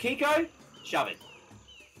 Just get Kiko, shove it.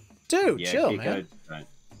 Dude, chill, Kiko, man. Right.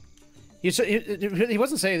 He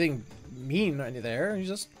wasn't saying anything mean there. He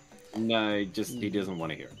just... No, he doesn't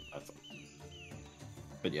want to hear it. That's all.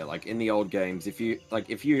 But yeah, like, in the old games, if you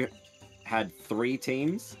had 3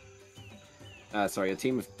 teams... a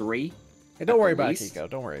team of 3... Hey, don't worry about it, Kiko.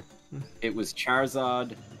 Don't worry. It was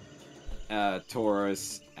Charizard,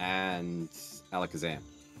 Tauros, and Alakazam.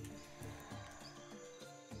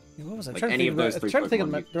 What was I like trying any to of think those of? 3 Trying to think of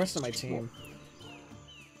Pokemon the rest of my team.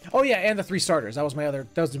 Oh yeah, and the 3 starters. That was my other.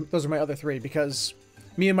 Those are my other 3 because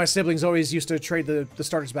me and my siblings always used to trade the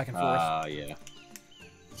starters back and forth. Yeah.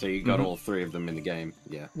 So you got all 3 of them in the game.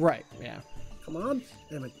 Yeah. Right. Yeah. Come on.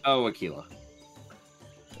 Damn it. Oh, Aquila.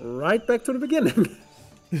 Right back to the beginning.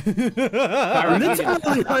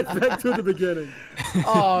 Literally right back to the beginning.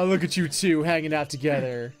 Oh, look at you 2 hanging out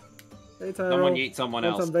together. Hey, Tyro. Someone yeet someone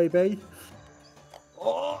else. Some baby.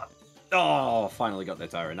 Oh, finally got their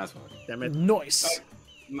Tyro. Nice one. Damn it. Nice.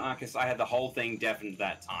 Marcus, I had the whole thing deafened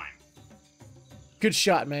that time. Good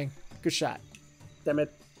shot, man. Good shot. Damn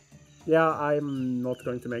it. Yeah, I'm not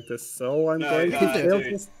going to make this, so I'm going to fail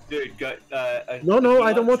this. Dude, go. No,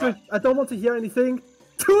 I don't want to. I don't want to hear anything.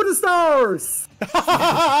 To the stars!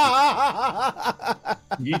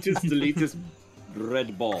 Yeetus deletus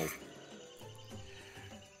red ball.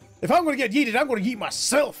 If I'm going to get yeeted, I'm going to yeet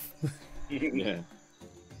myself. Yeah.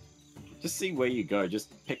 Just see where you go.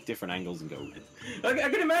 Just pick different angles and go with it. I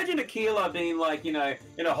can imagine Aquila being like, in a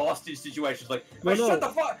hostage situation. It's like, shut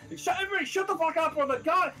the fuck up, or the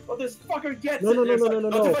god, or this fucker gets No.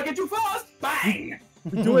 Not if I get too fast, bang!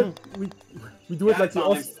 We do it. We do it like the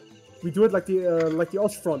Oz. We do it like the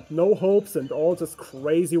Oz front. No hopes and all just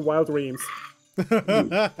crazy wild dreams.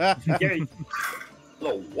 The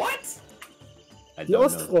what? The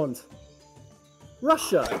Ostfront.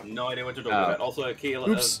 Russia. I have no idea what you're talking about. Also,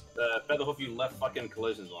 Aquila, Featherhoof, you left fucking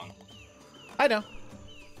collisions on. I know.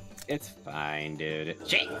 It's fine, dude.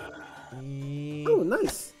 Oh,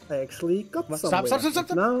 nice. I actually got somewhere. Stop.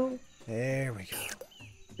 Now. There we go.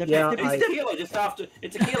 Yeah, It's tequila just after.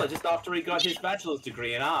 It's tequila just after he got his bachelor's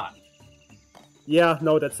degree in art. Yeah,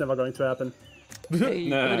 no, that's never going to happen. Hey,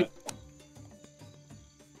 No.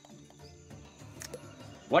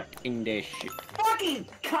 What in the shit? Fucking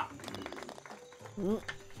cut.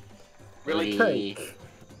 Really? Cake.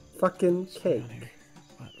 Fucking cake.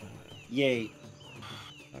 Yay.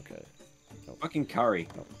 Okay. Fucking curry.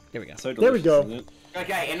 Here we go. So delicious, There we go. isn't it?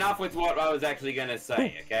 Okay, enough with what I was actually gonna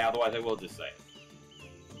say. Okay, otherwise I will just say it.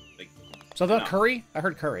 Like, So the No. curry? I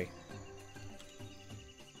heard curry.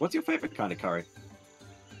 What's your favorite kind of curry?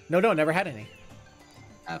 No, never had any.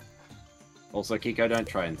 Also, Kiko, don't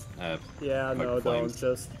try and Yeah, Poke no, don't.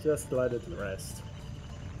 flames. Just let it rest.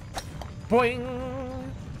 Boing!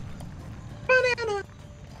 Banana!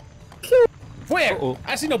 Where? Uh-oh.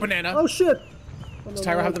 I see no banana. Oh shit! Oh, no, Does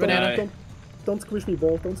Tyra have the banana? Don't squish me,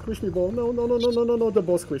 ball. Don't squish me, ball. No, the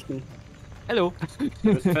ball squished me. Hello.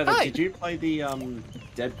 Feather, Hi. did you play the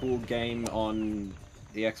Deadpool game on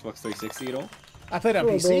the Xbox 360 at all? I played on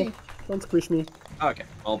Hello, PC. ball. Don't squish me. Okay.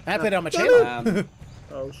 Well, I played on my channel.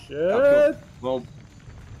 Oh shit! oh, cool. Well,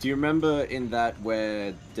 do you remember in that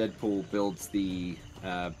where Deadpool builds the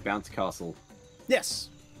bounce castle? Yes.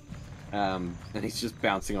 And he's just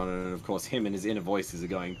bouncing on it, and of course, him and his inner voices are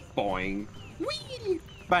going boing, wee,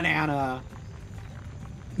 banana.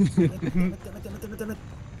 You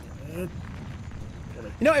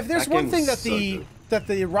know, if there's That one game's thing that so the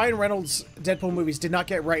good. Ryan Reynolds Deadpool movies did not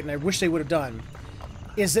get right, and I wish they would have done,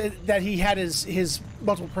 is that he had his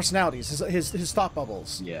multiple personalities, his thought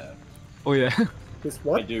bubbles. Yeah, Oh yeah. This I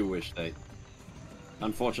what? do wish they.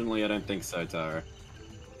 Unfortunately, I don't think so, Tara.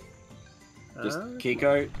 Just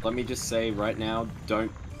Kiko, let me just say right now,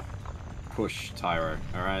 don't push Tyro,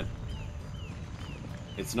 alright?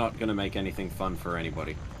 It's not gonna make anything fun for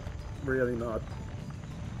anybody. Really not.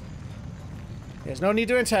 There's no need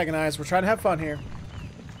to antagonize. We're trying to have fun here.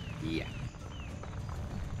 Yeah.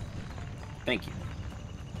 Thank you.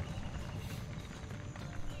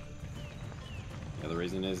 The other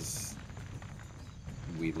reason is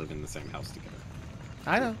we live in the same house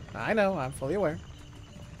together. I know. I'm fully aware.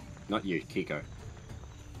 Not you, Kiko.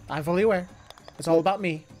 I'm fully aware. It's all about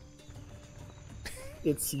me.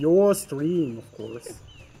 It's your stream, of course.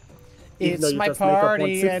 Even though It's you my just make up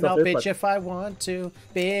party, 1/6 and of I'll it, bitch but- if I want to.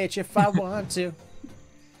 Bitch if I want to.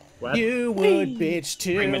 What? You would bitch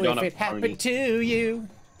too Bring if Madonna it pony. happened to you.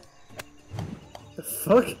 The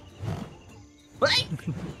fuck?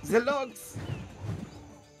 The logs!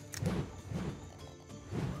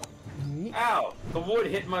 ow! The wood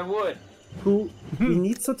hit my wood. Who? We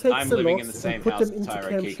need to take I'm the living logs in the same and put house them as into Tyra,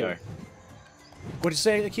 camp Kiko. shit. What'd you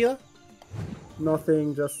say, Akila?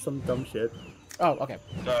 Nothing, just some dumb shit. Oh, okay.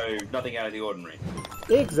 So nothing out of the ordinary.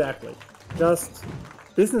 Exactly. Just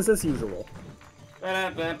business as usual.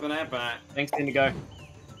 Ba-da-ba-ba-da-ba. Thanks, Indigo.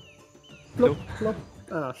 Plop, plop.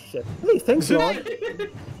 Ah, shit. Hey, thanks, Log.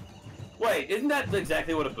 Wait, isn't that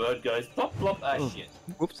exactly what a bird goes? Plop plop. Ah, shit.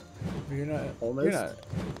 Whoops. You're not. Almost. You're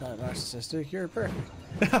not narcissistic. You're perfect.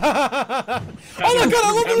 Oh my god!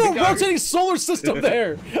 I love the little rotating solar system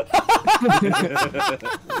there.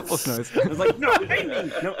 That was nice. I was like, no, aim!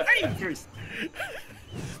 No, aim first!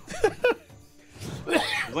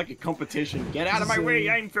 It's like a competition. Get out of my way,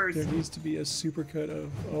 aim first! There needs to be a supercut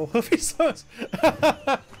of all of these songs.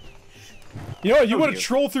 You know what? You want to dear.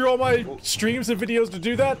 troll through all my streams and videos to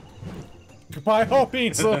do that? By all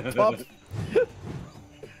means, pup.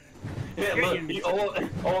 Yeah, look,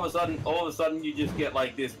 all of a sudden, you just get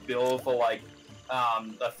like this bill for like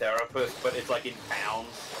a therapist, but it's like in pounds.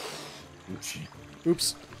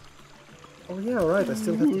 Oops. Oh yeah, right. I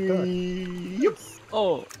still have to duck.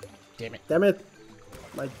 Oh. Damn it. Damn it.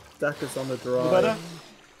 My duck is on the dry. Butter?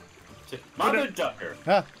 Mother ducker.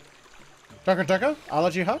 Huh? Ducker? I'll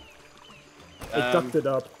let you hug? I ducked it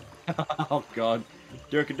up. Oh god.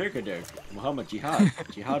 Durka Durka Durk. Muhammad Jihad.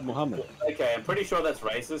 Jihad Muhammad. Okay, I'm pretty sure that's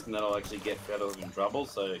racist, and that'll actually get Feather in trouble.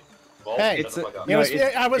 So, well, Hey, shut it's the a- fuck up. It was,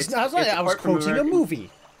 it's- I was it's apart from quoting a American- movie.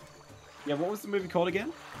 Yeah, what was the movie called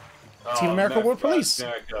again? Team America World Police.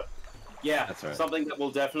 America. Yeah, That's right. something that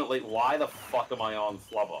will definitely. Why the fuck am I on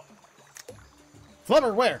Flubber?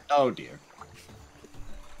 Flubber, where? Oh dear.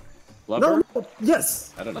 No, Blubber? no,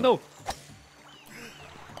 yes. I don't Oh know. no.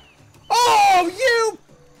 Oh, you!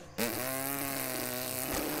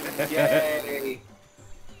 Yay!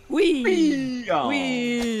 Wee. Oh.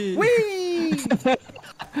 Wee. Whee!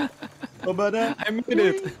 Oh, but, I made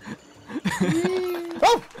it.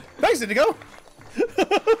 Oh, thanks, Indigo.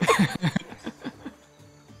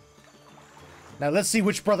 Now let's see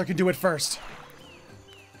which brother can do it first.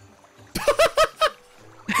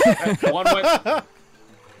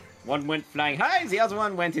 one went flying high, the other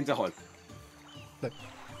one went into hole.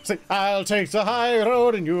 It's like, I'll take the high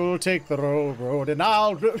road and you'll take the low road, and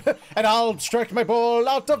I'll strike my ball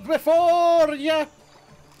out of before ya.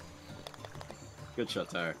 Good shot,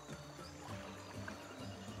 Tyro.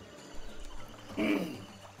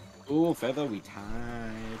 Ooh, feather, we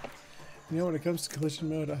tied. You know, when it comes to collision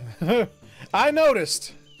mode, I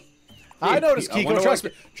noticed. I noticed,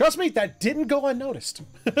 Kiko. Trust me, that didn't go unnoticed.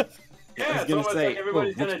 Yeah, it's almost like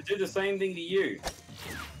everybody's gonna do the same thing to you.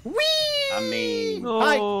 Whee! I mean...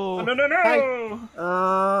 Hi. Oh, No.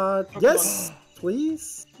 Yes,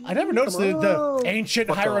 please. I never noticed the ancient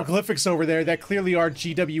Fuck hieroglyphics over there that clearly are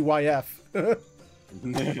GWYF.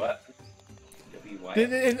 What?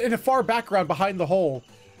 in a far background behind the hole.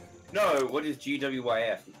 No, what is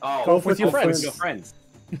GWYF? Oh, Go with your friends. Your friends.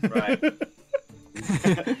 right.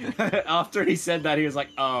 After he said that, he was like,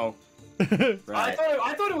 "Oh, right."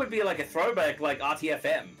 I thought it would be like a throwback, like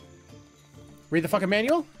RTFM. Read the fucking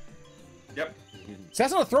manual? Yep. So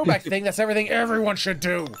that's not a throwback thing, that's everything everyone should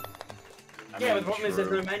do. Yeah, but the problem is there's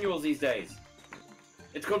no manuals these days.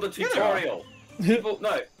 It's called a tutorial. People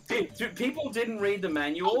didn't read the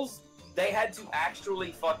manuals. They had to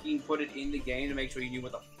actually fucking put it in the game to make sure you knew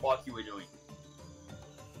what the fuck you were doing.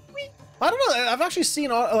 I don't know, I've actually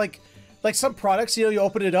seen like some products, you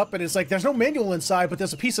open it up and it's like there's no manual inside, but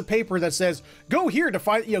there's a piece of paper that says, go here to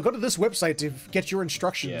find, go to this website to get your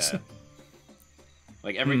instructions. Yeah.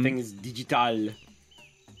 Like everything is digital.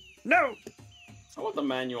 No! I want the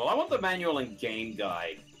manual. I want the manual and game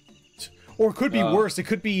guide. Or it could be worse. It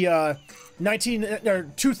could be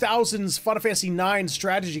 2000s Final Fantasy IX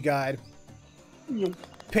strategy guide.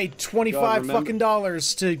 Paid $25 fucking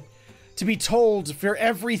dollars to be told for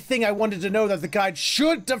everything I wanted to know that the guide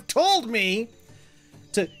should have told me,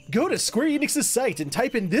 to go to Square Enix's site and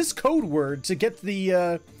type in this code word to get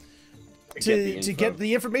the to get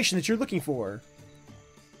the information that you're looking for.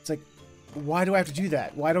 It's like, why do I have to do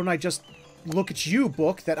that? Why don't I just look at you,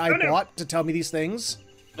 book that I bought to tell me these things?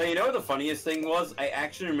 Now, you know what the funniest thing was? I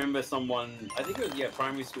actually remember someone, I think it was,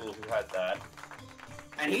 primary school who had that.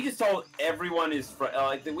 And he just told everyone they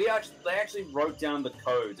actually wrote down the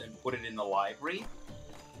codes and put it in the library.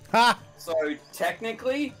 Ha! So,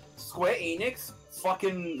 technically, Square Enix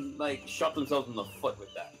fucking, shot themselves in the foot with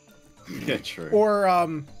that. Yeah, true. Or,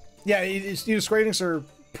 yeah, it's either Square Enix or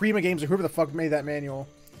Prima Games or whoever the fuck made that manual.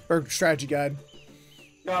 Or strategy guide.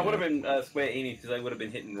 No, it would have been Square Enix because they would have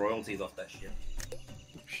been hitting royalties off that shit.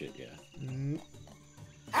 Shit, yeah.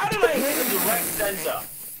 How did I hit a direct center?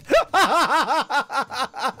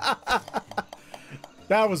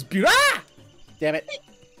 That was beautiful. Ah! Damn it.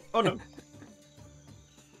 Oh no.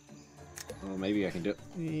 Well, maybe I can do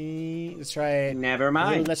it. Let's try it. Never A mind.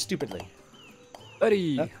 little less stupidly.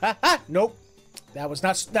 buddy. Nope. That was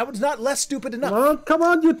not less stupid enough. Oh, come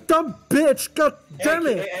on, you dumb bitch! God damn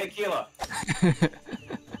it! Hey, Keela.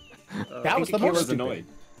 That was the most Keela's stupid. annoyed.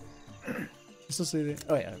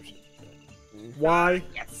 Oh yeah. Why?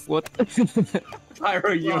 What?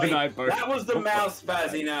 Tyro, you and I both. That was the mouse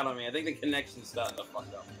spazzing out on me. I think the connection's starting to fuck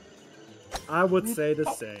up. I would say the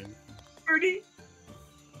same.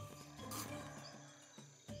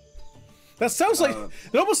 That sounds like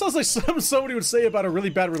it almost sounds like somebody would say about a really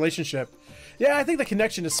bad relationship. Yeah, I think the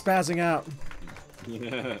connection is spazzing out.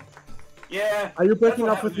 Yeah. Yeah. Are you breaking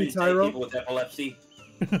that's up what with me, happens when you date Tyro? people with epilepsy.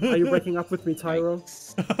 Are you breaking up with me, Tyro?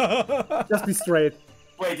 Just be straight.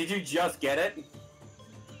 Wait, did you just get it?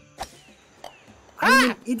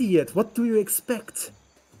 I'm an idiot. What do you expect?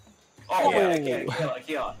 Oh, yeah, okay,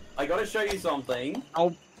 Keela. I gotta show you something.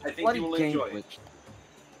 Oh, I think you will enjoy it.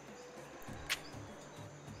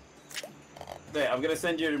 There, I'm gonna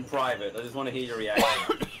send you it in private. I just want to hear your reaction.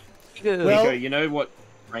 Well, Kiko, you know what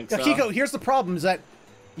ranks are? Kiko, here's the problem: is that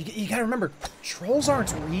you gotta remember, trolls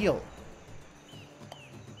aren't real.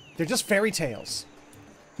 They're just fairy tales.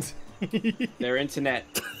 They're internet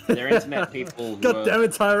people. Who God damn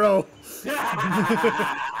it, Tyro!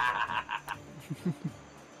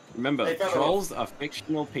 Remember, Hey, fellow. trolls are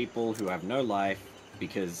fictional people who have no life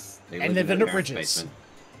because they And live live in their under parents' bridges. basement.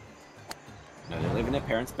 No, they live in their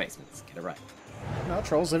parents' basements. Get it right. No,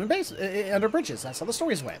 trolls live in under bridges. That's how the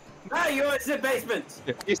stories went. Ah, you always said basement.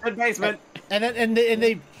 You said basement. And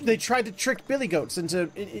they tried to trick billy goats into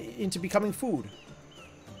becoming food.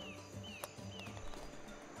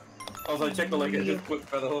 Also, check the link just quick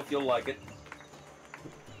for the hook. You'll like it.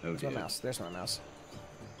 Oh There's my dear. mouse. There's my mouse.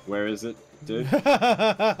 Where is it, dude? I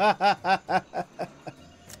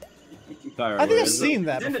Tyro, think where I've is seen it?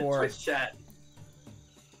 that It's in the before. Twitch chat.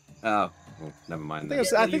 Oh, well, never mind. I think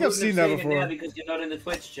then. I think I've seen that It now before. because you're not in the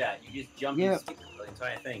Twitch chat. You just jump Yeah. and stick to the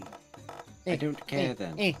entire thing. I don't care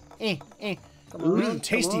then. Ooh,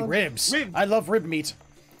 tasty on. ribs. I love rib meat.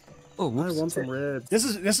 Oh, I whoops. want some ribs. This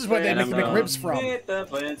is where they And make the I'm, McRibs from. Hit the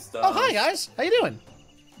Flintstones. Oh, hi guys. How you doing?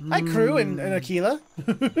 Hi, Crew and Aquila.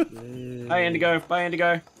 Bye, Indigo. Bye,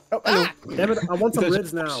 Indigo. Oh, ah! Damn it, I want some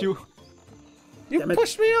ribs now. You. You Damn it.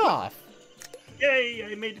 pushed me off. Yay!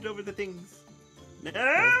 I made it over the things.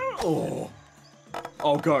 No!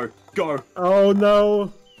 Oh, go. Go. Oh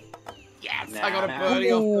no. Yes! Nah, I got a nah.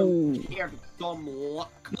 birdie off Ooh. them. Here, dumb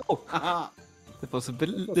luck. No. Haha. That was a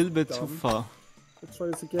little bit too dumb. far. Let's try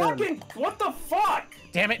this again. Fucking, what the fuck?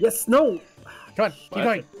 Damn it. Yes, no. Come on. Keep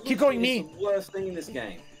going. Keep going, It's me. the worst thing in this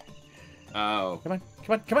game. Oh. Come on.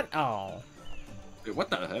 Come on. Come on. Oh. Wait, what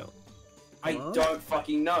the hell? I Huh? don't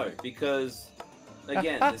fucking know because,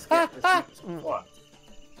 again, this ah, game ah. is what?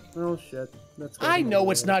 Oh shit. Let's go. I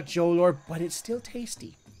know it's not Jolor, but it's still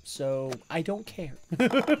tasty. So I don't care.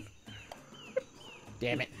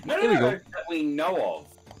 Damn it. No, Here we go. that we know of.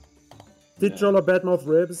 Did Jola badmouth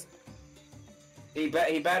ribs? He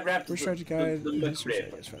bad rapped First strategy guide. the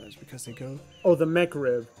McRib. Is because they go. Oh, the mech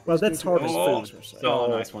rib. Well, that's hard as Oh. food. Oh,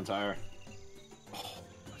 nice one, Tyre.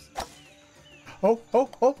 Oh, oh,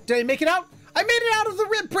 oh. Did I make it out? I made it out of the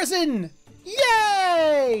rib prison!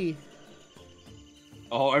 Yay!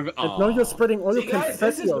 Oh, And now you're spreading all your See, guys,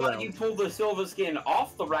 this confetti is why around. you pull the silver skin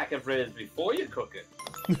off the rack of ribs before you cook it.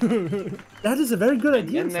 That is a very good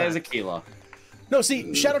idea. And in there's a fact. Keeler. No, see,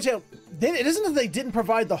 Shadowtail, it isn't that they didn't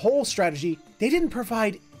provide the whole strategy. They didn't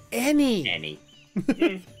provide any. Annie.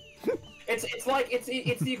 It's like it's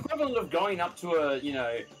the equivalent of going up to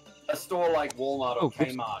a store like Walmart or Oh, oops.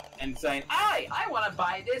 Kmart and saying, I want to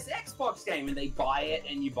buy this Xbox game, and they buy it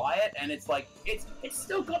and you buy it, and it's like it's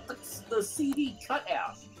still got the CD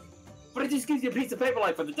cutout, but it just gives you a piece of paper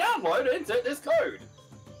like, for the download, insert this code.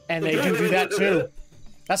 And they do that too.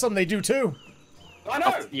 That's something they do too. I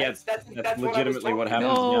know. Yeah, that's that's what I was legitimately what talking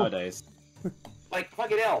happens about. No. nowadays. Like,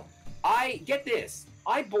 fucking hell. I get this.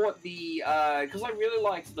 I bought the because I really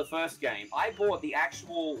liked the first game. I bought the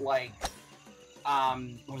actual like what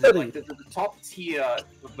was it, like the top tier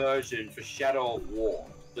version for Shadow of War,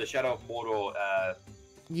 the Shadow of Mordor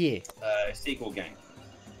Yeah. sequel game.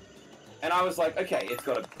 And I was like, okay, it's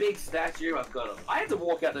got a big statue. I had to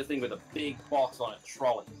walk out this thing with a big box on a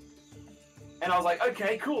trolley. And I was like,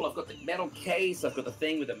 okay, cool. I've got the metal case. I've got the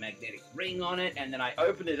thing with a magnetic ring on it. And then I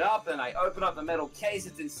open it up, and I open up the metal case.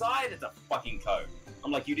 It's inside. It's a fucking code.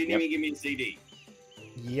 I'm like, you didn't even give me a CD.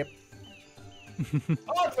 Yep.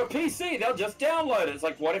 Oh, it's for PC. They'll just download it. It's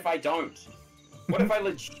like, what if I don't? What if I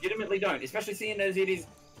legitimately don't? Especially seeing as it is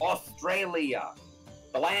Australia,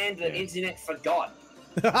 the land that internet forgot.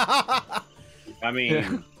 I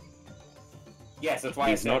mean, Yes, that's why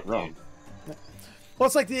he's I said not wrong. Well,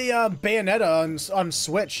 it's like the Bayonetta on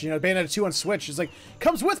Switch. You know, Bayonetta 2 on Switch. It's like,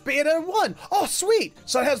 comes with Bayonetta 1. Oh, sweet.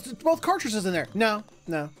 So it has both cartridges in there. No.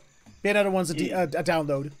 Bayonetta 1's a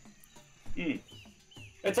download.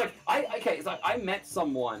 It's like it's like I met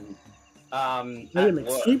someone I at am work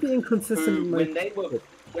extremely inconsistent who, in my...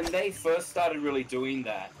 when they first started really doing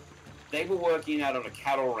that, they were working out on a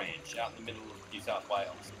cattle ranch out in the middle of New South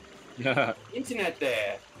Wales. Internet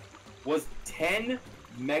there was 10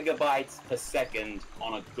 megabytes per second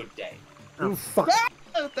on a good day. Oh, fuck.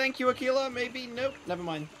 Oh, thank you, Aquila. Maybe nope. Never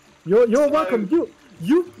mind. You're So- welcome.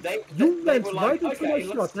 You They went were right like, into my okay,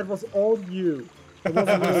 shot. let's- That was all you. It That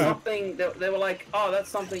wasn't was me. something that they were like, oh, that's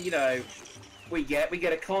something, you know, we get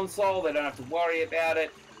a console, they don't have to worry about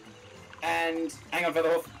it. And hang on for the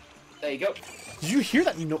hoof. There you go. Did you hear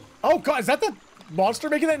that? No. Oh god, is that the monster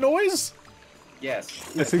making that noise? Yes.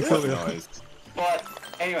 I think so, yeah. Noise. But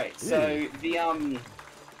anyway, so the Oh,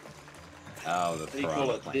 the what do you call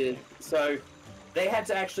piranha it? plant. So they had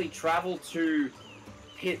to actually travel to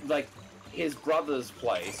his brother's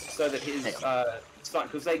place so that his son,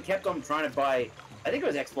 because they kept on trying to buy, I think it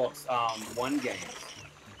was Xbox One games,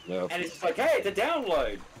 Yep. and it's like, hey, it's a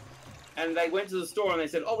download, and they went to the store and they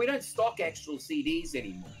said, oh, we don't stock actual CDs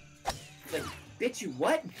anymore. It's like, bitch, you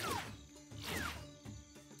what?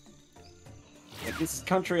 Yeah, this is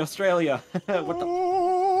country Australia. What the?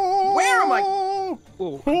 Where am I?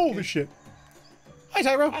 Oh, holy shit. Hi,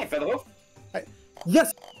 Tyro. Hi, Featherhoof.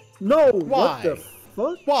 Yes! No! Why? What the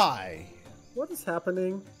fuck? Why? What is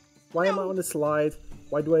happening? Why am I on the slide?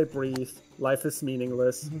 Why do I breathe? Life is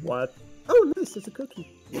meaningless. What? Oh, nice, it's a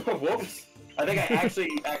cookie. Whoops. I think I actually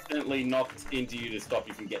accidentally knocked into you to stop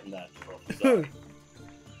you from getting that. So,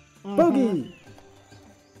 Bogey!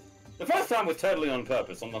 the first time was totally on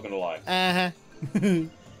purpose, I'm not gonna lie. Uh-huh.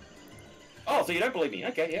 Oh, so you don't believe me?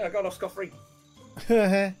 Okay, yeah, I got off scot-free.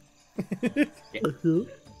 Uh-huh.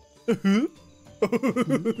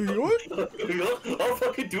 I'll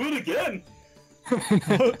fucking do it again!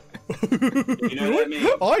 You know what I mean?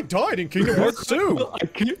 I died in Kingdom Hearts 2. I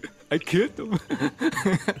can't. I killed him.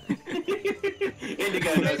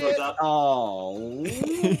 Indigo knows what's up. Oh.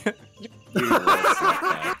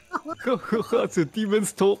 The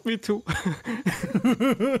demons told me to.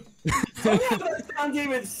 Somehow that sounds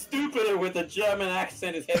even stupider with a German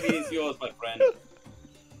accent as heavy as yours, my friend.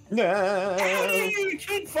 No. How do you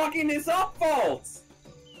keep fucking this up, Faults?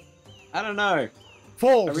 I don't know.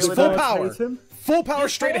 Full, I just really full don't power. hate him. Full power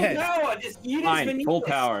straight ahead. No, just use Fine, full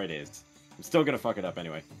power it is. I'm still gonna fuck it up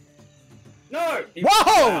anyway. No.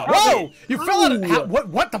 Whoa! Wow. Whoa! You fell out of... Ow. How,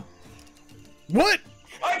 what the... What?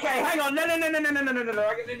 Okay, hang on. No. No.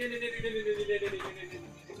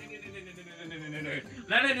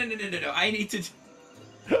 I need to.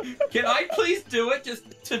 Can I please do it just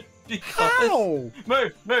to because? How? Move.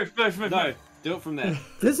 No, do it from there.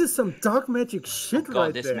 This is some dark magic shit God,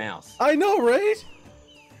 right this there. mouse. I know, right?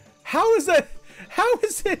 How is that? How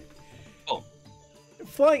is it Oh.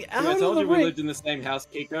 flying I out told of you the we ring? lived in the same house,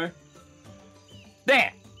 Kiko.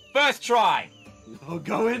 There! First try! Oh,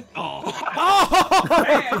 go in. Oh.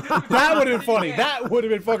 Oh! That would have been funny. That would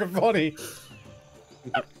have been fucking funny.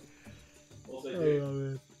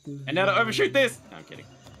 And now to overshoot this! No, I'm kidding.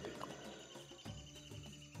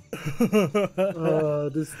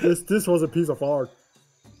 This was a piece of art.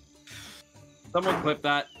 Someone clip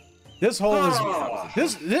that. This hole is... Oh.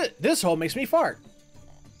 This hole makes me fart.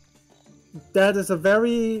 That is a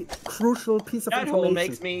very crucial piece of That hole information.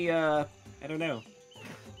 makes me, I don't know.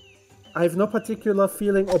 I have no particular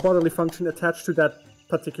feeling or bodily function attached to that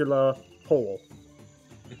particular hole.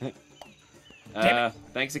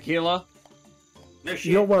 Thanks, Akila. No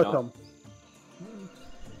shit. You're welcome.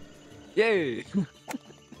 Yay!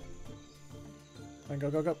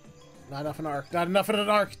 Go. Not enough in an arc. Not enough in an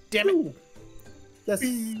arc. Damn it. Ooh. Yes.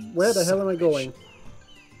 Where the hell am I going?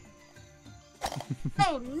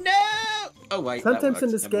 Oh, no! Oh, wait. that Sometimes in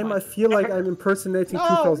works. this Never game, mind. I feel like I'm impersonating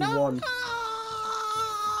 2001.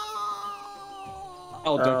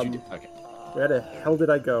 Oh, don't you do... Okay. Where the hell did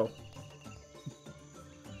I go?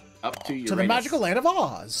 Up to Uranus. To the magical land of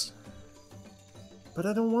Oz. But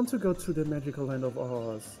I don't want to go to the magical land of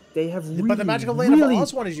Oz. They have really, But the magical land really, of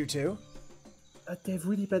Oz wanted you to. they have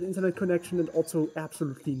really bad internet connection and also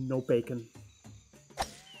absolutely no bacon.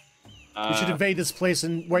 You should invade this place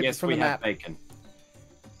and wipe it Yes, from we the have map. bacon.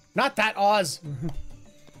 Not that Oz.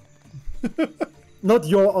 Not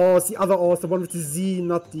your Oz, the other Oz, the one with the Z,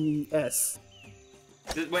 not the S.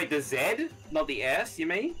 Wait, the Z, not the S. You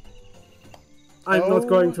mean? I'm Oh not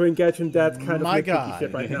going to engage in that kind of my nitpicky God.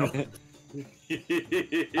 shit right now.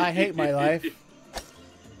 I hate my life.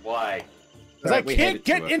 Why? Because Right, I we can't hated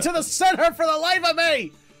get to into the center for the life of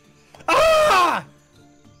me! Ah!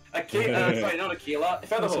 Aquila, sorry, not Aquila.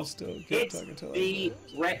 Furthermore, still hit the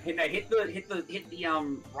red. No, hit the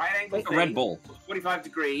right angle. Make a Red Bull. 45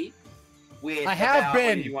 degree. With I have about, what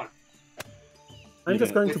been. do you want? I'm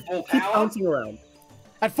just going to With full keep power? bouncing around.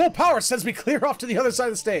 At full power, it says we clear off to the other side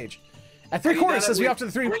of the stage. At three Have you quarters, it done says it we with off to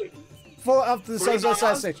the three three full up to the side of the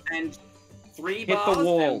bars stage. and 3 Hit the bars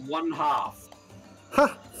wall. and 1/2.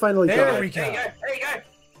 Ha! Finally There got we it. go. There you go.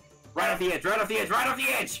 Right off the edge. Right off the edge. Right off the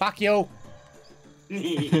edge. Fuck you.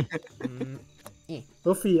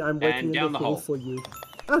 Luffy, I'm waiting And in down the the hole hole. for you.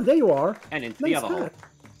 Ah, there you are. And into Nice the other hole. hat.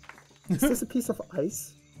 Is this a piece of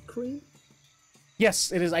ice cream?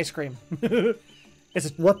 Yes, it is ice cream. It's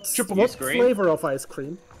a What Triple what ice cream? flavor of ice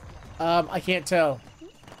cream? I can't tell.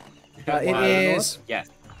 It Why is. Yes.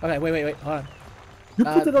 Okay, wait, hold on. You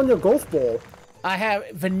put it on your golf ball. I have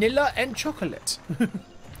vanilla and chocolate.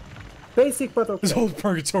 Basic but okay. This whole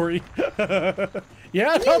purgatory.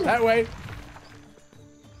 Yeah, it felt that way.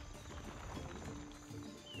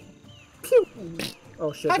 Pew!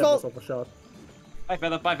 Oh shit, Hi, that was Bolt. overshot. Bye,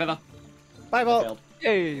 Feather. Bye, Feather. Bye, Vault. Failed.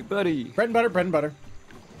 Hey, buddy. Bread and butter, bread and butter.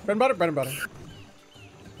 Bread and butter, bread and butter.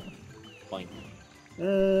 Fine.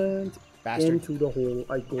 And Bastard. into the hole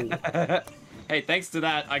I go. Hey, thanks to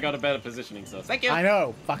that, I got a better positioning source. Thank you. I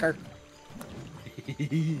know, fucker.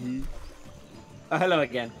 Oh, hello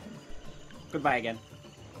again. Goodbye again.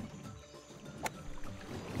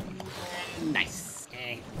 Nice.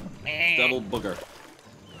 Double booger.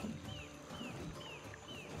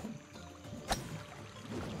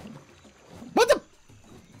 What the?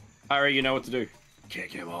 Harry, you know what to do.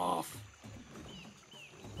 Kick him off.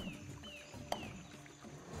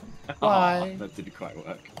 Why? Oh, that didn't quite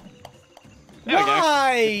work. There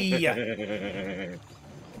Why? we go.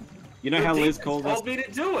 You know how Liz called us? told me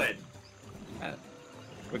to do it.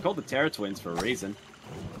 We're called the Terror Twins for a reason.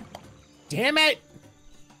 Damn it!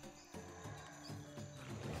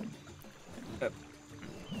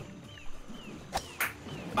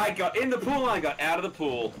 I got in the pool and I got out of the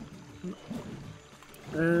pool.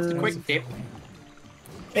 Quick dip.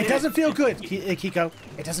 It doesn't feel good, Kiko.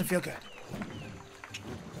 It doesn't feel good.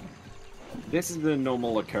 This is the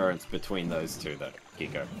normal occurrence between those two, though,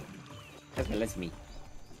 Kiko. That's me.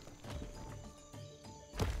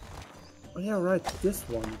 Oh yeah, right. This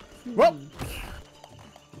one. Well,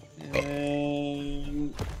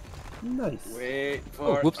 Nice. Wait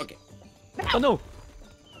Oh, for... whoops. Okay. Oh no!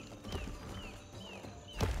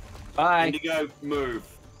 Bye. Indigo, move,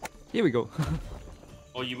 Here we go.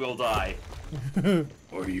 or you will die.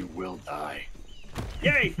 Or you will die.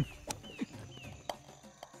 Yay!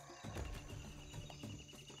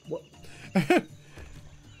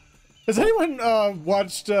 has anyone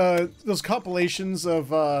watched those compilations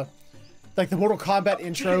of like the Mortal Kombat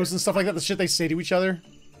intros and stuff like that? The shit they say to each other.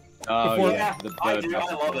 Oh, Before- Yeah, the I bird do. I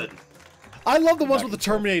festival. love it. I love the ones with the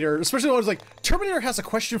Terminator, especially the ones like Terminator has a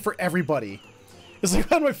question for everybody. It's like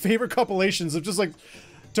one of my favorite compilations of just like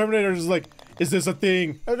Terminator is like, is this a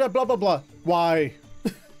thing? Blah blah blah. Why?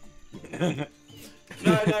 No.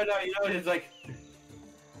 You know it's like.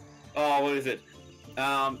 Oh, what is it?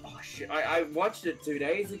 Oh shit! I watched it 2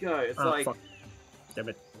 days ago. It's like, Fuck. Damn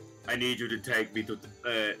it. I need you to take me to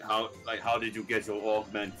how did you get your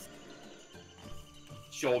augments?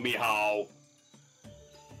 Show me how.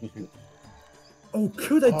 Oh,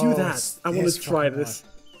 could I do Oh, that? it's I want this to try fucking this.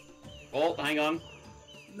 Oh, hang on.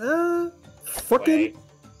 Fucking Wait.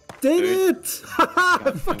 did Dude. it! I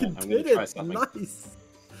on, fucking I'm gonna did try it! something. Nice.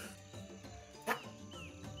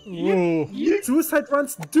 Whoa. Suicide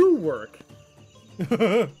runs do work.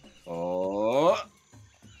 Oh.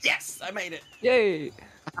 Yes, I made it. Yay!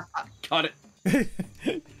 Got it.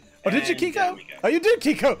 Oh, did you, And down Kiko? we go. Oh, you did,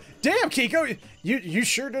 Kiko. Damn, Kiko, you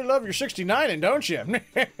sure do love your 69, don't you?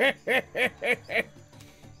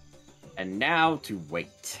 And now to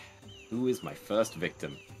wait. Who is my first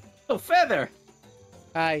victim? Oh, Feather!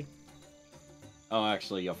 Hi. Oh,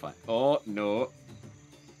 actually, you're fine. Oh, no.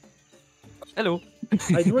 Hello.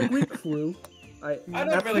 I do agree, crew. I I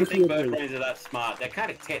don't really absolutely think bird agree. brains are that smart. They're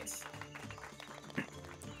kind of tits.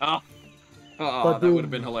 Oh, that would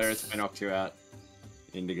have been hilarious if I knocked you out.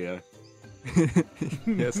 Indigo.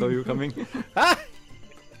 Yeah, saw you coming. Ah!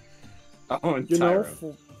 Oh, and You know,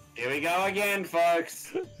 Tyro. Here we go again,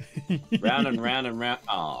 folks. Round and round and round.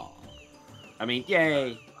 Oh. I mean,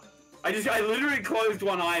 yay. I literally closed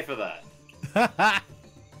one eye for that.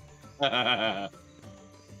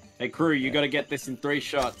 Hey, crew, you gotta get this in 3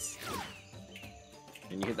 shots.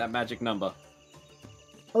 And you hit that magic number.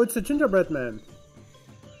 oh, it's a gingerbread man.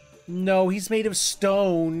 No, he's made of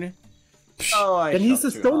stone. Oh, I And he's shot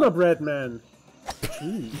a too stoner hard. bread man.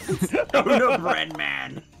 Jeez. Stoner bread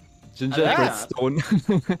man. Gingerbread Yeah. stone.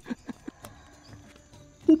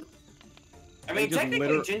 I mean, just technically,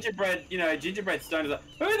 liter- gingerbread stone is like,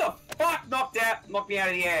 who the fuck knocked me out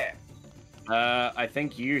of the air? I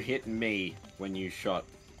think you hit me when you shot.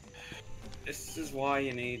 This is why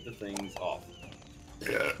you need the things off.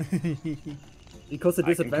 Because the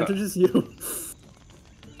I concur. disadvantage is you.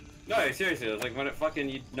 No, seriously, it's like when it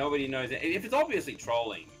fucking nobody knows it. If it's obviously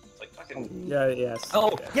trolling, it's like fucking. Yeah, yes.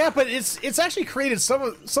 Oh. Yeah, but it's actually created some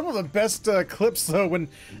of the best clips though when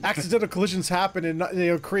accidental collisions happen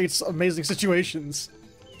and creates amazing situations.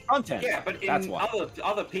 Content. Yeah, but That's in why.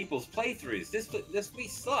 other people's playthroughs, this we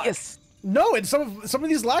suck. Yes. No, and some of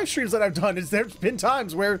these live streams that I've done, there's been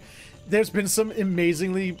times where there's been some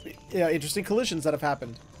amazingly interesting collisions that have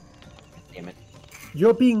happened. Damn it.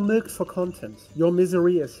 You're being milked for content. Your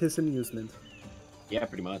misery is his amusement. Yeah,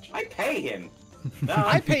 pretty much. I pay him. No,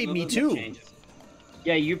 I paid me nothing too. changes.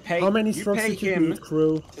 Yeah, you pay. How many you strokes pay did you him need,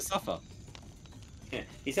 crew? to suffer. Yeah,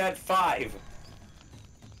 he's had 5.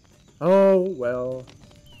 Oh, well.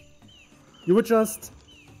 You were just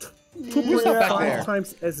Who's that back 2.5 there?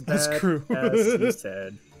 times as That's bad crew. as he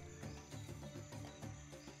said.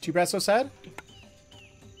 T-Brass so sad?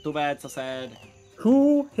 Too bad, so sad.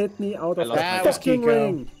 Who hit me out of love That the was fucking Kiko.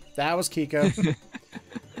 ring? That was Kiko.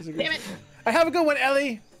 Damn it! I have a good one,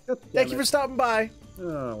 Ellie. God Thank damn you it. for stopping by.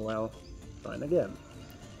 Oh, well. Fine again.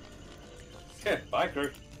 Bye,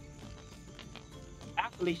 crew.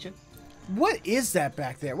 Felicia. What is that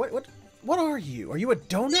back there? What are you? Are you a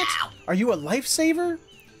donut? Are you a lifesaver?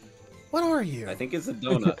 What are you? I think it's a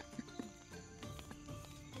donut.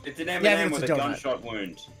 It's an Yeah, I M&M think with it's a a donut. gunshot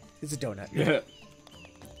wound. It's a donut. Yeah.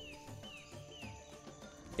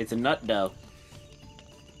 It's a nut dough.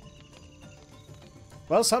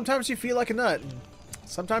 Well, sometimes you feel like a nut, and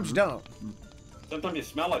sometimes you don't. Sometimes you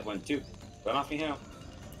smell like one too. Don't ask me how.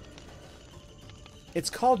 It's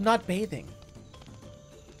called not bathing.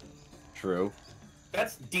 True.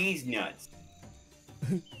 That's D's nuts.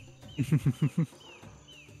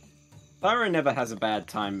 Thyro never has a bad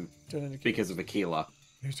time Don't indicate. because of Aquila.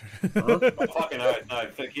 Oh, fucking earth, no.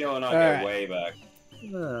 Fakil and I go Alright. way back.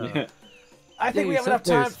 Ah. I think Yeah, we you have said enough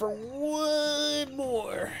time there's- for one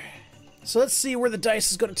more. So let's see where the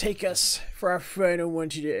dice is going to take us for our final one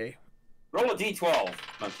today. Roll a d12,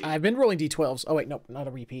 monkey. I've been rolling d12s. Oh wait, nope, not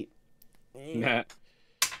a repeat. Nah.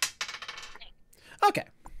 Okay.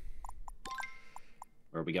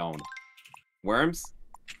 Where are we going? Worms?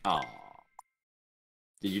 Oh.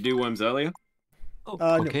 Did you do worms earlier? Oh,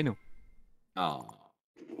 No. okay, no. Oh.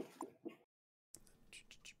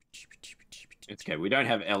 It's okay. We don't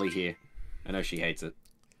have Ellie here. I know she hates it.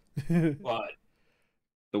 What?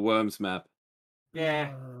 The worms map.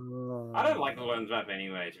 Yeah. I don't like the worms map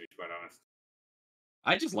anyway, to be quite honest.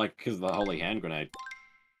 I just like because of the holy hand grenade.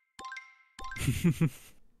 Should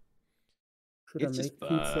It's I just make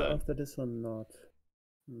pizza fun. after this or not?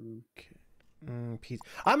 Pizza.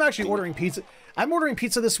 I'm actually ordering pizza. I'm ordering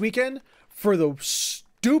pizza this weekend for the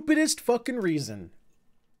stupidest fucking reason.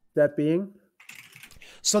 That being?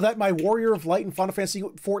 So that my Warrior of Light in Final Fantasy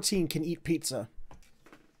XIV can eat pizza.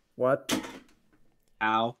 What?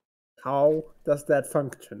 Ow. How does that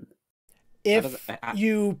function? If does-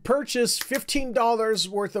 you purchase $15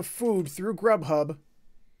 worth of food through Grubhub,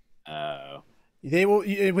 Oh. they will,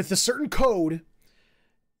 with a certain code,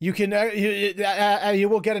 you can you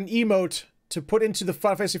will get an emote to put into the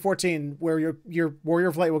Final Fantasy XIV where your Warrior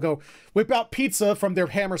of Light will go whip out pizza from their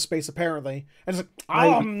hammer space apparently, and it's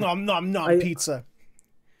like nom pizza.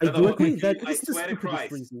 I do Otherwise, agree that I is the swear to stupidest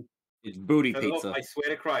Christ. reason. It's booty First of all, pizza. I swear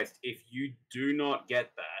to Christ, if you do not get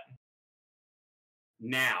that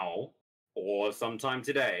now or sometime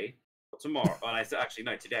today or tomorrow, and I said actually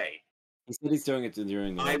no, today, He said he's doing it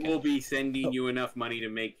during the I weekend. will be sending you enough money to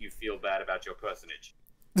make you feel bad about your personage.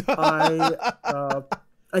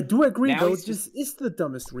 I do agree, Now though. he's This is the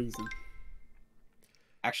dumbest reason.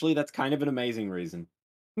 Actually, that's kind of an amazing reason.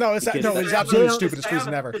 No, it's Because- no, it's Say on- absolutely the Just stupidest say on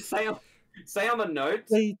reason the- ever. Just say on the note,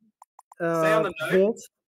 They, Say on the note, VoD,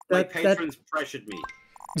 my that patrons pressured me.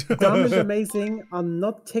 dumb and amazing are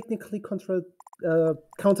not technically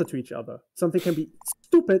counter to each other. Something can be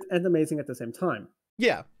stupid and amazing at the same time.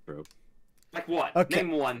 Yeah. Like what? Okay.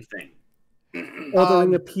 Name one thing.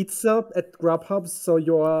 Ordering a pizza at Grubhub so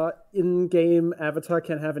your in-game avatar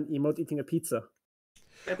can have an emote eating a pizza.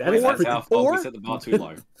 That is That's pretty- our fault. or- We set the bar too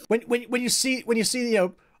low. When you see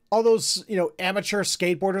all those amateur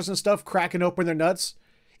skateboarders and stuff cracking open their nuts,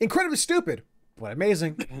 incredibly stupid but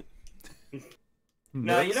amazing.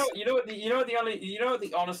 No, you know what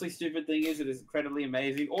the honestly stupid thing is? It is incredibly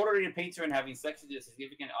amazing. Ordering a pizza and having sex with your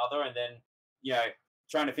significant other, and then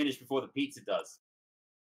trying to finish before the pizza does.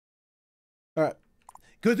 All right,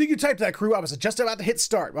 good thing you typed that, crew. I was just about to hit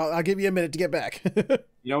start. Well, I'll give you a minute to get back.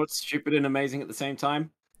 You know what's stupid and amazing at the same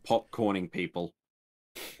time? Popcorning people.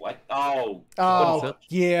 What? Oh, Oh God.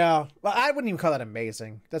 yeah, well, I wouldn't even call that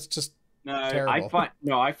amazing. That's just No. terrible.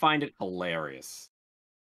 I find it hilarious.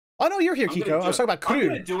 Oh no, you're here, I'm gonna Kiko. I was do talking it. about I'm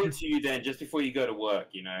gonna crew. do it to you then, just before you go to work.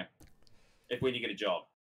 When you get a job.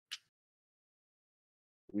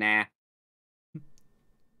 Nah.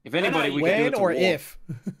 If anybody, no, we could do When it to or War. if?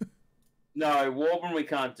 No, Warburn we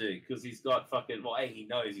can't do because he's got fucking. Well, A, he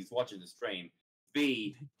knows he's watching the stream.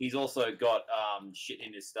 B, he's also got shit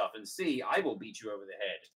in his stuff. And C, I will beat you over the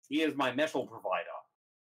head. He is my metal provider.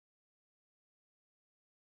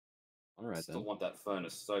 All right Still then. want that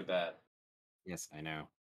furnace so bad. Yes, I know.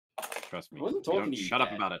 Trust me. I wasn't You talking don't to you, shut up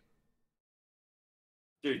Dad. about it.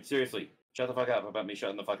 Dude, seriously, shut the fuck up about me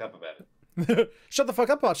shutting the fuck up about it. Shut the fuck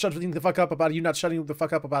up about shutting the fuck up about you not shutting the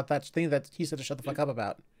fuck up about that thing that he said to shut the fuck up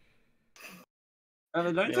about.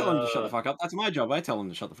 Don't tell him to shut the fuck up. That's my job. I tell him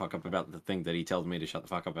to shut the fuck up about the thing that he tells me to shut the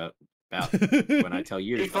fuck up about when I tell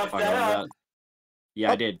you to He shut the fucked fuck that up up. about.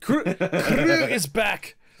 Yeah, I did. Crew is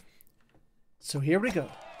back. So here we go.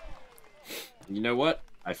 You know what?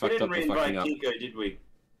 I We fucked didn't up the reinvite fucking up. Kiko, did we?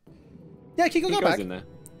 Yeah, Kiko, go Kiko's back. in there.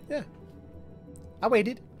 Yeah, I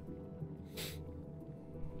waited.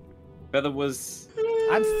 Feather was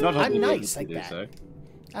I'm not I'm obligated nice to like do that. so.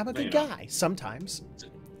 I'm a No, good you're not. guy sometimes.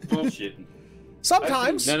 Bullshit.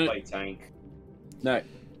 Sometimes No, no. Play tank. No,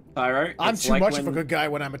 Tyro. I'm it's too like much when, of a good guy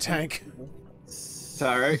when I'm a tank.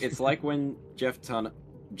 Tyro, it's like when Jeff Dunham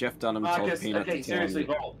told Marcus, Peanut okay, to tell seriously,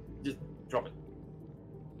 him roll. Just drop it.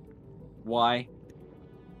 why.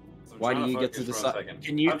 So I'm Why trying do you get focus to for a decide? second.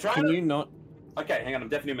 Can you I'm trying to- not? Okay, hang on, I'm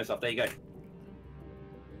deafening myself. There you go.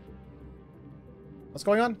 What's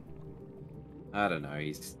going on? I don't know.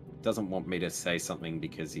 He doesn't want me to say something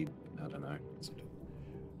because I don't know.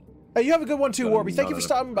 Hey, you have a good one too, Got Warby. Thank you for another-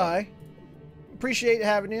 stopping by. Appreciate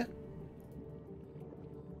having you.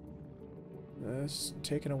 It's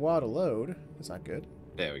taking a while to load. That's not good.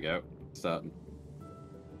 There we go. Starting.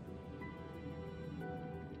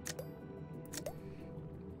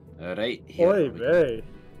 Alright, Oy vey.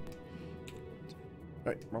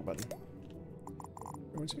 Right, wrong button.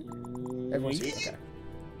 Everyone's here? Everyone's here.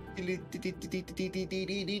 Okay.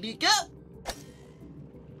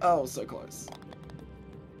 Oh, so close.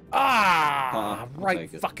 Ah, I'll right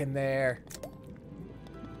take it. fucking there.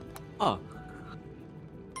 Ah,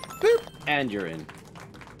 Boop. And you're in.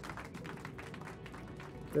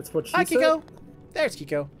 That's what she Hi, said. Kiko. There's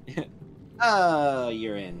Kiko. Oh,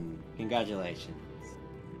 you're in. Congratulations.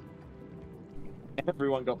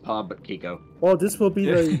 Everyone got par but Kiko. Well, this will be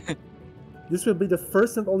the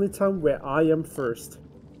first and only time where I am first.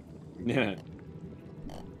 Yeah.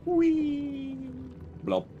 Whee!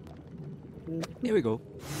 Blop. here we go.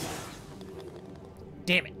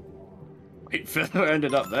 Damn it. Wait, Feather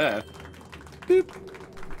ended up there. Boop.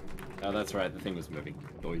 Oh, that's right. The thing was moving.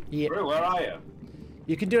 Boy. Yeah. Crew, where are you?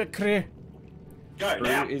 You can do it, Crew. Go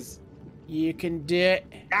now. Is You can do it.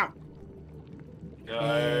 Go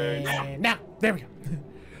now. And now. There we go.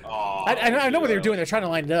 Oh, I know what they were doing. They're trying to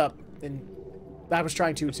line it up. And I was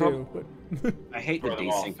trying to, too. But I hate the Throw them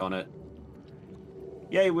off. desync on it.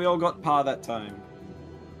 Yay, we all got par that time.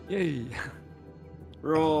 Yay.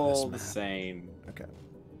 We're all this the same. okay.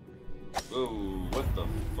 Ooh, what the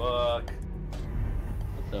fuck?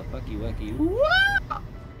 What the fucky wacky?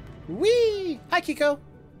 Wee! Hi, Kiko. Oh,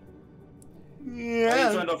 you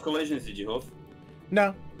turned off collisions, did you, Hoof?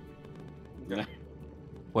 No.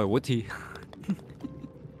 Why would he?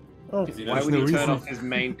 Oh, Because you Why know, would no he turn reason. off his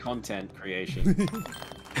main content creation?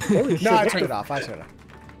 holy shit! No, I what turned the- it off. I turned it off.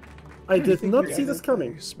 I did not see this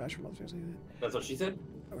coming. Smash your mother's that's what she said?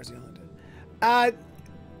 Where's the other?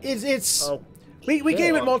 It's Oh, we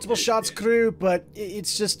gave it Oh, multiple shit, shots, shit. Crew, but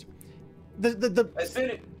it's just the I said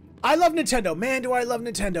it. I love Nintendo. Man, do I love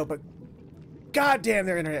Nintendo, but goddamn,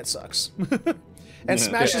 their internet sucks. And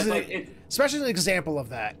Smash Yeah, is it's like, Smash is an example of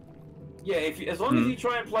that. yeah, as long as you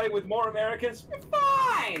try and play with more Americans, you're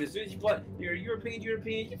fine. As soon as you play, you're European, you're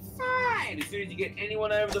fine. As soon as you get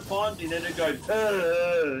anyone over the pond, and then it goes.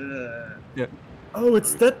 oh,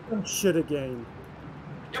 it's that dumb shit again.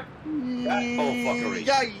 That whole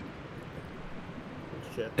fuckery.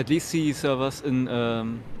 Shit. At least the servers in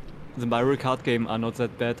the Mario Kart game are not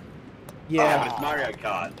that bad. Yeah, but Yeah. it's Mario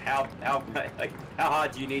Kart. How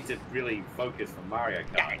hard do you need to really focus for Mario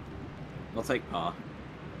Kart? I'll take par.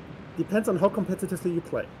 Depends on how competitively you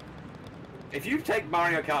play. If you take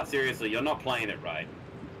Mario Kart seriously, you're not playing it right.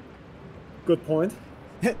 Good point.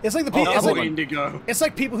 It's like the people. It's Oh, like, Indigo. it's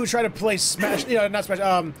like people who try to play Smash. Not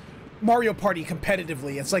Smash. Mario Party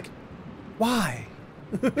competitively. It's like, why?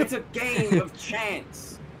 It's a game of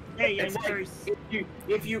chance. It's like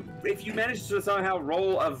if you manage to somehow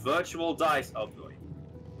roll a virtual dice. Oh boy.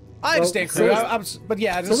 I understand, so Crew. is- But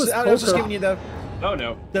yeah, so is I was just poker. giving you the Oh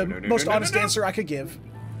no. most honest answer I could give.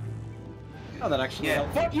 Oh, that actually Yeah.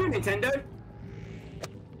 helped. Fuck you, Nintendo.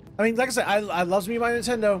 I mean, like I said, I loves me my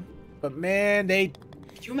Nintendo, but man, they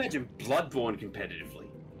Could you imagine Bloodborne competitively?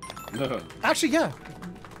 No. actually, yeah.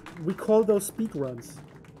 We call those speed runs.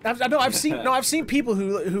 I've seen people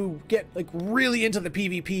who get like really into the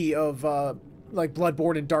PvP of like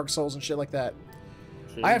Bloodborne and Dark Souls and shit like that.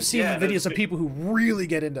 I have seen Yeah, videos that's of people who really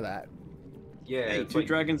get into that. Yeah. Hey, it's two like-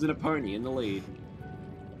 dragons and a pony in the lead.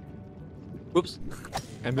 Whoops.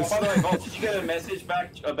 I Oh, missed. by the way, Bolt, did you get a message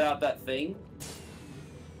back about that thing?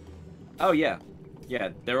 Oh yeah. Yeah,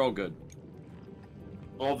 they're all good.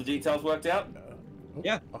 All the details worked out?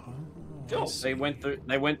 Yeah. Cool. They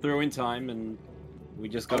went through in time and we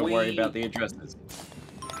just gotta Are worry we- about the addresses.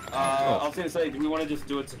 I was gonna say, do we want to just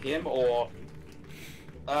do it to him or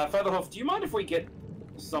Featherhoof? Do you mind if we get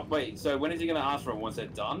some? Wait, so when is he gonna ask for them? Once they're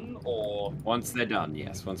done, or Once they're done,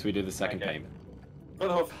 yes. Once we do the second Okay. payment.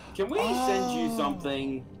 Featherhoof? Can we send you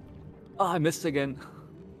something? Oh, I missed again.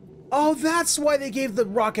 Oh, that's why they gave the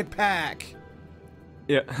rocket pack.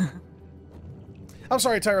 Yeah. I'm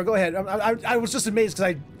sorry, Tyro. Go ahead. I was just amazed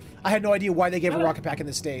because I had no idea why they gave a No. rocket pack in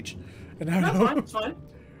this stage. And I No, don't fine, know. it's fine.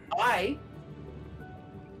 I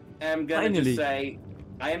am gonna Finally. just say,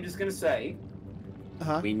 I am just gonna say,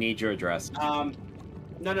 We need your address. no,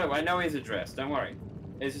 I know his address. Don't worry.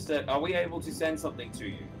 It's just that, are we able to send something to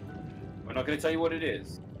you? We're not gonna tell you what it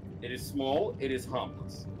is. It is small. It is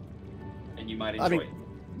harmless, and you might enjoy I mean,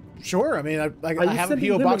 it. Sure. I mean, I you have a sending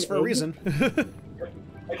PO him box an for a egg? reason.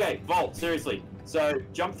 Okay, Volt, seriously. So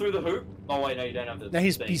jump through the hoop. Oh wait, no, you don't have the. Now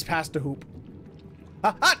he's thing. past the hoop.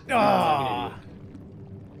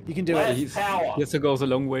 You can do Less it. power. Yes, it goes a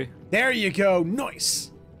long way. There you go.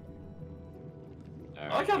 Nice.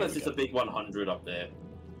 I like how there's just a big 100 up there.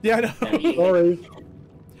 Yeah, I know. Sorry.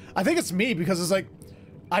 I think it's me because it's like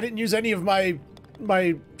I didn't use any of my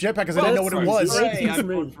jetpack because I didn't know what it was. right. Hey, I'm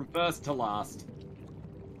me. going from first to last.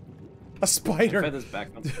 A spider. Feathers back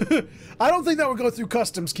on. I don't think that would go through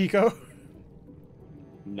customs, Kiko.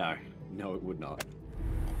 No, it would not.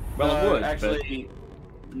 Well, it would actually.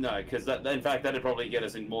 No, because in fact that'd probably get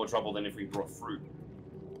us in more trouble than if we brought fruit.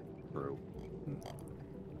 True.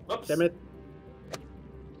 Oops. Damn it.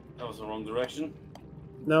 That was the wrong direction.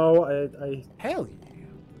 No, I Hell yeah.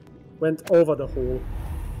 went over the hole.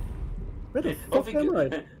 Where the fuck am I?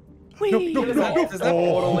 Does that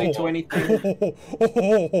portal lead to anything?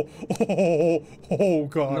 Oh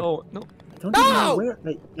god. No, no. I don't even know where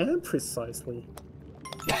I am precisely.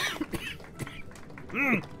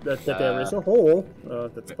 that there is a hole.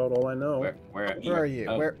 That's about all I know. Where Where are you?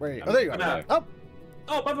 Oh, Where are you? Oh, there you are. Oh,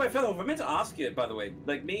 Oh, by the way, fellow, I meant to ask you, by the way,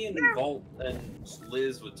 like me and Volt and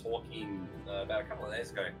Liz were talking about a couple of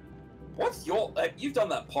days ago. What's your, you've done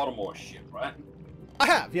that Pottermore shit, right? I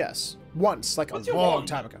have, yes. Once, like What's a your long wand?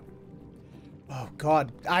 time ago. Oh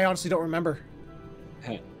god, I honestly don't remember.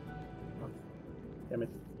 Damn it.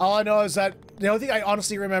 All I know is that the only thing I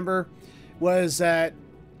honestly remember was that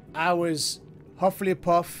I was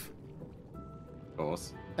Hufflepuff, Of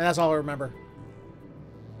course. and that's all I remember.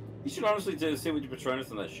 You should honestly see what your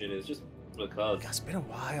Patronus on that shit is, just because. God, it's been a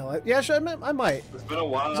while. Yeah, sure, I might. It's been a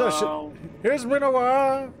while. So, It's been a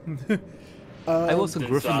while. I was a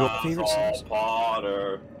Since Gryffindor. favorite saw songs.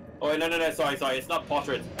 Potter. Oh, wait, no, sorry, it's not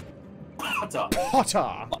Potter, it's Potter.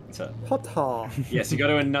 Potter. Potter. Yes, you got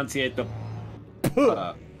to enunciate the.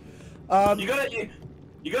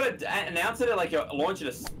 You gotta announce it like you're launching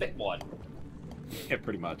a spit wad. Yeah,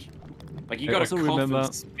 pretty much. Like you I got also to cough remember-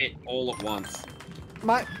 and spit all at once.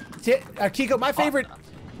 Kiko, my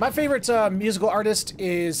favorite musical artist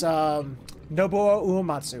is Nobuo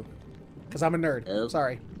Uematsu, because I'm a nerd. Oh.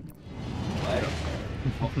 Sorry.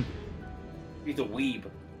 He's a weeb.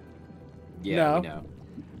 Yeah, No. we know.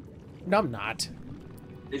 No, I'm not.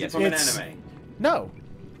 Is Yes, it from an it's- anime? No,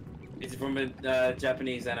 Is it from a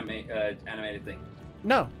Japanese animated thing?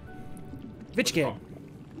 no. Video What's game.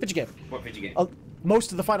 Video game. What video game?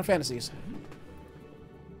 Most of the Final Fantasies.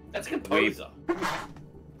 That's a composer.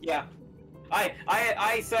 Yeah.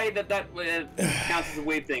 I say that counts as a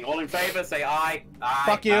weeb thing. All in favor, say aye. Aye.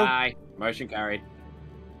 Fuck you. Aye. Motion carried.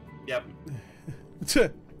 Yep.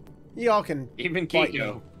 Y'all can. Even Bite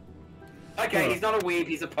Kiko. Okay, he's not a weeb,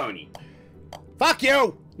 he's a pony. Fuck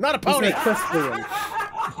you! Not a He's pony! an equestrian.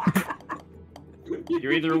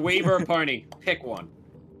 You're either a weeb or a pony. Pick one.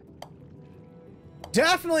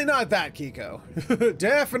 Definitely not that, Kiko.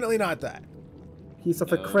 Definitely not that. He's of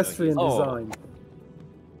No, equestrian no, he's- design.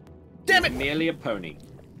 Damn it! Merely a pony.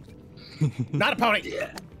 Not a pony!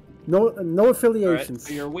 No Alright, affiliations.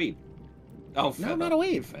 so you're a weeb. Oh, No, I'm not a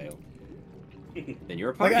weeb. You failed. Then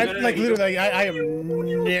you're a Like, pony. like literally, I am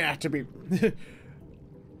not to be.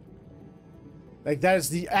 Like, that is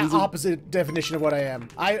the opposite definition of what I am.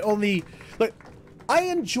 I only, like, I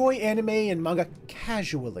enjoy anime and manga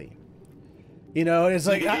casually. You know, it's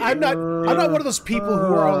like I'm not one of those people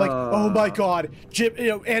who are all like, oh my god,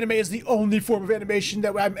 anime is the only form of animation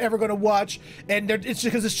that I'm ever gonna watch, and it's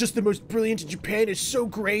because it's just the most brilliant in Japan. It's so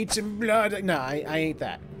great and blah. No, I ain't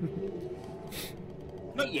that.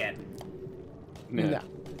 Not yet. No. No.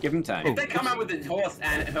 Give him time. If they come out with a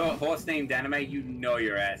horse-named anime, you know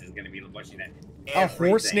your ass is going to be watching that. A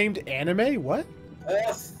horse named anime? What?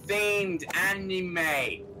 Horse-themed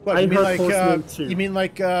anime. What, I you mean heard like horse named too. you mean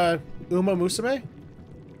like Uma Musume?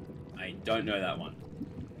 I don't know that one.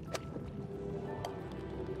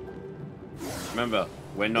 Remember,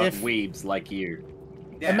 we're not If- weebs like you.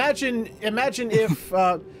 Yeah. Imagine if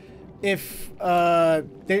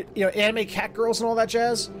they, anime cat girls and all that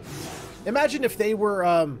jazz. Imagine if they were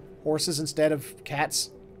horses instead of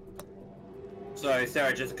cats. So,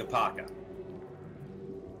 Sarah Jessica Parker.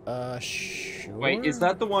 Sure. Wait, is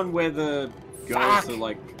that the one where the girls Fuck. are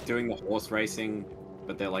like doing the horse racing,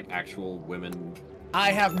 but they're like actual women?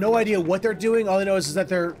 I have no idea what they're doing. All I know is that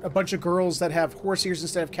they're a bunch of girls that have horse ears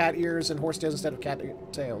instead of cat ears and horse tails instead of cat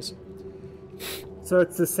tails. So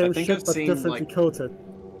it's the same think shit I've but seen, differently like- coated.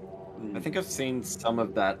 I think I've seen some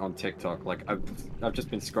of that on TikTok. Like I've just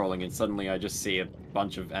been scrolling and suddenly I just see a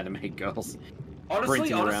bunch of anime girls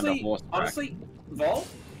sprinting around a horse track. Honestly, Vol,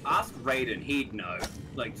 ask Raiden, he'd know.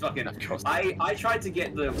 Like, fucking, Of course. I tried to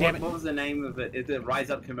get the, Damn it. what was the name of it? It's the Rise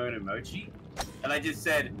Up Kimono Mochi. And I just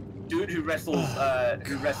said, dude who wrestles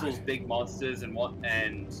big monsters and what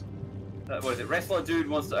was it? Wrestler dude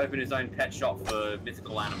wants to open his own pet shop for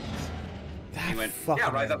mythical animals. That He went, fucking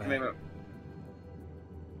yeah, Rise Up anime. Kimono.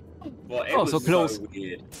 Well, it Oh, was so close.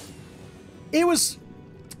 weird. It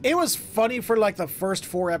was funny for like the first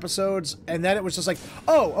 4 episodes, and then it was just like,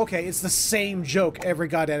 oh, okay, it's the same joke every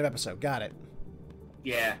goddamn episode. Got it.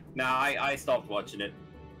 Yeah, no, I stopped watching it.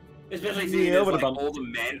 Especially seeing Yeah, as, what like, about- all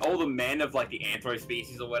the men of like the anthro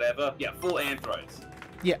species or whatever. Yeah, full anthros.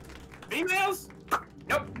 Yeah. Females?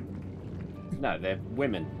 Nope. No, they're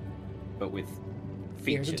women, but with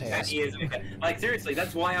Ears features. and tails. That is, like, seriously,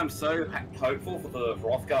 that's why I'm so hopeful for the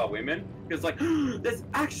Hrothgar women. Because, like, there's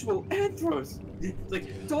actual anthros. It's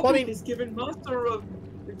like, Dobby Well, I mean- has given master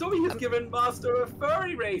a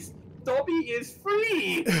furry race. Dobby is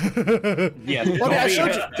free. Yeah, Well, I mean, I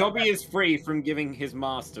showed you- Dobby is free from giving his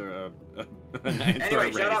master an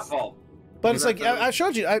Anyway, shut up, Paul. But it's like I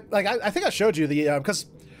showed you. I think I showed you the because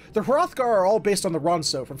the Hrothgar are all based on the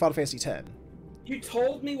Ronso from Final Fantasy X. You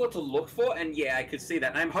told me what to look for, and yeah, I could see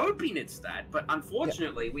that. And I'm hoping it's that, but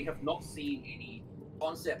unfortunately, we have not seen any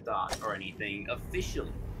concept art or anything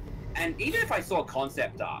officially. And even if I saw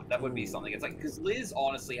concept art, that would be something. It's like, because Liz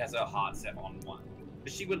honestly has her heart set on one.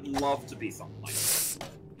 But she would love to be something like that.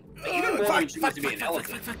 Like, even more than she wants to be an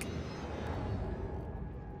elephant.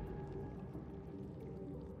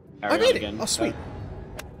 I made it. Oh, sweet.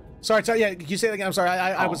 Sorry, yeah. Can you say that again? I'm sorry.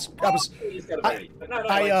 I was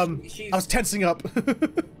tensing up.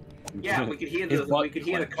 Yeah, we could hear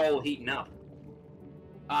the coal heating up.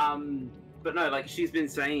 But no, like she's been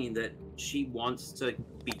saying that she wants to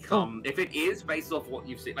become. If it is based off what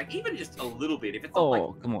you've seen, like even just a little bit. If it's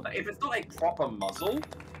not come on. if it's not a proper muzzle,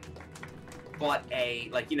 but a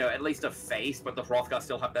at least a face, but the Hrothgar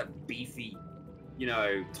still have that beefy,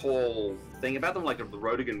 tall thing about them, like the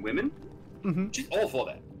Rodigan women. She's all for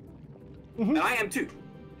that, and I am too.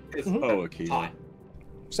 okay. Hi.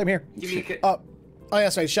 Same here. Give me a Oh yeah,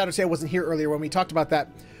 sorry. Shadow Tail wasn't here earlier when we talked about that.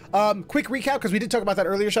 Quick recap because we did talk about that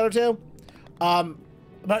earlier. Shadow Tail.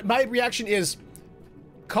 My reaction is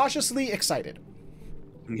cautiously excited.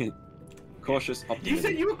 Cautious optimism. You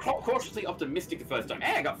said you were cautiously optimistic the first time.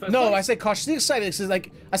 Hey, I got first. No, place. I said cautiously excited. It's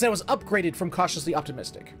like I said I was upgraded from cautiously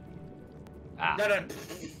optimistic. No.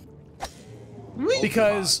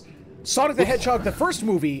 Because Sonic the Hedgehog, the first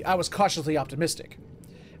movie, I was cautiously optimistic,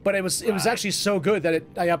 but it was actually so good that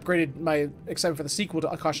I upgraded my excitement for the sequel to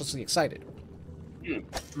cautiously excited.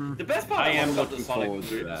 The best part I I am love about the looking Sonic, forward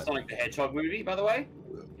to that. Sonic the Hedgehog movie, by the way,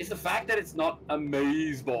 is the fact that it's not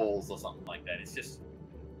Amazeballs or something like that. It's just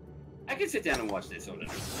I can sit down and watch this sort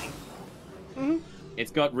of thing.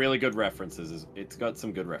 It's got really good references. It's got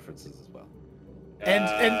some good references as well.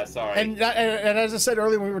 Sorry. And as I said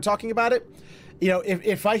earlier when we were talking about it,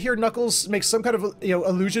 if I hear Knuckles make some kind of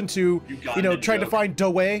allusion to Ugandan trying to joke. find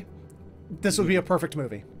Doe, this would be a perfect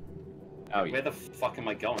movie. Oh yeah. Where the fuck am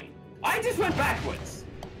I going? I just went backwards.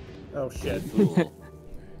 Oh shit.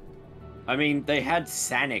 I mean, they had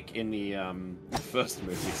Sonic in the first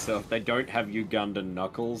movie, so if they don't have Ugandan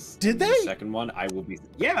Knuckles Did in the they? second one, I will be...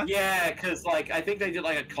 Yeah! Yeah, because I think they did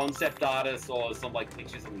a concept artist or some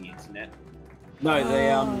pictures on the internet.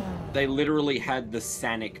 No, they literally had the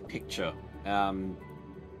Sonic picture,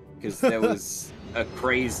 because there was a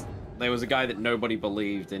craze... There was a guy that nobody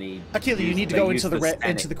believed, and he... Akila, you need to they go used into the Sonic.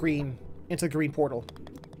 into the green portal.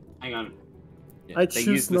 Hang on. Yeah, I they choose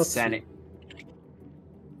used the not to. Sonic.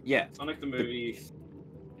 Yeah, Sonic the movie.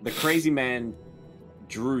 the crazy man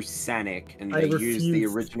drew Sonic, and I they used the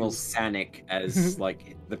refuse original to. Sonic as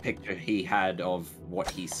the picture he had of what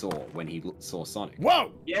he saw when he saw Sonic.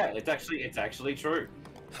 Whoa! Yeah, it's actually true.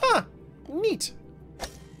 Huh? Neat.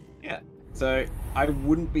 Yeah. So I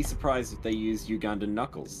wouldn't be surprised if they use Ugandan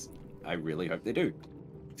Knuckles. I really hope they do.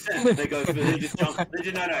 They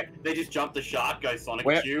just jump the shark, go Sonic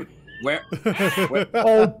Where- Q. Where?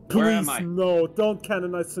 Oh Where am please I? no! Don't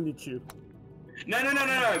canonize Sonichu. No,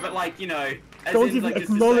 but as Don't in, even just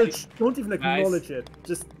to acknowledge. say- Don't even Guys. acknowledge it.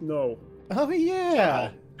 Just no. Oh yeah,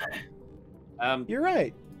 you're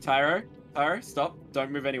right. Tyro, stop!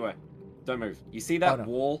 Don't move anywhere. Don't move. You see that no.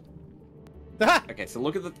 wall? Okay, so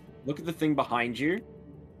look at the thing behind you.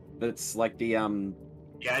 That's like the Yeah, I the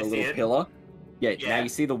see little it. pillar. Yeah, Yeah. now you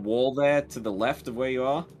see the wall there to the left of where you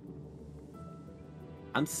are?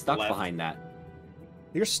 I'm stuck Left. behind that.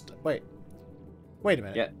 You're wait a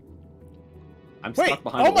minute. Yeah. I'm Wait. stuck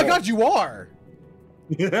behind Oh the my wall. God, you are.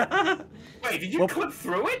 Wait, did you clip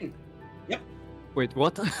through it? Wait,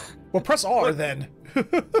 what? Well, press R then.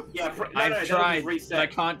 Yeah, I've tried, but I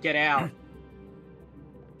reset. can't get out.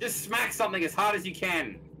 Just smack something as hard as you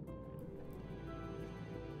can.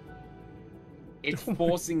 It's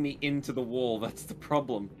forcing me into the wall, that's the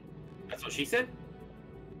problem. That's what she said.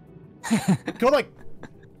 Go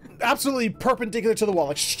absolutely perpendicular to the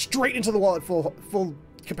wall, straight into the wall at full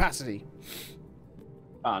capacity.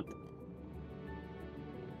 Can't.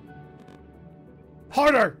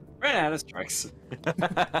 Harder. Ran out of strikes.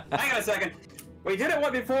 Hang on a second. We did it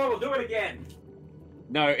one before. We'll do it again.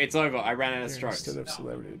 No, it's over. I ran out of strikes. Instead of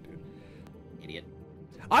celebrity, dude. Idiot.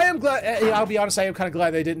 I am glad. I'll be honest. I am kind of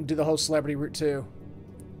glad they didn't do the whole celebrity route too.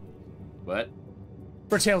 What?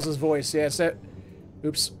 For Tails' voice, yeah. So,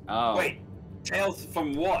 oops. Oh. Wait, Tails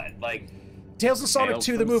from what? Like Tails of Sonic Tails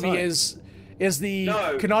 2, the from movie, Sonic. is the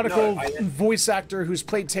No, canonical no, voice actor who's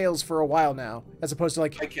played Tails for a while now, as opposed to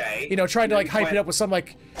like, okay, you know, trying to like hype when- it up with some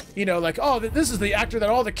like, you know, like, oh, this is the actor that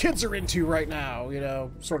all the kids are into right now, you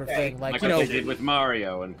know, sort of Okay, thing. Like, Like you what know, they did with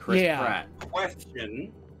Mario and Chris Yeah. Pratt.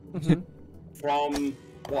 question Mhm. from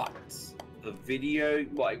what? The video,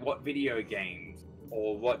 like what video games,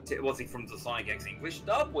 or what? Was he from the Sonic X English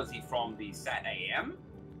dub? Was he from the Sat AM?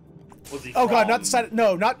 Was he? oh god, not from- Sat,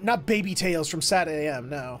 no, not Baby Tails from Sat AM,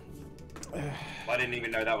 no. I didn't even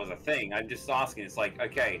know that was a thing. I'm just asking. It's like,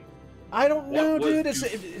 okay, I don't know, What was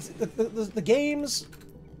dude. It's the games.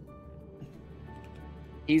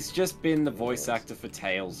 He's just been the voice actor for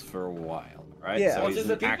Tails for a while, right? Yeah. So well, he's just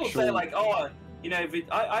an that people actual... say like, oh, you know,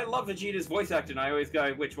 I love Vegeta's voice actor, and I always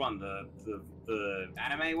go, which one, the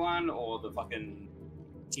anime one or the fucking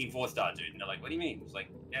Team 4-Star dude? And they're like, what do you mean? It's like,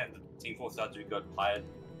 yeah, the Team 4-Star dude got hired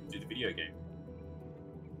to do the video game.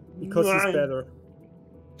 Because he's better.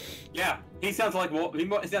 Yeah, he sounds like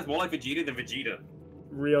he sounds more like Vegeta than Vegeta.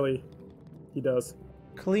 Really, he does.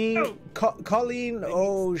 Colleen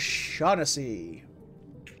O'Shaughnessy.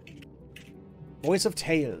 Voice of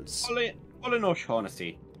Tails. Colin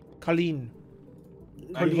O'Shaughnessy. Colleen.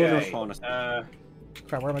 Colin Okay. O'Shaughnessy.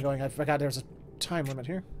 Crap, where am I going? I forgot there's a time limit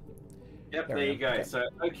here. Yep, There there we you go. go. Okay. So,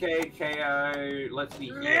 okay, KO, let's be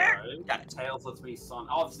hero. Tails, let's be Sonic.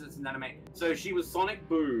 Oh, this is an anime. So she was Sonic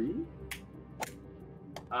Boom.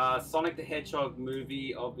 Sonic the Hedgehog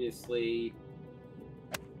movie, obviously.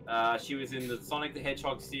 She was in the Sonic the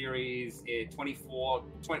Hedgehog series from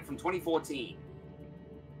 2014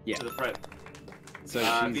 Yeah. to the present. So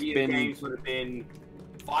she's Video been... games would have been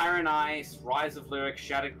Fire and Ice, Rise of Lyric,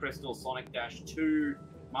 Shattered Crystal, Sonic Dash 2,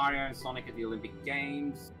 Mario and Sonic at the Olympic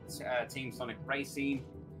Games, Team Sonic Racing,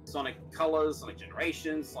 Sonic Colors, Sonic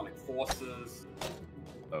Generations, Sonic Forces.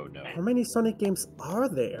 Oh no. How many Sonic games are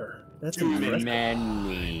there? That's Too many.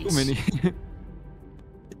 Many. Too many.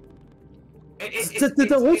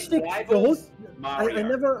 The whole thing- rivals I Mario.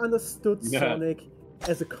 never understood Yeah. Sonic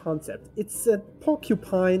as a concept. It's a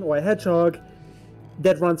porcupine or a hedgehog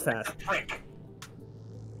that runs fast. Prick.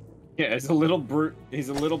 Yeah, it's a little brute. He's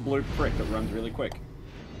a little blue prick that runs really quick.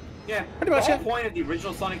 Yeah, Pretty the much, whole yeah. point of the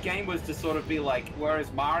original Sonic game was to sort of be like,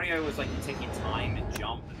 whereas Mario was like you take your time and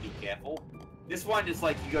jump and be careful. This one is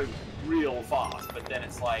like you go real fast, but then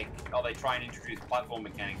it's like, oh, they try and introduce platform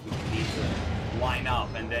mechanics which you need to line up,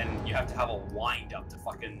 and then you have to have a wind up to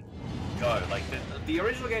fucking go. Like the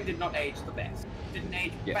original game did not age the best. It didn't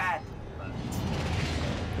age Yeah. bad. But...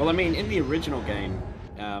 Well, I mean, in the original game,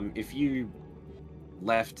 if you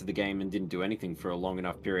left the game and didn't do anything for a long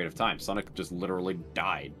enough period of time, Sonic just literally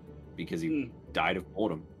died because he died of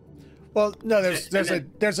boredom. Well, no, there's And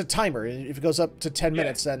there's a timer. If it goes up to 10 Yeah.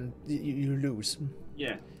 minutes, then you lose.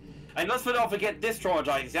 Yeah. And let's not forget this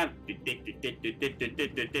traumatizing sound.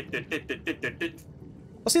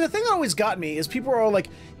 Well, see, the thing that always got me is people are all like,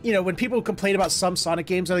 you know, when people complain about some Sonic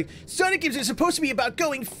games, they're like, Sonic games are supposed to be about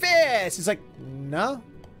going fast. It's like, no,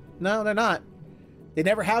 they're not. They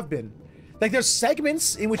never have been. Like, there's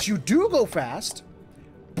segments in which you do go fast,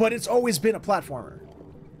 but it's always been a platformer.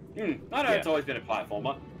 I know it's always been a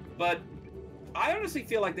platformer, but I honestly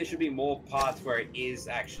feel like there should be more parts where it is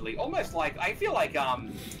actually almost like I feel like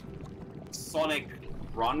Sonic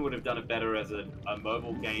Run would have done it better as a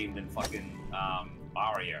mobile game than fucking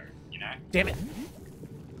Mario, you know? Damn it.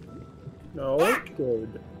 No,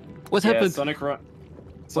 good. What Yeah, happened? Sonic Run.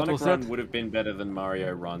 Sonic was Run that? would have been better than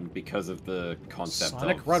Mario Run because of the concept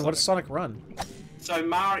Sonic of Run? What is Sonic Run? So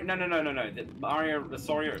Mario, no.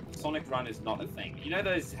 Sonic Run is not a thing. You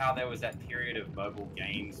know how there was that period of mobile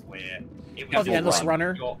games where it was Oh, the your Endless run,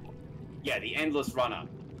 Runner? Yeah, the Endless Runner.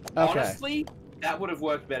 Okay. Honestly, that would have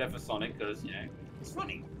worked better for Sonic because you know it's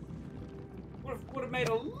running. Would have made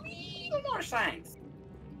a little more sense.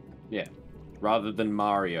 Yeah, rather than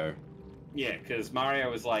Mario. Yeah, because Mario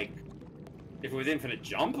was like, if it was infinite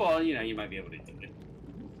jump, or you know, you might be able to do it.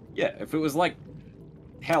 Yeah, if it was like,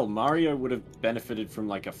 hell, Mario would have benefited from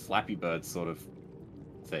like a Flappy Bird sort of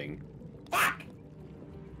thing. Fuck!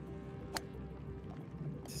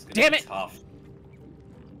 This is gonna Damn be it! Tough.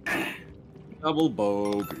 Double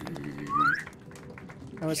bogey.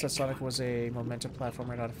 I always thought Sonic was a momentum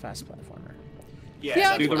platformer, not a fast platformer. Yeah,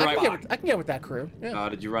 Yeah, I do can, the I right can get one. with, I can get with that crew. Yeah.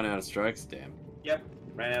 Did you run out of strokes? Damn. Yep,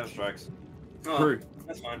 ran out of strokes. Oh, Crew.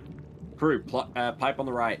 that's fine. Crew, pipe on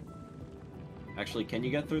the right. Actually, can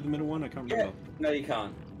you get through the middle one? I can't Yeah, remember. no, you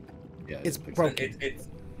can't. Yeah, It's fixed it. broken. It's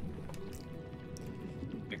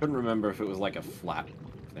I couldn't remember if it was like a flap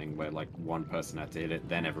thing where like one person had to hit it,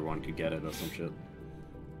 then everyone could get it or some shit.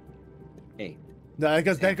 Hey. No,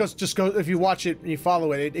 that goes just go if you watch it and you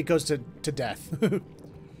follow it, it goes to death.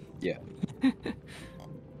 Yeah.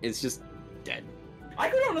 It's just dead. I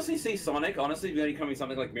could honestly see Sonic becoming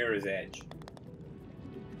something like Mirror's Edge.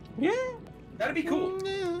 Yeah. That'd be cool.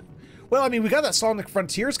 Yeah. Well, I mean, we got that Sonic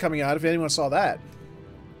Frontiers coming out. If anyone saw that,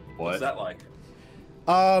 What's that like?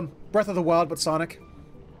 Breath of the Wild, but Sonic.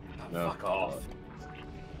 No. Fuck off.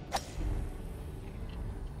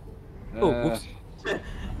 Oh, whoops.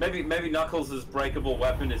 Maybe Knuckles' breakable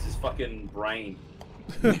weapon is his fucking brain.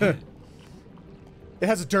 It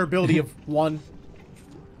has a durability of 1.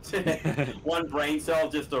 One brain cell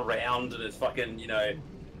just around, and it's fucking, you know,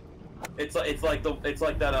 it's like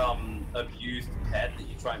that abused pet that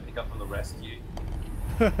you try and pick up from the rescue.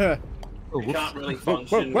 Oh, You whoops. can't really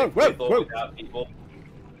function whoa, with or whoa. without people.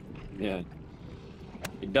 Yeah.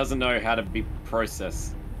 It doesn't know how to be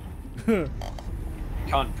processed.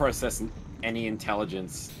 Can't process any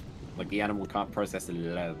intelligence. Like the animal can't process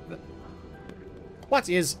love. What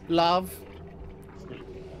is love?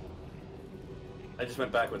 I just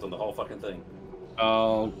went backwards on the whole fucking thing.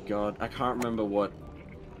 Oh god, I can't remember what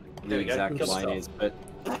the There we go. exact Good line stuff. is, but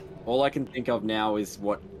all I can think of now is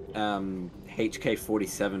what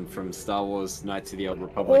HK-47 from Star Wars Knights of the Old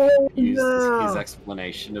Republic Oh, used no. as his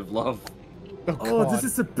explanation of love. Oh, Oh, God. this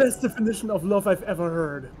is the best definition of love I've ever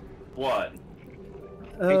heard. What?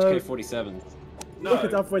 HK-47. No. Look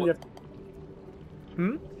it up when you.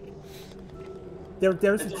 Hmm?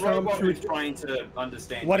 There's It's a a charm robot to who's trying to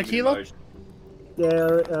understand What, human Aquila? emotion.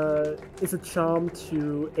 there is a charm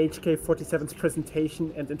to HK-47's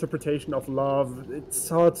presentation and interpretation of love. It's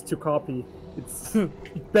hard to copy. It's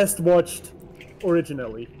best watched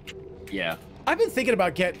originally. Yeah. I've been thinking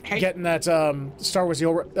about getting that Star Wars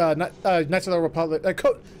Knights of the Republic.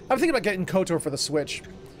 I'm thinking about getting KOTOR for the Switch.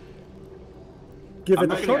 Give I'm it a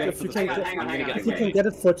not shot. gonna If you get- can hang get, on, hang on, if you okay. can get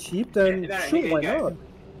it for cheap, then Yeah, sure, here you why go. not?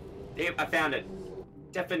 Here, I found it.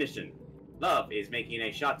 Definition. Love is making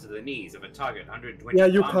a shot to the knees of a target 120 Yeah,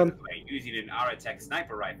 you kilometers can't- away using an Aratech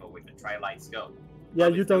sniper rifle with a tri-light scope. Yeah,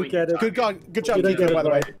 Love you is don't knowing get your it. target, Good job, You don't Kiko, get by it the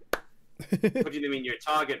way. right. putting them in your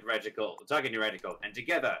target reticle, and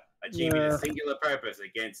together achieving Yeah. a singular purpose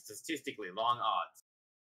against statistically long odds.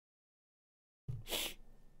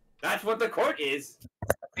 That's what the quote is.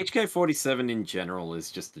 HK-47 in general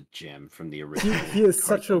is just a gem from the original He is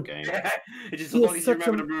such KOTOR a game. It's just He as is long as you such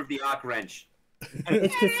remember a- to move the arc wrench.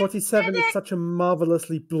 HK-47 is such a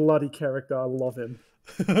marvelously bloody character. I love him.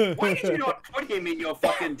 Why did you not put him in your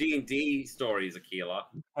fucking D&D stories, Aquila?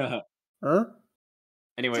 Huh?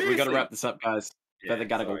 Anyway, we gotta Seriously? wrap this up, guys. Feather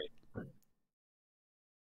gotta go. sorry.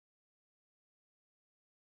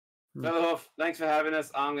 Featherhoof, thanks for having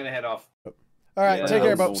us. I'm gonna head off. All right, Yeah, take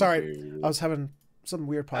care, that Bo. was Sorry, I was having some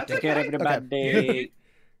weird pop. That's Take care, okay. everybody.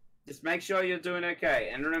 Just make sure you're doing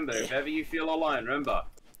okay. And remember, if ever you feel alone, remember,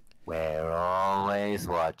 We're always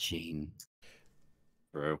watching.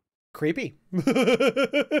 Bro. Creepy.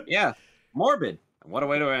 Yeah. Morbid. What a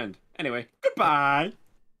way to end. Anyway, goodbye.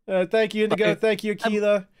 Thank you, Indigo. Okay. Thank you,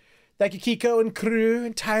 Aquila. Thank you, Kiko and crew,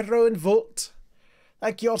 and Tyro and Volt.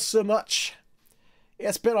 Thank you all so much.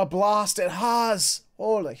 It's been a blast. It has.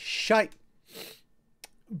 Holy shite.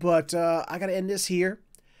 But I gotta end this here.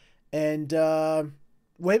 And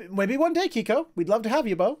maybe one day, Kiko. We'd love to have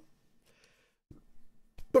you, Bo.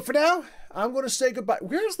 But for now, I'm gonna say goodbye.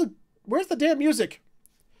 Where's the damn music?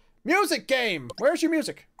 Music game! Where's your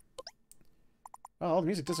music? Oh, all the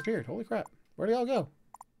music disappeared. Holy crap. Where'd it all go?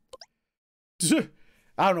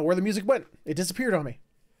 I don't know where the music went. It disappeared on me.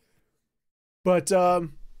 But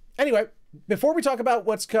anyway, before we talk about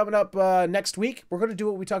what's coming up next week, we're going to do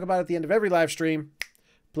what we talk about at the end of every live stream.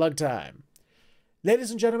 Plug time.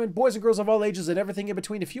 Ladies and gentlemen, boys and girls of all ages and everything in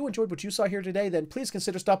between, if you enjoyed what you saw here today, then please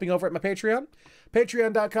consider stopping over at my Patreon,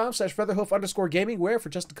 patreon.com/featherhoof_gaming, where for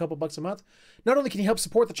just a couple bucks a month, not only can you help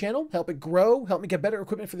support the channel, help it grow, help me get better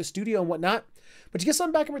equipment for the studio and whatnot, but you get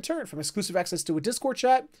something back in return, from exclusive access to a Discord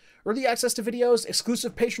chat, early access to videos,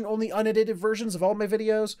 exclusive patron-only unedited versions of all my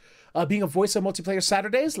videos, being a voice on multiplayer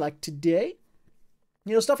Saturdays like today,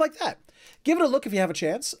 you know, stuff like that. Give it a look if you have a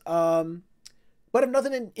chance. But if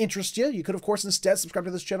nothing interests you, you could, of course, instead subscribe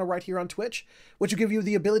to this channel right here on Twitch, which will give you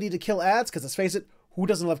the ability to kill ads, because let's face it, who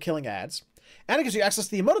doesn't love killing ads? And it gives you access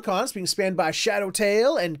to the emoticons being spammed by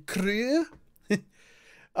Shadowtail and crew.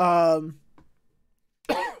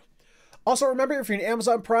 Also, remember, if you're an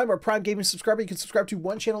Amazon Prime or Prime Gaming subscriber, you can subscribe to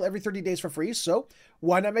one channel every 30 days for free, so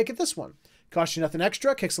why not make it this one? Costs you nothing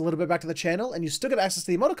extra, kicks a little bit back to the channel, and you still get access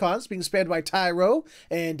to the emoticons being spammed by Tyro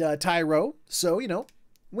and Tyro, so, you know,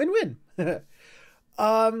 win-win.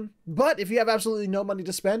 But if you have absolutely no money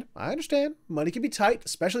to spend, I understand. Money can be tight,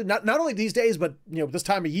 especially not only these days, but this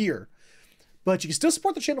time of year. But you can still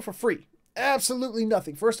support the channel for free. Absolutely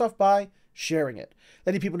nothing. First off, by sharing it.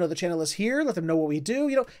 Letting people know the channel is here, let them know what we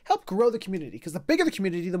do, help grow the community. Because the bigger the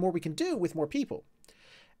community, the more we can do with more people.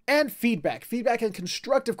 And feedback. Feedback and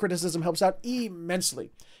constructive criticism helps out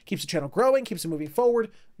immensely. Keeps the channel growing, keeps it moving forward.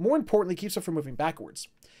 More importantly, keeps it from moving backwards.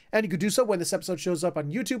 And you can do so when this episode shows up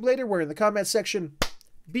on YouTube later, where in the comments section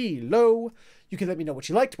below, you can let me know what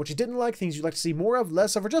you liked, what you didn't like, things you'd like to see more of,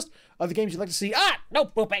 less of, or just other games you'd like to see. No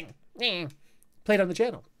pooping. Played on the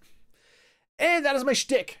channel. And that is my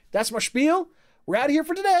shtick. That's my spiel. We're out of here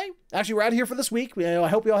for today. Actually, we're out of here for this week. I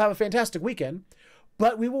hope you all have a fantastic weekend.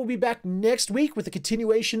 But we will be back next week with the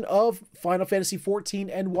continuation of Final Fantasy XIV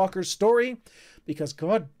and Walker's story. Because,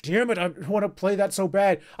 god damn it, I want to play that so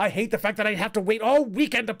bad. I hate the fact that I have to wait all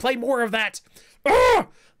weekend to play more of that.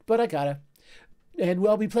 But I gotta. And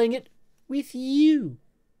we'll be playing it with you.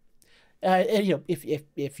 And,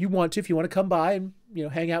 if you want to come by and,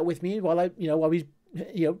 hang out with me while we,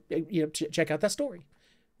 check out that story.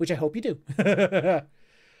 Which I hope you do.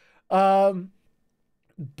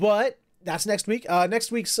 But that's next week.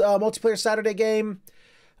 Next week's multiplayer Saturday game.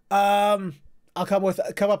 I'll come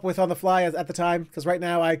up with on the fly at the time, because right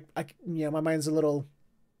now I my mind's a little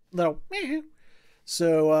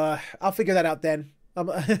so I'll figure that out then.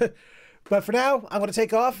 But for now, I'm going to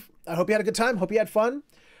take off. I hope you had a good time. Hope you had fun.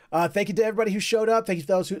 Thank you to everybody who showed up. Thank you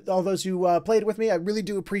to all those who played with me. I really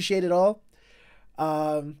do appreciate it all.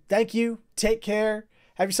 Thank you. Take care.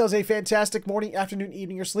 Have yourselves a fantastic morning, afternoon,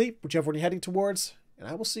 evening, or sleep, whichever one you're heading towards. And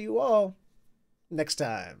I will see you all next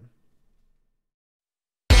time.